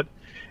else, but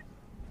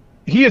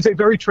he is a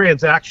very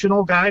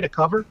transactional guy to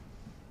cover.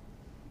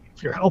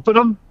 If you're helping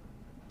him,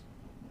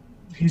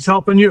 he's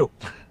helping you.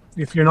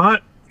 If you're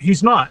not,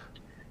 he's not.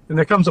 And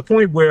there comes a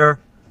point where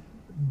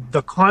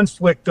the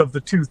conflict of the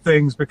two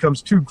things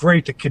becomes too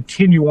great to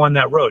continue on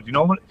that road. You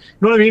know what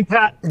I mean,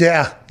 Pat?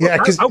 Yeah.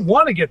 Because I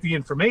want to get the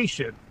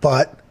information,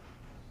 but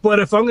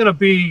if I'm going to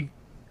be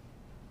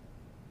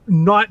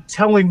not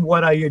telling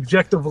what I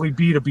objectively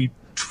be to be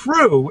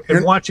true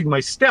and watching my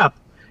step,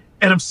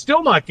 and I'm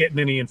still not getting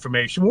any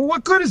information, well,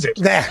 what good is it?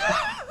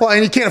 Well,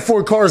 and you can't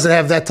afford cars that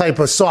have that type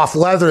of soft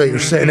leather that you're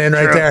sitting in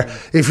right there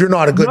if you're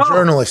not a good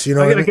journalist. I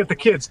got to get the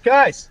kids.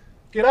 Guys,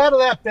 get out of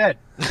that bed.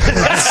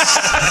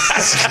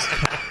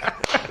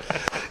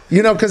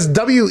 You know, because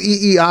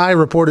WEEI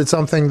reported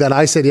something that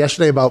I said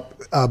yesterday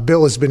about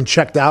Bill has been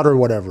checked out or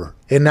whatever.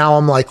 And now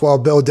I'm like, well,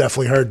 Bill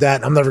definitely heard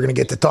that. I'm never going to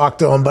get to talk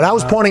to him. But I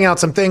was pointing out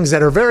some things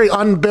that are very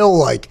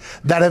un-Bill-like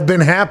that have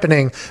been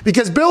happening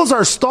because Bill's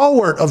our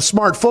stalwart of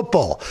smart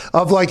football,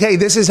 of like, hey,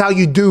 this is how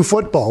you do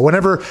football.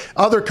 Whenever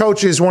other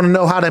coaches want to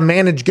know how to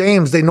manage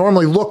games, they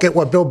normally look at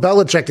what Bill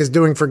Belichick is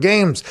doing for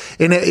games.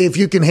 And if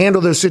you can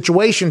handle those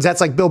situations,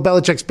 that's like Bill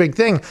Belichick's big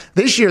thing.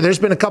 This year, there's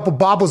been a couple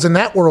bobbles in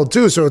that world,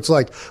 too. So it's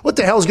like, what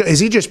the hell's has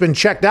he just been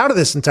checked out of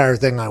this entire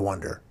thing, I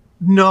wonder?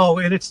 No,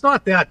 and it's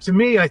not that. To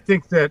me, I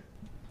think that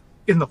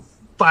in the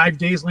 5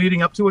 days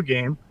leading up to a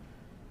game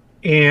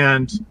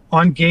and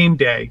on game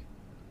day,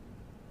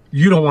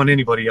 you don't want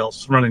anybody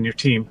else running your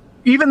team.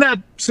 Even that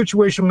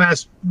situation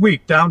last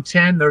week, down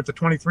 10, they're at the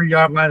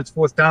 23-yard line, it's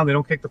 4th down, they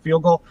don't kick the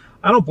field goal.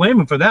 I don't blame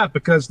them for that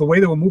because the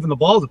way they were moving the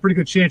ball, there's a pretty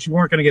good chance you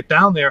weren't going to get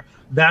down there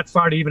that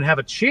far to even have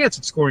a chance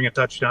at scoring a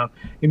touchdown.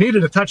 You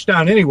needed a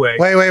touchdown anyway.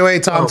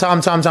 Wait, Tom.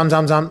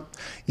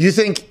 You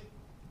think,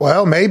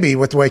 well, maybe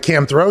with the way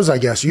Cam throws, I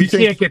guess. You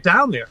can't get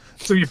down there.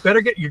 So you're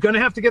going to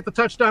have to get the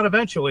touchdown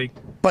eventually.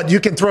 But you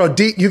can throw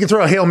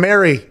a Hail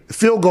Mary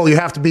field goal, you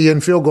have to be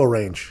in field goal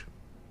range.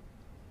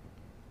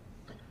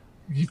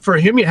 For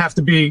him, you have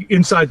to be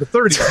inside the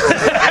 30.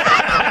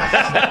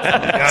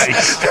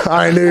 Nice.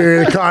 I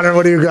knew, Connor,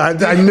 what do you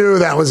got? I knew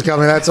that was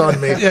coming. That's on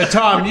me. Yeah,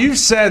 Tom, you've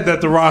said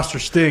that the roster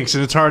stinks,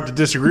 and it's hard to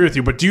disagree with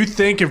you. But do you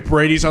think if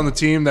Brady's on the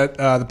team that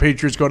the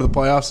Patriots go to the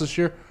playoffs this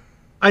year?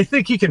 I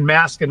think he can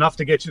mask enough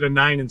to get you to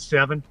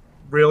 9-7.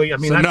 Really, I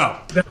mean,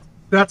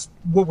 that's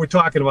what we're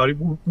talking about.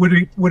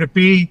 Would it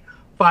be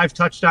 5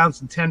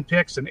 touchdowns and 10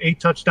 picks and 8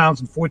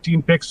 touchdowns and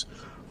 14 picks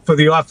for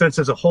the offense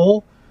as a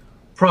whole?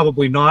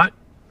 Probably not.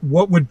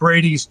 What would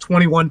Brady's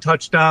 21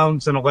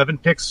 touchdowns and 11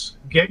 picks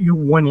get you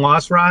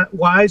win-loss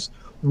wise?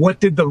 What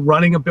did the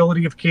running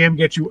ability of Cam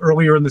get you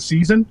earlier in the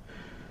season?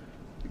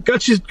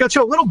 Got you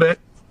a little bit.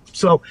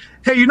 So,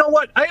 hey, you know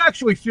what? I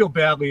actually feel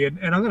badly, and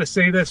I'm going to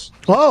say this.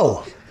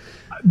 Oh.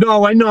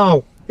 No, I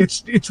know.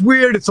 It's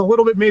weird. It's a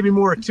little bit maybe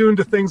more attuned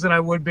to things than I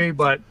would be,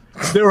 but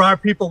there are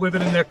people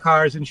living in their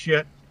cars and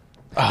shit.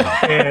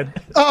 My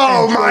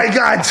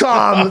God,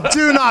 Tom!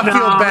 Do not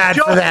feel bad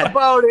for that.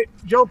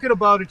 Joking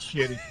about it,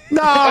 shitty.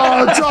 No,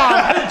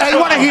 Tom. Hey,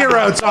 what a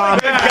hero, Tom.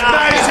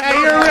 Nice. Hey,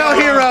 you're a real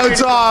hero,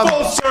 Tom.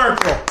 Full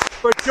circle.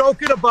 But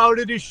joking about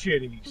it is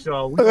shitty.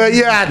 So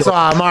yeah,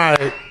 Tom. All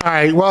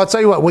right. Well, I'll tell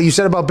you what you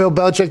said about Bill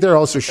Belichick, they're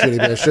also shitty,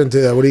 but I shouldn't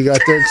do that. What do you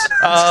got, Diggs?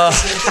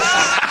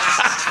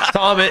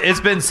 Tom, it's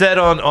been said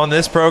on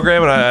this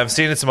program, and I've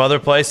seen it some other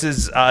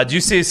places. Do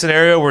you see a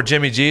scenario where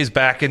Jimmy G is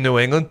back in New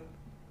England?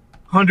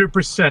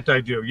 100% I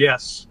do,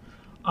 yes.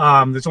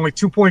 There's only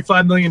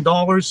 $2.5 million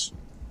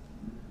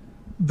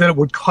that it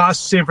would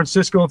cost San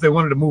Francisco if they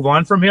wanted to move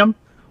on from him.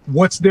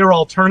 What's their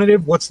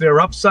alternative? What's their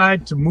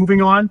upside to moving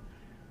on?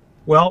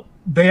 Well,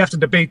 they have to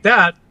debate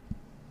that.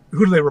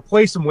 Who do they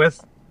replace him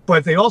with?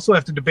 But they also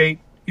have to debate,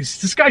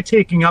 is this guy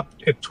taking up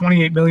at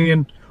 $28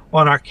 million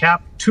on our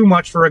cap too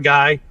much for a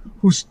guy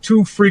who's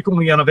too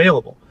frequently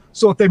unavailable?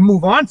 So if they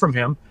move on from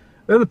him,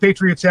 then the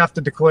Patriots have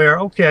to declare,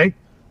 okay,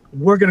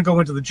 we're going to go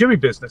into the Jimmy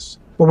business,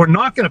 but we're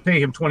not going to pay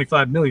him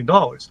 $25 million.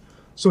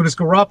 So does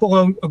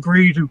Garoppolo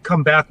agree to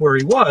come back where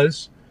he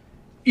was,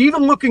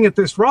 even looking at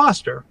this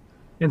roster,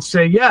 and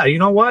say, yeah, you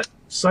know what,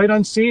 sight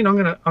unseen, I'm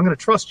gonna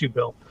trust you,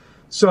 Bill.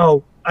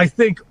 So I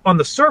think on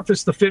the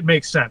surface, the fit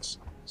makes sense.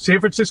 San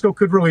Francisco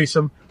could release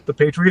him. The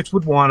Patriots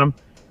would want him.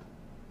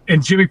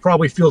 And Jimmy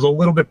probably feels a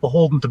little bit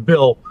beholden to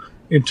Bill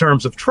in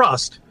terms of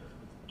trust.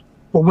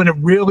 But when it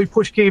really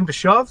push came to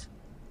shove,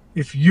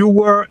 if you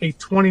were a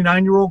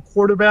 29-year-old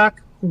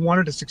quarterback who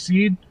wanted to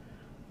succeed,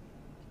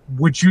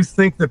 would you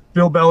think that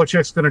Bill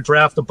Belichick's going to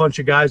draft a bunch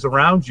of guys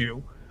around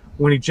you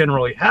when he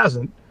generally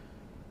hasn't?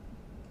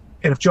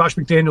 And if Josh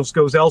McDaniels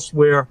goes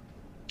elsewhere,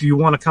 do you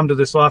want to come to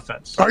this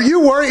offense? Are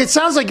you worried? It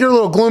sounds like you're a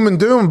little gloom and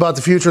doom about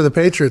the future of the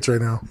Patriots right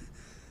now.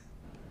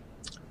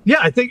 Yeah,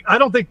 I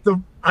don't think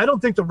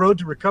the road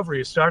to recovery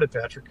has started,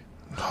 Patrick.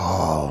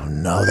 Oh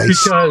no, they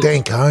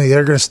stink, huh?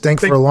 They're going to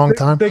stink for a long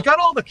time. They got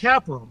all the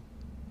cap room,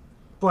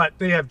 but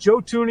they have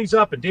Joe Tooney's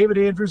up and David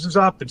Andrews is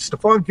up and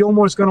Stephon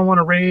Gilmore's going to want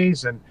to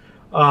raise and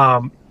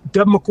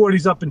Devin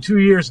McCourty's up in 2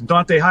 years and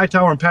Dante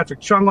Hightower and Patrick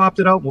Chung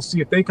opted out. We'll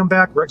see if they come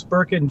back. Rex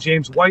Burkhead and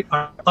James White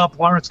are up.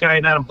 Lawrence Guy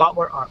and Adam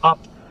Butler are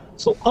up.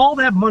 So all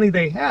that money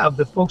they have,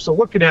 the folks are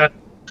looking at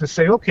to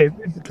say, okay,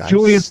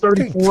 Julian's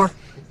 34.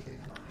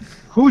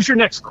 Who's your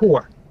next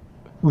core?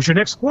 Who's your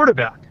next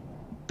quarterback?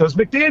 Does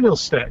McDaniels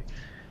stay?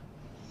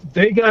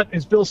 They got,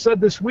 as Bill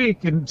said this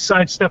week, in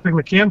sidestepping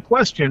the Cam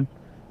question,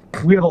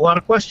 we have a lot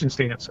of questions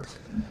to answer.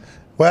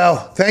 Well,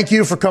 thank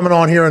you for coming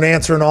on here and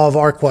answering all of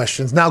our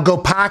questions. Now go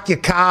park your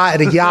car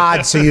at a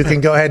yard so you can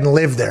go ahead and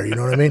live there. You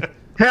know what I mean?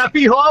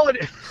 Happy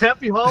holidays.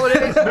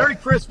 Merry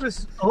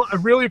Christmas. I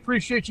really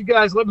appreciate you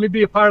guys letting me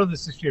be a part of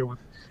this year.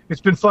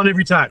 It's been fun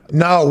every time.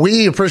 No,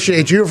 we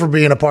appreciate you for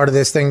being a part of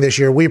this thing this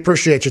year. We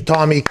appreciate you,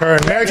 Tommy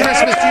Curran. Merry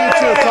Christmas to you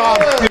too, Tom.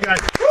 You guys.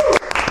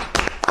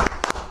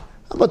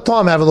 How about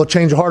Tom have a little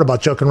change of heart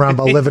about joking around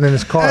about living in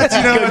his car? That's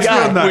real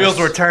nice. Wheels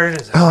were turning.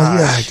 Oh,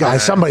 yeah,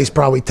 guys. Somebody's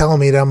probably telling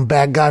me that I'm a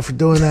bad guy for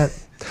doing that.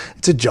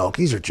 It's a joke.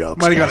 These are jokes.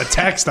 Might have got a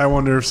text. I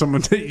wonder if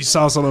you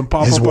saw something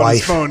pop His up wife. on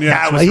his phone.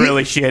 Yeah, That was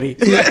really shitty.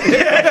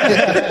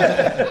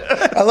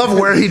 I love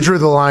where he drew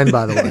the line,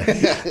 by the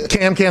way.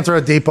 Cam can't throw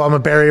a deep ball. I'm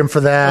going to bury him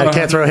for that.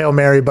 Can't throw a Hail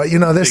Mary. But,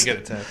 this,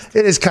 it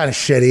is kind of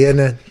shitty, isn't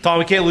it? Tom,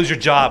 we can't lose your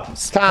job.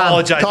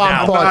 Apologize Tom,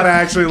 now. I'm not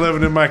actually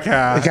living in my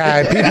car.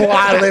 Okay, people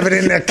are living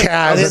in their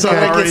cars.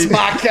 It's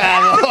my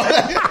car.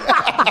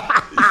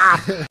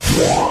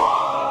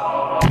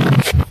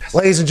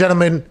 Ladies and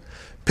gentlemen,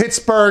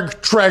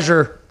 Pittsburgh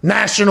treasure,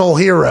 national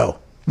hero,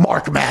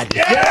 Mark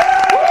Madden.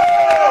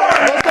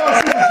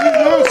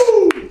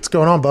 What's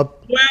going on, bub?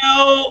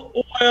 Well.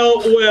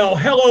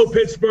 Hello,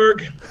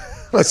 Pittsburgh.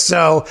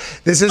 So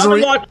this is I'm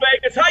in Las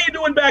Vegas. How you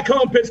doing back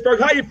home, Pittsburgh?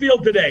 How you feel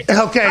today?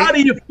 Okay. How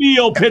do you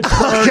feel,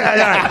 Pittsburgh? Okay, all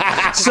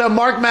right. So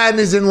Mark Madden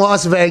is in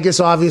Las Vegas.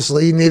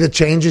 Obviously, you need a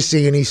change of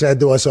scene. He said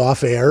to us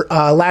off air.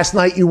 Last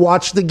night you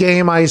watched the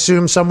game. I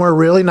assume somewhere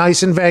really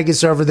nice in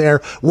Vegas over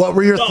there. What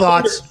were your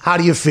thoughts? How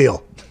do you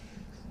feel?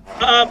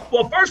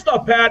 Well, first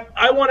off, Pat,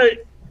 I want to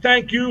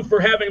thank you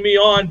for having me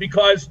on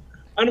because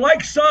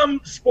unlike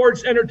some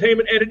sports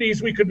entertainment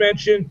entities we could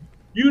mention,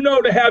 you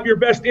know to have your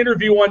best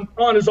interview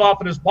on as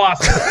often as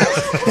possible.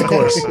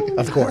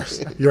 Of course.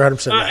 You're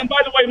 100% right. And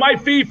by the way, my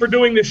fee for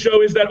doing this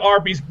show is that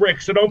Arby's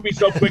brick, so don't be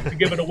so quick to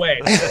give it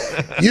away.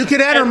 You can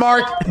enter,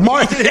 Mark. You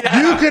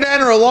can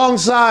enter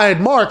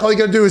alongside Mark. All you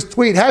got to do is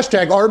tweet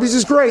hashtag Arby's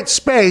is great,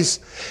 space,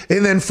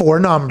 and then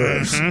 4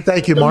 numbers. Mm-hmm.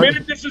 Thank you, Mark. The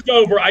minute this is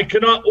over, I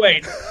cannot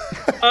wait.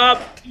 The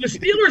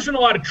Steelers are in a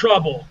lot of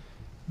trouble,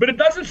 but it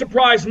doesn't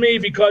surprise me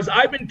because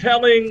I've been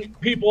telling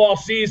people all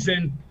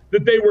season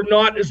that they were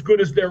not as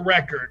good as their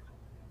record.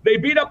 They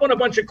beat up on a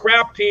bunch of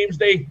crap teams.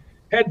 They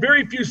had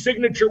very few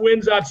signature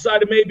wins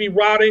outside of maybe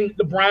routing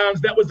the Browns.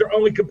 That was their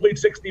only complete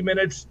 60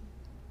 minutes.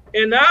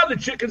 And now the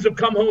chickens have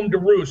come home to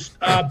roost.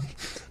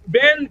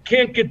 Ben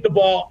can't get the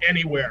ball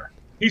anywhere.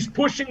 He's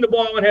pushing the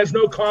ball and has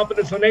no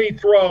confidence on any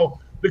throw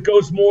that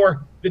goes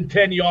more than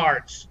 10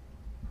 yards.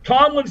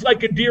 Tomlin's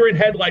like a deer in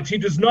headlights. He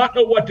does not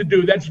know what to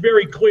do. That's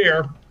very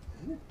clear.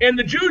 And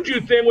the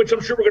Juju thing, which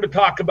I'm sure we're going to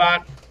talk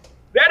about,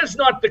 that is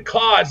not the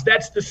cause.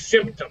 That's the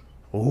symptom.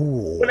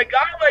 Ooh. When a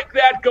guy like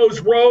that goes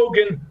rogue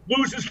and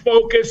loses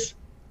focus,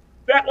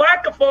 that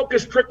lack of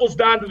focus trickles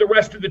down to the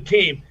rest of the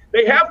team.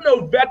 They have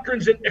no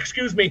veterans,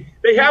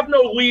 they have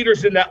no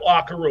leaders in that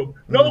locker room.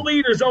 No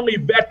leaders, only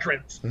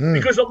veterans.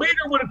 Because a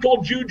leader would have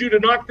told Juju to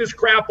knock this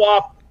crap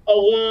off a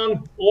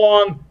long,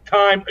 long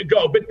time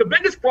ago. But the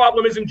biggest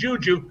problem isn't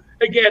Juju.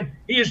 Again,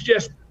 he is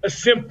just a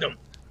symptom.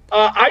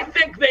 I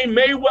think they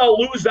may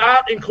well lose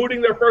out, including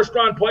their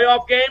first-round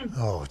playoff game.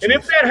 And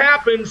if that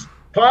happens,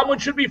 Tomlin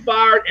should be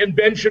fired and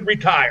Ben should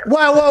retire.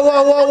 Whoa.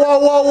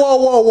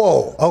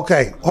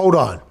 Okay, hold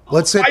on.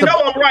 Let's hit I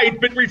know I'm right,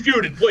 but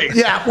refuted, please.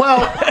 Yeah,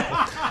 well,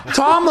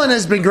 Tomlin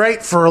has been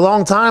great for a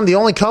long time. The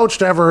only coach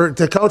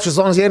to coach as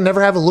long as he had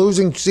never have a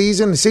losing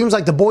season. It seems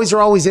like the boys are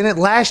always in it.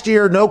 Last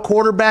year, no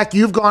quarterback.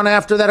 You've gone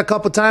after that a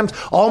couple times.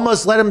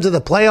 Almost led him to the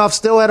playoffs.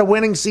 Still had a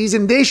winning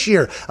season this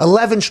year.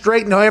 11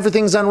 straight. Now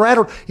everything's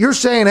unrattled. You're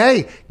saying,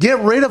 hey, get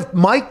rid of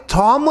Mike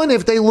Tomlin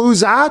if they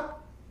lose out?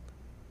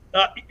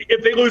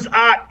 If they lose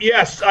out,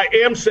 yes, I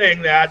am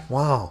saying that.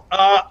 Wow.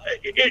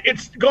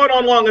 It's gone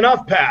on long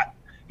enough, Pat.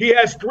 He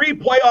has 3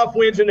 playoff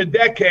wins in a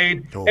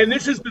decade, and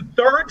this is the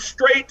 3rd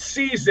straight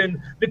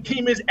season the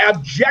team is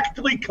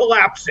abjectly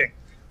collapsing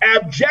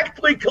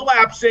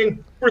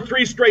for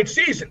 3 straight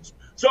seasons.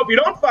 So if you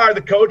don't fire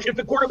the coach, if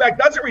the quarterback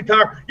doesn't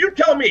retire, you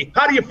tell me,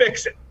 how do you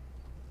fix it?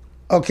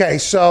 Okay,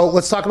 so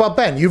let's talk about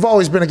Ben. You've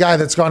always been a guy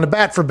that's gone to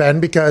bat for Ben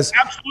because...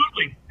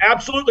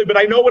 Absolutely, but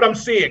I know what I'm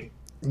seeing.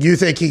 You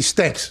think he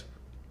stinks?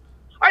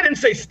 I didn't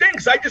say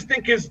stinks. I just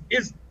think his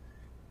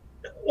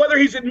whether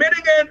he's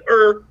admitting it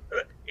or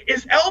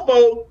his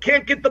elbow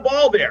can't get the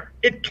ball there.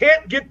 It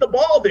can't get the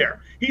ball there.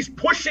 He's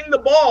pushing the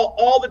ball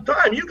all the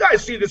time. You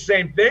guys see the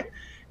same thing.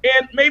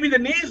 And maybe the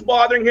knee's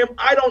bothering him.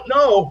 I don't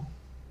know.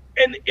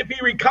 And if he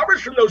recovers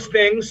from those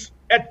things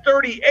at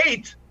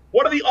 38,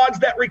 what are the odds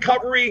that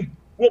recovery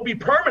will be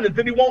permanent,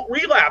 that he won't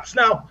relapse?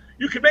 Now,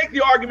 you can make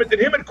the argument that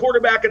him at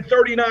quarterback at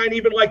 39,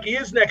 even like he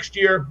is next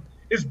year,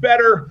 is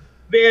better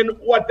than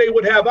what they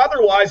would have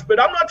otherwise, but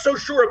I'm not so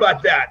sure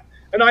about that.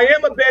 And I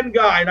am a Ben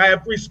guy, and I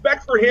have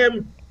respect for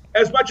him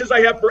as much as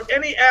I have for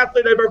any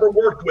athlete I've ever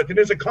worked with. And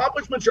his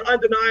accomplishments are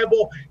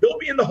undeniable. He'll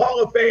be in the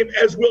Hall of Fame,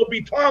 as will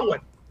be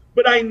Tomlin.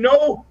 But I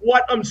know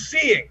what I'm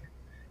seeing.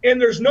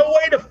 And there's no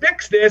way to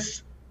fix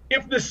this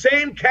if the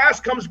same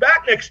cast comes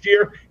back next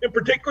year, in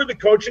particular the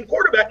coach and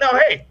quarterback. Now,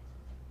 hey,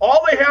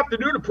 all they have to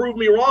do to prove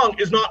me wrong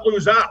is not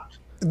lose out.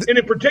 And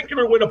in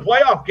particular, win a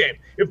playoff game.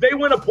 If they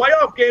win a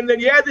playoff game, then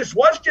yeah, this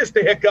was just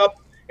a hiccup,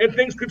 and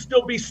things could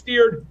still be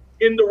steered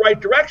in the right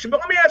direction.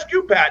 But let me ask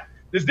you, Pat,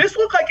 does this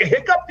look like a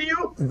hiccup to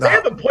you? No. They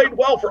haven't played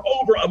well for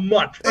over a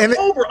month. And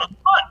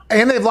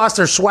they've lost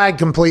their swag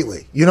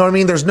completely. You know what I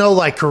mean? There's no,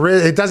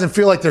 charisma. It doesn't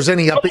feel like there's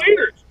any no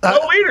leaders. No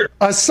leader.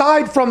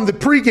 Aside from the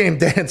pregame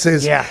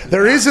dances, Yeah.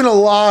 there isn't a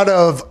lot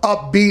of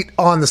upbeat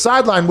on the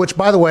sideline, which,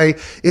 by the way,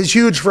 is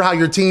huge for how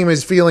your team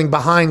is feeling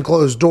behind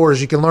closed doors.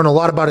 You can learn a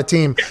lot about a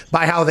team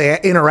by how they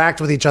interact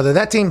with each other.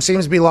 That team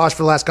seems to be lost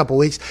for the last couple of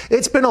weeks.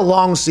 It's been a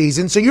long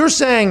season. So you're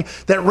saying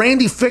that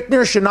Randy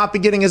Fichtner should not be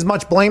getting as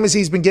much blame as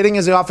he's been getting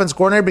as the offense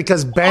coordinator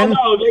because Ben...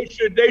 Oh, no,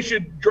 they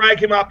should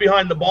drag him out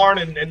behind the barn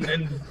and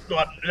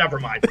never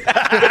mind.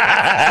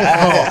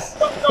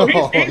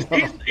 No, he's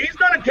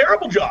done a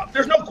terrible job.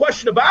 There's no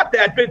question about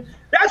that, but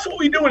that's what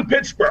we do in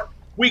Pittsburgh.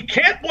 We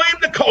can't blame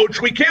the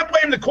coach. We can't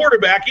blame the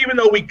quarterback, even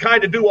though we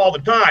kind of do all the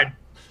time.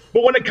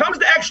 But when it comes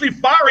to actually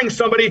firing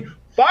somebody,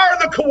 fire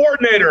the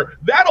coordinator.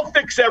 That'll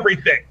fix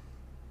everything.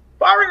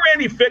 Firing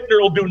Randy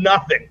Fichtner will do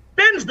nothing.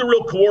 Ben's the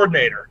real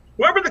coordinator.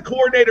 Whoever the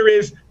coordinator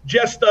is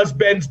just does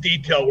Ben's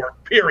detail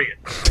work, period.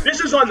 This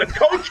is on the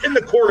coach and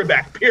the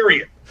quarterback,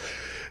 period.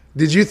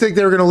 Did you think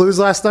they were going to lose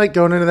last night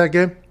going into that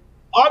game?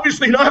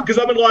 Obviously not,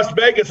 because I'm in Las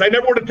Vegas. I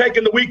never would have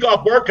taken the week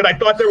off work, and I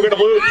thought they were going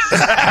to lose.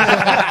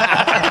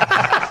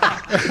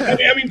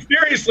 I mean,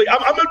 seriously,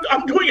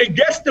 I'm doing a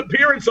guest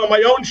appearance on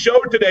my own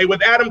show today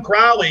with Adam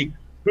Crowley,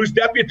 who's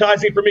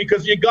deputizing for me,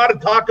 because you got to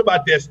talk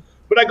about this.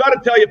 But I got to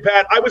tell you,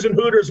 Pat, I was in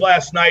Hooters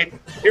last night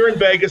here in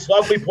Vegas,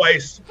 lovely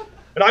place,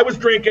 and I was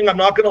drinking, I'm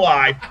not going to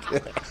lie.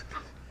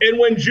 And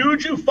when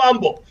Juju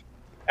fumbled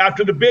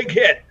after the big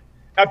hit,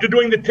 after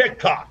doing the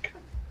TikTok,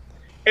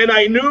 and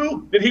I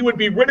knew that he would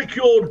be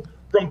ridiculed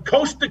from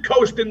coast to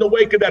coast in the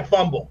wake of that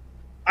fumble.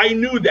 I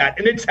knew that,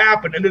 and it's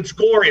happened, and it's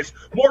glorious.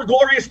 More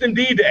glorious than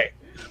D-Day.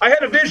 I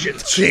had a vision.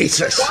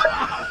 Jesus.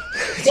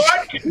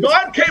 God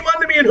came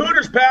unto me in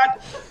Hooters, Pat.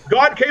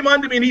 God came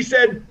unto me, and he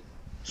said,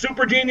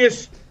 Super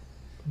Genius,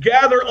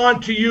 gather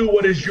unto you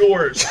what is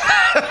yours.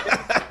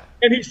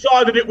 And he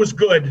saw that it was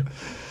good.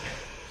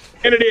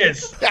 And it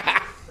is.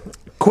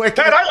 Quick.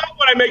 Pat, I like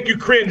when I make you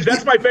cringe.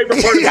 That's my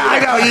favorite part of I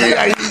know.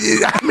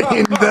 I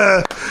mean,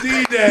 the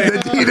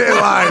D-Day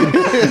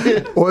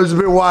line was a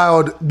bit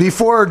wild.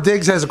 Before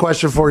Diggs has a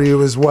question for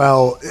you as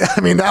well. I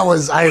mean, that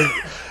was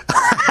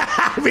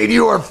I mean,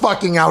 you are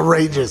fucking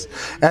outrageous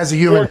as a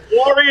human. More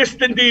glorious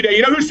than D-Day.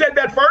 You know who said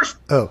that first?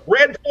 Oh.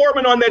 Red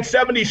Foreman on that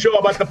 70s show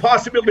about the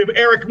possibility of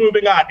Eric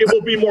moving on. It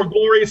will be more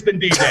glorious than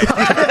D-Day.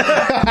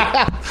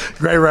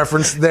 Great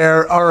reference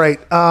there. All right.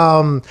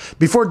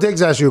 Before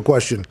Diggs asks you a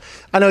question,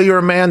 I know you're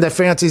a man that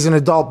fancies an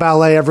adult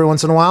ballet every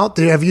once in a while.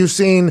 Have you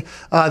seen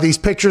these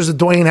pictures of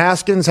Dwayne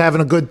Haskins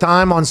having a good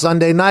time on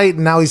Sunday night,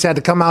 and now he's had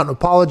to come out and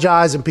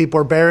apologize, and people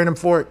are burying him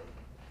for it?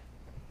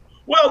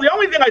 Well, the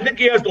only thing I think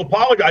he has to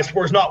apologize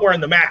for is not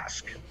wearing the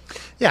mask.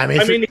 Yeah, I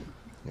mean,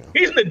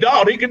 he's an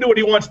adult. He can do what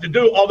he wants to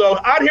do. Although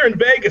out here in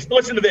Vegas,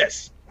 listen to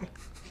this.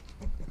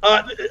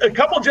 A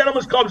couple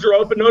gentlemen's clubs are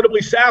open,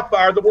 notably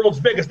Sapphire, the world's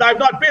biggest. I've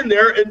not been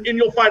there, and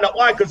you'll find out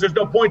why, because there's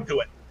no point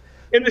to it.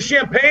 In the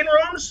champagne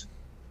rooms,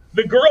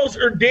 the girls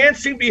are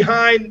dancing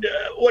behind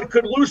what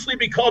could loosely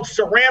be called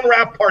saran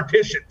wrap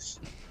partitions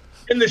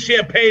in the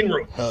champagne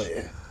room. Oh,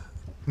 yeah.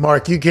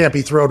 Mark, you can't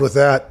be thrilled with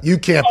that. You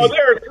can't be.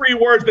 There are three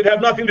words that have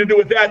nothing to do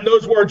with that, and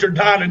those words are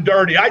down and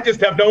dirty. I just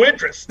have no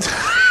interest.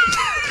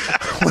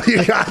 What do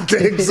you got,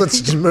 Diggs? Let's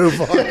just move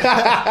on.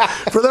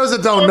 For those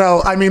that don't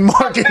know, I mean,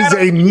 Mark is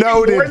a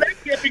noted... That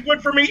can't be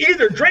good for me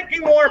either.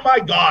 Drinking more, my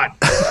God.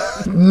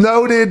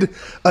 Noted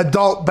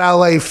adult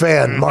ballet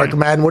fan. Mark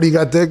Madden, what do you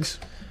got, Diggs?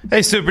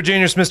 Hey, Super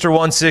Genius, Mr.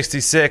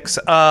 166.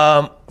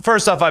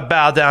 First off, I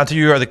bow down to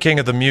you. You are the king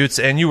of the mutes,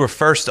 and you were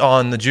first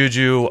on the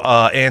Juju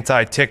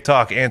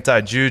anti-TikTok,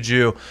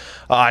 anti-Juju.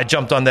 I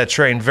jumped on that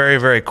train very,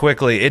 very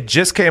quickly. It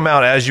just came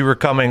out as you were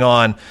coming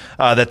on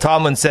that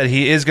Tomlin said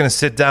he is going to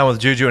sit down with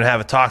Juju and have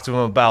a talk to him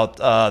about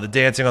the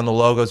dancing on the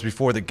logos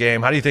before the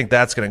game. How do you think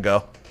that's going to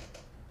go?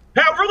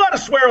 Pat, we're allowed to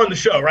swear on the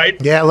show, right?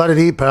 Yeah, let it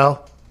eat,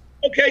 pal.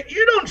 Okay,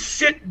 you don't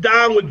sit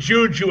down with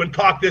Juju and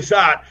talk this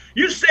out.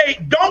 You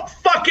say, don't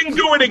fucking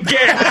do it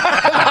again.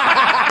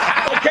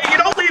 Okay, you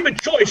don't leave a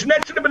choice. And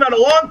that should have been done a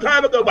long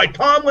time ago by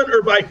Tomlin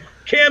or by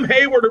Cam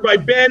Hayward or by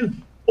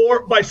Ben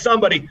or by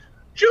somebody.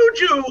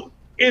 Juju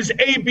is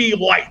AB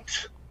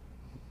light.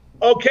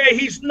 Okay,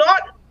 he's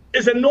not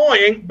as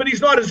annoying, but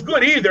he's not as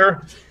good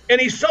either.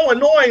 And he's so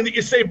annoying that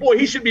you say, boy,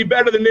 he should be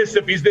better than this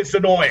if he's this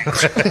annoying.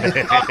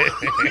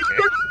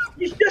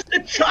 He's just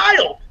a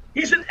child.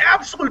 He's an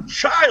absolute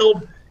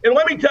child, and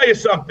let me tell you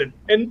something.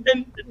 And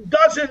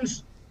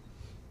dozens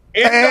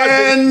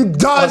and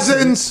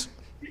dozens.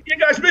 You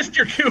guys missed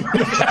your cue.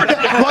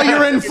 Well,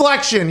 your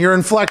inflection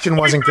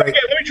wasn't great.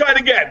 Let me try it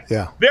again.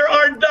 Yeah. There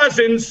are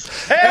dozens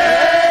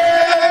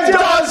and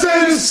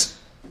dozens.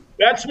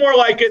 That's more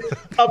like it.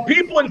 Of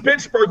people in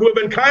Pittsburgh who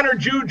have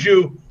encountered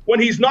Juju when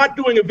he's not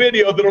doing a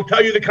video that'll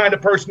tell you the kind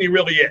of person he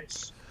really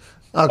is.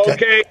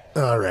 Okay.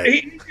 All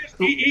right.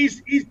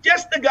 He's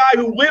just the guy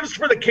who lives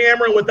for the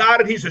camera. Without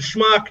it, he's a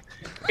schmuck.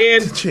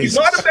 And he's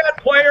not a bad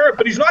player,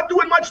 but he's not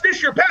doing much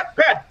this year.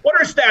 Pat, what are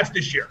his stats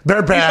this year?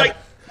 They're bad. He's like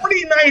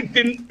 49th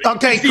in.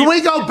 Okay, can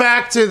we go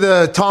back to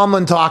the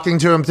Tomlin talking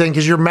to him thing?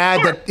 Because you're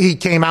mad that he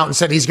came out and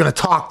said he's going to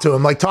talk to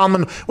him. Like,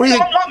 Tomlin, what do you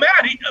think? I'm not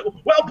mad.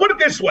 Well, put it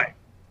this way.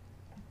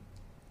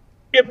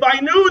 if I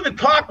knew the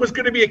talk was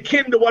going to be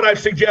akin to what I've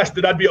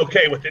suggested, I'd be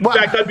okay with it. In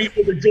fact, I'd be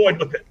overjoyed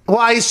with it. Well,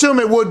 I assume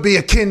it would be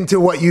akin to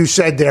what you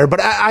said there,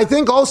 but I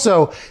think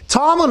also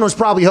Tomlin was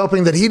probably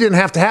hoping that he didn't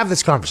have to have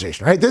this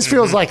conversation, right? This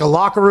feels like a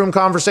locker room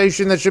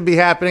conversation that should be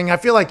happening. I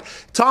feel like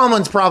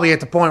Tomlin's probably at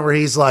the point where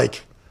he's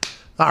like,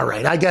 all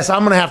right, I guess I'm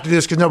going to have to do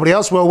this because nobody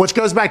else will, which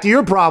goes back to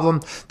your problem.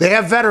 They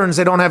have veterans.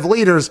 They don't have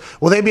leaders.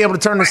 Will they be able to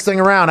turn this thing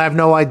around? I have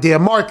no idea.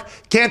 Mark,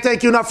 can't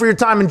thank you enough for your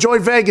time. Enjoy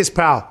Vegas,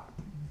 pal.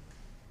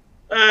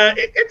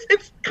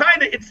 It's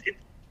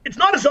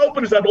not as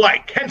open as I'd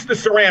like, hence the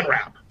saran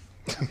wrap.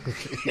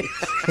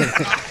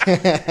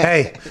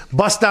 Hey,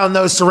 bust down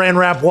those saran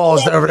wrap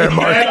walls over there,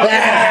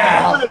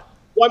 Mark.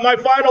 Well, my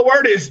final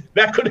word is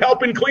that could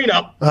help in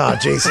cleanup. Oh,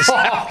 Jesus.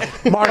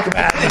 Mark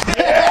Madden.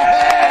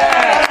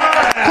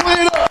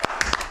 Clean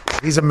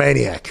up. He's a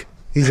maniac.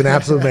 He's an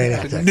absolute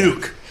maniac.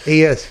 Nuke.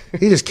 He is.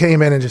 He just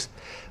came in and just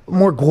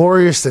more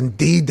glorious than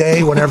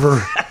D-Day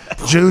whenever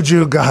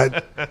Juju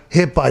got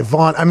hit by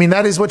Vaughn. I mean,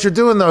 that is what you're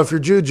doing, though, if you're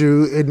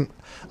Juju. And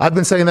I've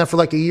been saying that for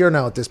like a year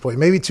now at this point,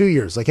 maybe 2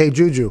 years. Like, hey,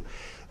 Juju,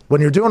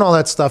 when you're doing all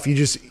that stuff, you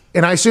just –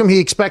 and I assume he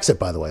expects it,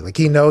 by the way. Like,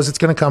 he knows it's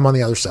going to come on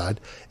the other side,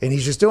 and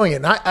he's just doing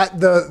it. And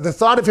the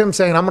thought of him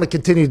saying, I'm going to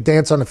continue to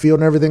dance on the field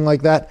and everything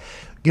like that,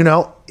 you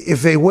know,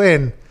 if they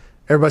win –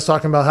 everybody's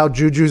talking about how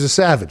Juju's a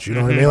savage. You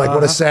know what I mean? Like,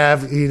 what a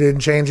sav. He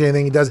didn't change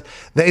anything. He does.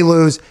 They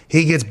lose.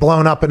 He gets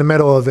blown up in the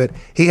middle of it.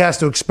 He has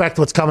to expect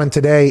what's coming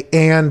today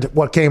and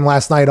what came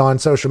last night on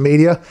social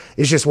media.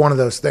 It's just one of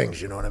those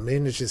things. You know what I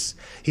mean? It's just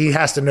he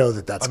has to know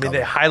that that's coming.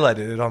 They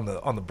highlighted it on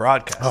the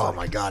broadcast. Oh,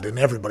 my God. And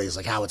everybody's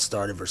like, how it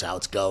started versus how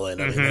it's going.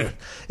 I mean,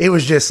 it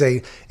was just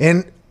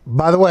and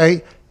by the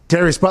way,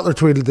 Darius Butler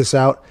tweeted this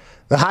out.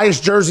 The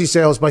highest jersey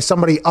sales by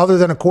somebody other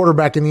than a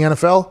quarterback in the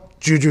NFL,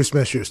 Juju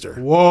Smith-Schuster.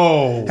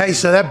 Whoa. Hey,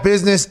 so that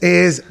business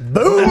is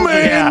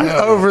booming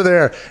over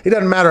there. It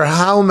doesn't matter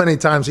how many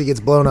times he gets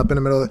blown up in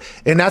the middle of it.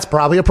 And that's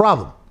probably a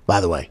problem, by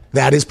the way.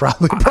 That is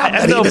probably a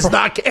problem. He does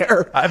not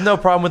care. I have no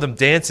problem with him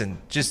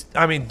dancing. Just,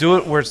 I mean, do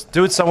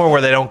it somewhere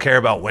where they don't care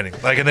about winning.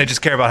 Like, and they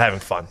just care about having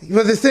fun.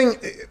 But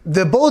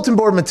the bulletin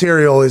board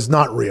material is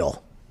not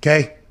real,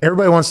 okay?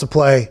 Everybody wants to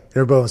play.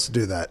 Everybody wants to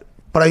do that.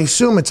 But I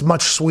assume it's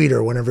much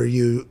sweeter whenever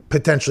you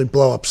potentially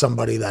blow up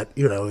somebody that,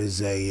 you know,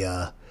 is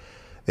a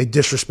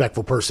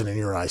disrespectful person in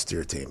your eyes to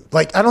your team.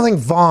 Like, I don't think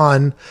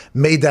Vaughn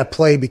made that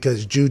play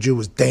because Juju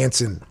was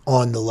dancing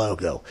on the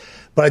logo.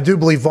 But I do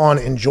believe Vaughn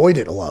enjoyed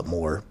it a lot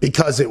more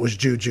because it was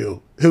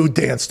Juju who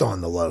danced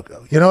on the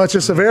logo. You know, it's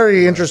just a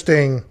very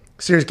interesting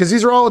series because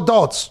these are all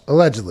adults,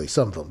 allegedly,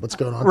 some of them. What's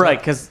going on? Right,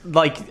 because,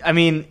 like, I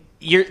mean,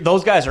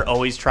 those guys are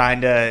always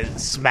trying to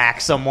smack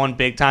someone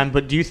big time,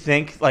 but do you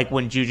think, like,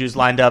 when Juju's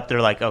lined up,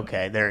 they're like,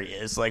 okay, there he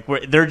is. Like,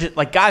 they're just,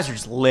 like, guys are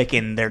just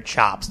licking their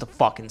chops to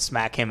fucking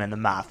smack him in the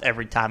mouth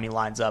every time he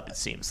lines up, it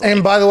seems like.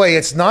 And by the way,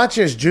 it's not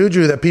just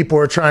Juju that people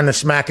are trying to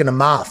smack in the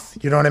mouth.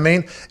 You know what I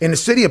mean? In the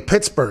city of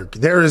Pittsburgh,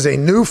 there is a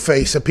new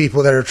face of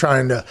people that are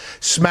trying to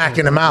smack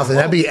in the mouth, and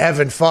that'd be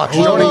Evan Fox.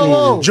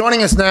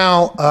 Joining us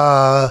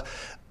now,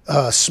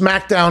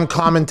 SmackDown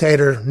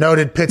commentator,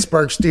 noted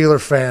Pittsburgh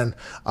Steelers fan,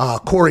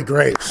 Corey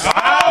Graves.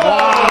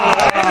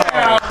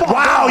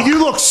 Wow,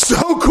 you look so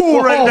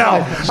cool right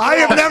now. I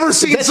have never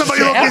seen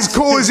somebody look as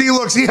cool as he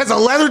looks. He has a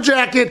leather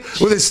jacket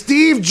with a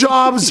Steve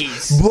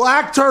Jobs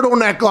black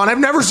turtleneck on. I've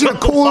never seen a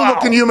cooler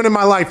looking human in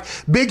my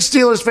life. Big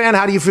Steelers fan,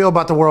 how do you feel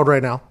about the world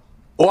right now?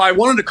 Well, I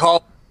wanted to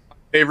call my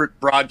favorite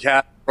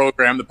broadcast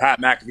program, the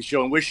Pat McAfee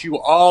Show, and wish you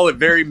all a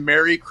very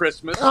Merry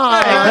Christmas.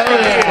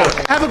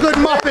 Have a good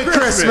Muppet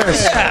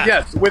Christmas.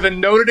 Yes, with a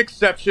noted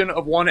exception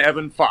of one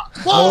Evan Fox.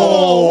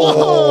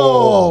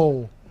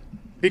 Whoa!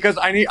 Because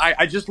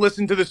I just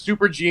listened to the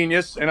Super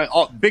Genius, and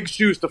big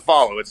shoes to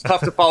follow. It's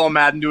tough to follow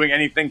Madden doing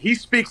anything. He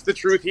speaks the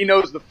truth. He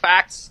knows the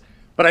facts.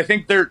 But I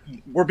think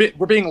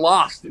we're being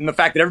lost in the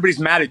fact that everybody's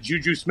mad at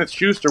Juju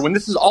Smith-Schuster when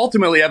this is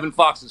ultimately Evan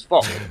Fox's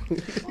fault.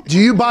 Do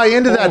you buy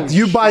into that? Do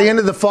you buy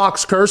into the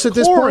Fox curse at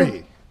this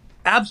point?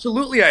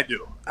 Absolutely, I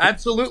do.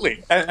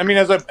 Absolutely. I mean,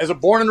 as a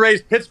born and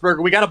raised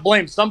Pittsburgher, we got to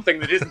blame something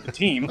that isn't the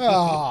team.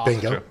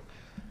 Bingo.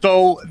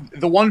 So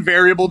the one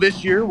variable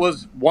this year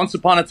was once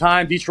upon a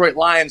time Detroit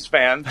Lions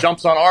fan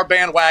jumps on our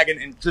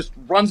bandwagon and just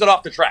runs it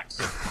off the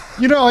tracks.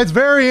 You know, it's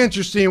very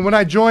interesting. When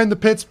I joined the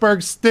Pittsburgh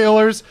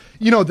Steelers,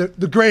 you know,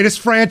 the greatest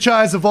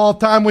franchise of all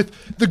time with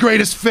the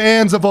greatest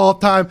fans of all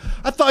time,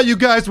 I thought you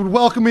guys would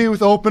welcome me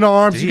with open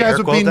arms. You guys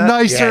would be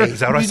nicer. Yeah, is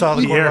that what I saw?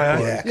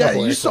 Yeah,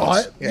 you saw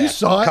it. You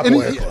saw it. And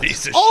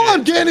all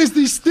I'm getting is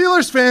these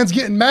Steelers fans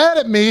getting mad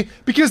at me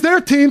because their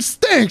team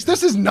stinks.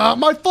 This is not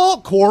my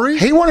fault, Corey.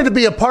 He wanted to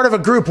be a part of a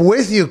group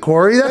with you,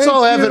 Corey. That's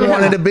all Evan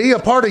wanted to be, a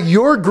part of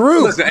your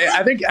group. Listen,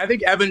 I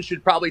think Evan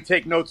should probably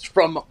take notes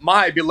from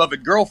my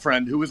beloved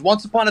girlfriend, who was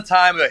once upon a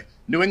time a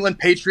New England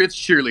Patriots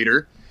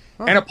cheerleader.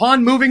 And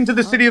upon moving to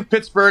the city of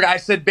Pittsburgh, I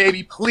said,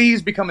 baby,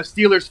 please become a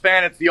Steelers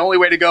fan. It's the only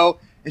way to go.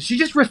 And she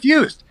just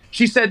refused.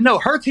 She said, no,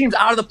 her team's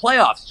out of the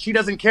playoffs. She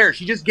doesn't care.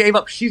 She just gave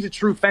up. She's a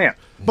true fan.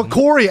 But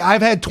Corey,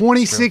 I've had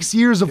 26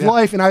 years of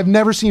life, and I've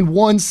never seen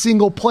one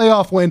single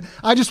playoff win.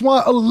 I just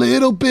want a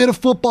little bit of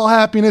football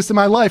happiness in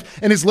my life,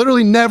 and it's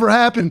literally never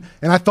happened.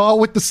 And I thought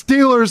with the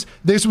Steelers,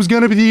 this was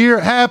going to be the year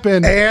it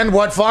happened. And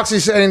what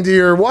Foxy's saying to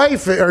your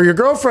wife or your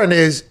girlfriend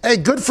is, hey,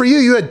 good for you.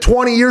 You had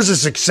 20 years of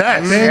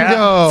success.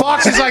 Bingo.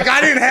 Foxy's like,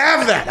 I didn't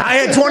have that. I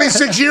had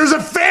 26 years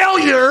of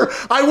failure.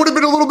 I would have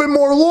been a little bit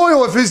more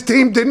loyal if his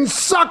team didn't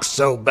suck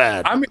so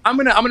bad. I'm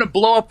gonna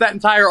blow up that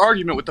entire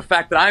argument with the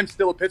fact that I'm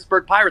still a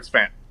Pittsburgh Pirates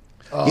fan.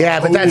 Yeah,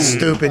 but that's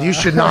stupid. You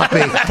should not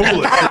be.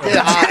 Foolish.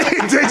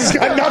 He's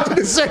got nothing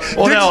to say.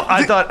 Well, no,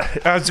 I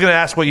thought I was going to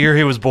ask what year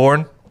he was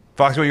born.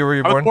 Fox, what year were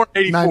you I was born? born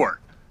in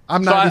 84.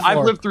 I'm so 94.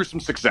 I've lived through some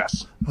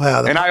success.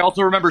 Wow, and I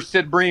also remember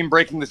Sid Bream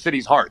breaking the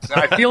city's hearts.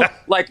 And I feel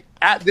like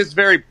at this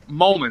very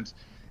moment,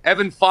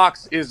 Evan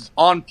Fox is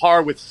on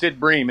par with Sid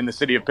Bream in the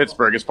city of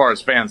Pittsburgh as far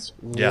as fans.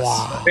 Yes.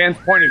 Wow. Fans'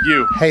 point of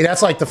view. Hey,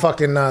 that's like the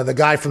fucking the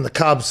guy from the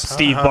Cubs,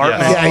 Steve Bartman.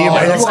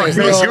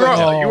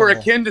 Yeah, you were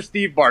akin to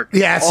Steve Bartman.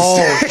 Yes.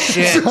 Oh,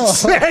 shit.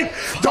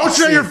 Don't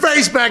show your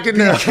face back in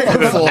there.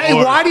 Hey,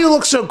 why do you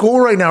look so cool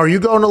right now? Are you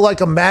going to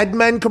like a Mad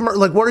Men commercial?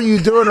 Like, what are you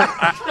doing?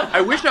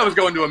 I wish I was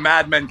going to a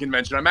Mad Men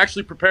convention. I'm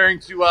actually preparing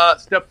to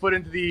step foot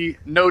into the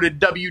noted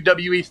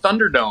WWE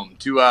Thunderdome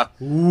to do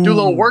a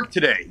little work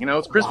today. You know,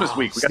 it's Christmas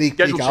week. We got Sneak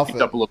scheduled peek to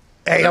keep up a little.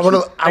 Hey, I want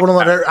to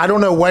let her. I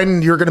don't know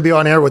when you're going to be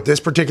on air with this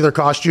particular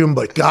costume,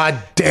 but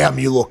god damn,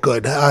 you look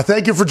good.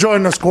 Thank you for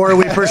joining us, Corey.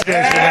 We appreciate you,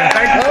 man.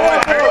 Thank you so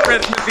much. Merry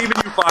Christmas, even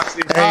you,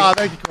 Foxy.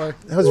 Thank you, Corey.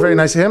 That was very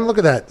nice of him. Look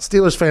at that.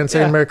 Steelers fans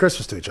saying Merry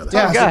Christmas to each other.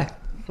 Yeah,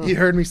 he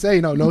heard me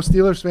say, no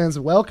Steelers fans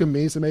welcome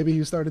me, so maybe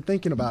he started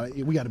thinking about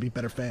it. We got to be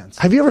better fans.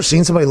 Have you ever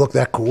seen somebody look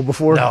that cool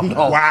before? No.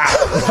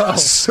 Wow.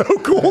 So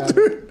cool,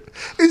 dude.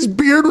 His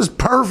beard was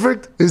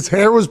perfect. His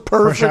hair was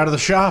perfect. Fresh out of the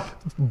shop.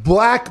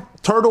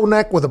 Black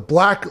turtleneck with a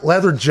black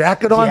leather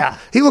jacket on. Yeah.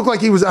 He looked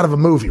like he was out of a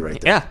movie right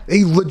there. Yeah.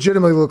 He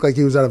legitimately looked like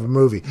he was out of a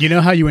movie. You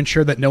know how you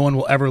ensure that no one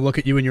will ever look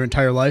at you in your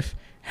entire life?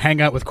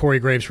 Hang out with Corey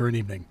Graves for an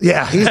evening.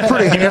 Yeah, he's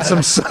pretty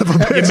handsome son of a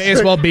bitch. You may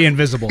as well be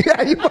invisible.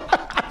 Yeah,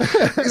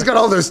 he's got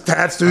all those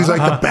tattoos like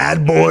the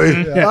bad boy.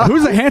 Yeah.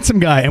 Who's the handsome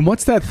guy, and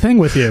what's that thing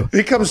with you?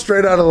 He comes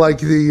straight out of like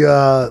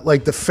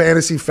the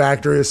fantasy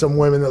factory of some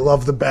women that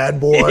love the bad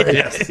boy.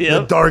 Yes,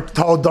 The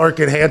tall, dark,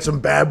 and handsome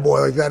bad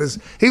boy. Like that is,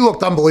 he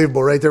looked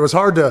unbelievable right there. It was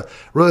hard to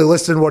really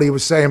listen to what he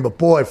was saying, but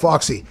boy,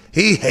 Foxy,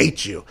 he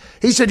hates you.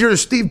 He said you're the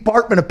Steve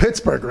Bartman of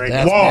Pittsburgh right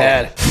now.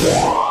 Bad.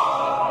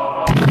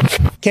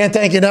 Can't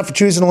thank you enough for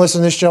choosing to listen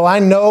to this show. I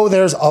know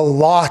there's a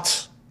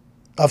lot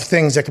of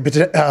things that could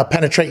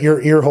penetrate your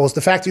ear holes.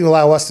 The fact that you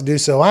allow us to do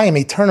so, I am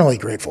eternally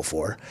grateful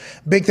for.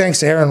 Big thanks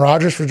to Aaron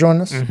Rodgers for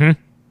joining us. Mm-hmm.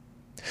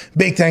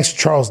 Big thanks to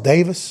Charles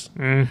Davis,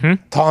 Mm-hmm.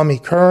 Tommy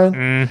Curran,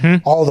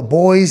 Mm-hmm. all the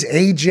boys,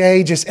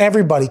 AJ, just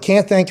everybody.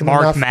 Can't thank him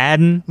enough.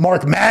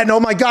 Mark Madden.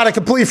 Oh my God, I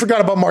completely forgot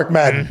about Mark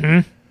Madden.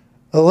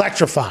 Mm-hmm.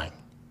 Electrifying.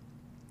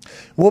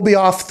 I'm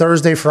off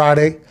Thursday,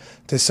 Friday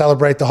to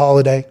celebrate the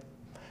holiday.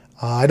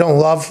 I don't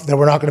love that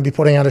we're not going to be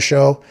putting out a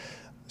show,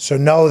 so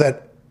know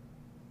that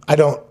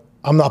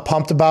I'm not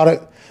pumped about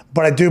it,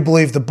 but I do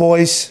believe the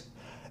boys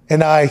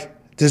and I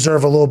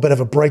deserve a little bit of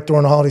a break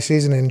during the holiday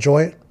season and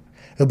enjoy it.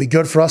 It'll be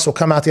good for us. We'll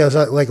come out the other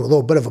side like a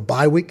little bit of a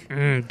bye week.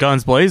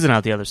 Guns blazing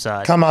out the other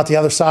side. Come out the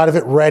other side of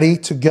it ready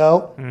to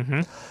go.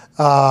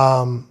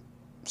 Mm-hmm.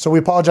 So we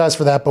apologize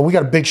for that, but we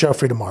got a big show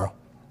for you tomorrow.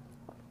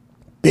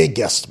 Big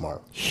guest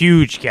tomorrow.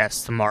 Huge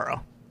guest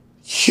tomorrow.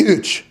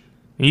 Huge.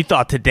 You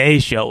thought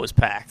today's show was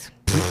packed.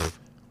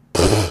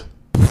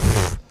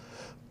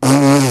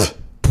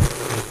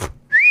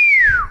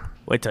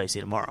 Wait till you see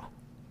tomorrow.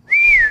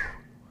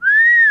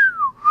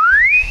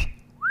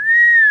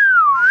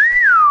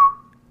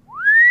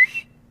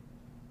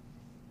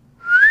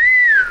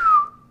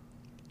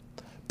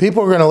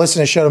 People are going to listen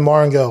to the show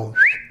tomorrow and go,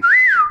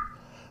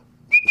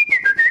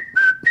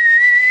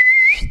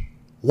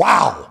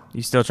 wow.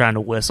 You still trying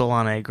to whistle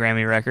on a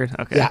Grammy record?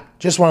 Okay. Yeah,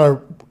 just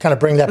want to kind of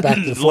bring that back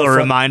to the little forefront.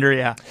 reminder,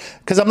 yeah.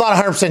 Because I'm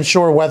not 100%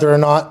 sure whether or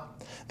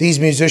not these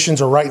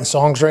musicians are writing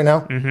songs right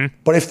now. Mm-hmm.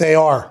 But if they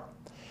are,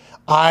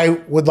 I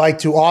would like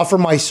to offer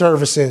my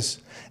services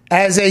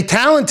as a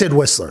talented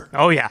whistler.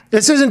 Oh, yeah.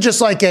 This isn't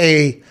just like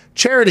a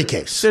charity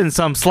case. This isn't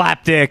some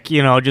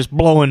slapdick, just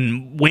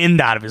blowing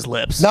wind out of his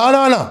lips.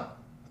 No.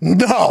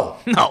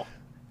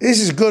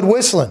 This is good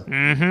whistling.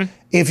 Mm-hmm.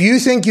 If you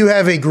think you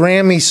have a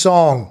Grammy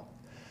song,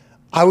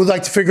 I would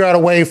like to figure out a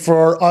way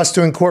for us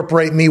to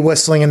incorporate me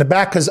whistling in the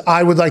back because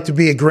I would like to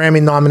be a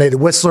Grammy-nominated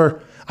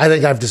whistler. I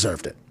think I've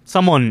deserved it.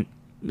 Someone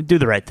do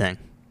the right thing.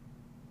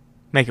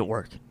 Make it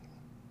work.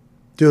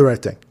 Do the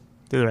right thing.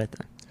 Do the right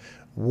thing.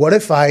 What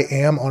if I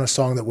am on a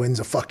song that wins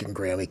a fucking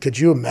Grammy? Could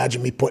you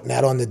imagine me putting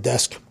that on the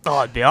desk?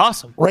 Oh, it'd be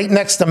awesome. Right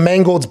next to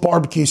Mangold's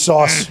barbecue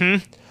sauce.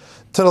 Mm-hmm.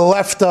 To the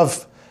left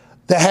of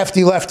the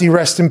hefty lefty,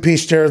 rest in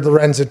peace, Jared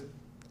Lorenzen.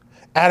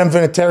 Adam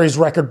Vinatieri's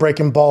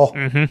record-breaking ball.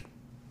 Mm-hmm.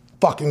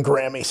 Fucking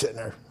Grammy sitting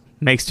there.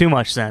 Makes too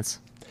much sense.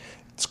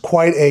 It's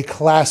quite a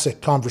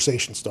classic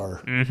conversation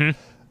starter. Mm-hmm.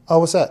 Oh,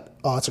 what's that?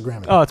 Oh, it's a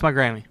Grammy. Oh, it's my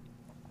Grammy.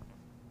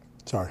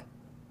 Sorry.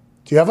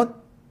 Do you have one?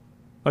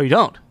 Oh, you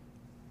don't?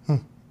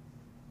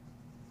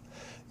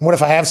 What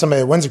if I have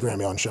somebody that wins a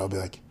Grammy on the show? I'll be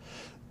like,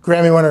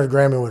 Grammy winner,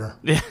 Grammy winner.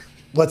 Yeah.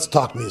 Let's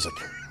talk music.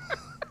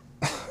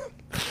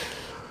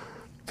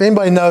 If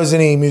anybody knows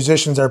any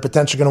musicians that are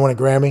potentially going to win a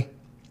Grammy,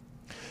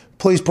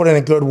 please put in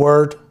a good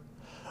word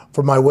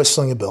for my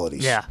whistling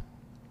abilities. Yeah.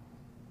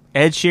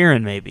 Ed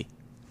Sheeran, maybe.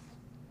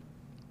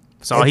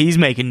 So he's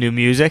making new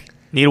music.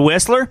 Need a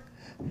whistler?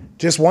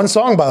 Just one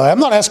song, by the way. I'm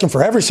not asking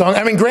for every song.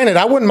 I mean, granted,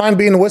 I wouldn't mind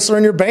being a whistler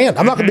in your band.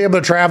 I'm not going to be able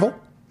to travel.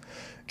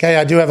 Okay,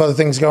 I do have other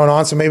things going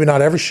on, so maybe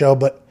not every show,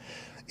 but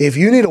if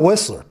you need a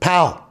whistler,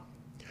 pal,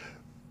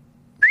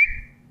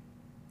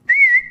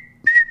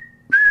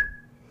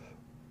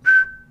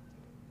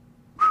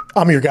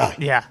 I'm your guy.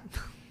 Yeah.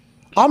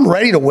 I'm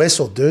ready to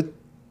whistle, dude.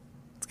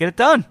 Let's get it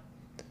done.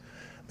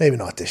 Maybe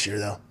not this year,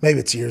 though. Maybe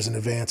it's years in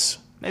advance.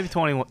 Maybe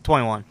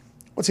 21.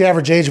 What's the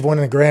average age of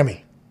winning a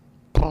Grammy?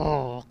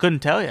 Oh, couldn't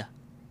tell you.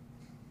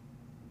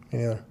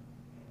 Yeah.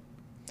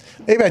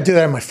 Maybe I do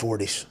that in my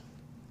 40s.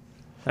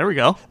 There we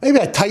go.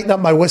 Maybe I tighten up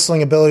my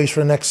whistling abilities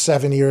for the next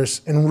 7 years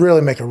and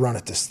really make a run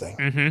at this thing.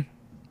 Mm-hmm.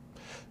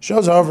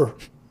 Show's over.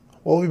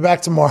 We'll be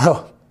back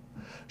tomorrow.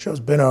 Show's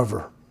been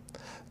over.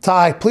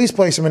 Ty, please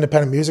play some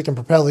independent music and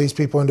propel these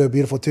people into a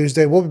beautiful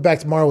Tuesday. We'll be back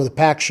tomorrow with a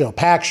packed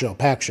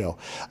show.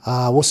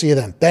 We'll see you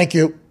then. Thank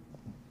you.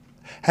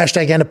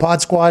 Hashtag end of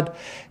pod squad.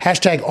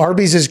 Hashtag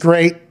Arby's is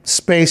great.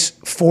 Space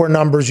 4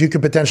 numbers. You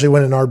could potentially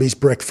win an Arby's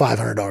brick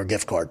 $500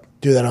 gift card.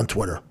 Do that on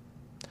Twitter.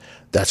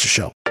 That's the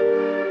show.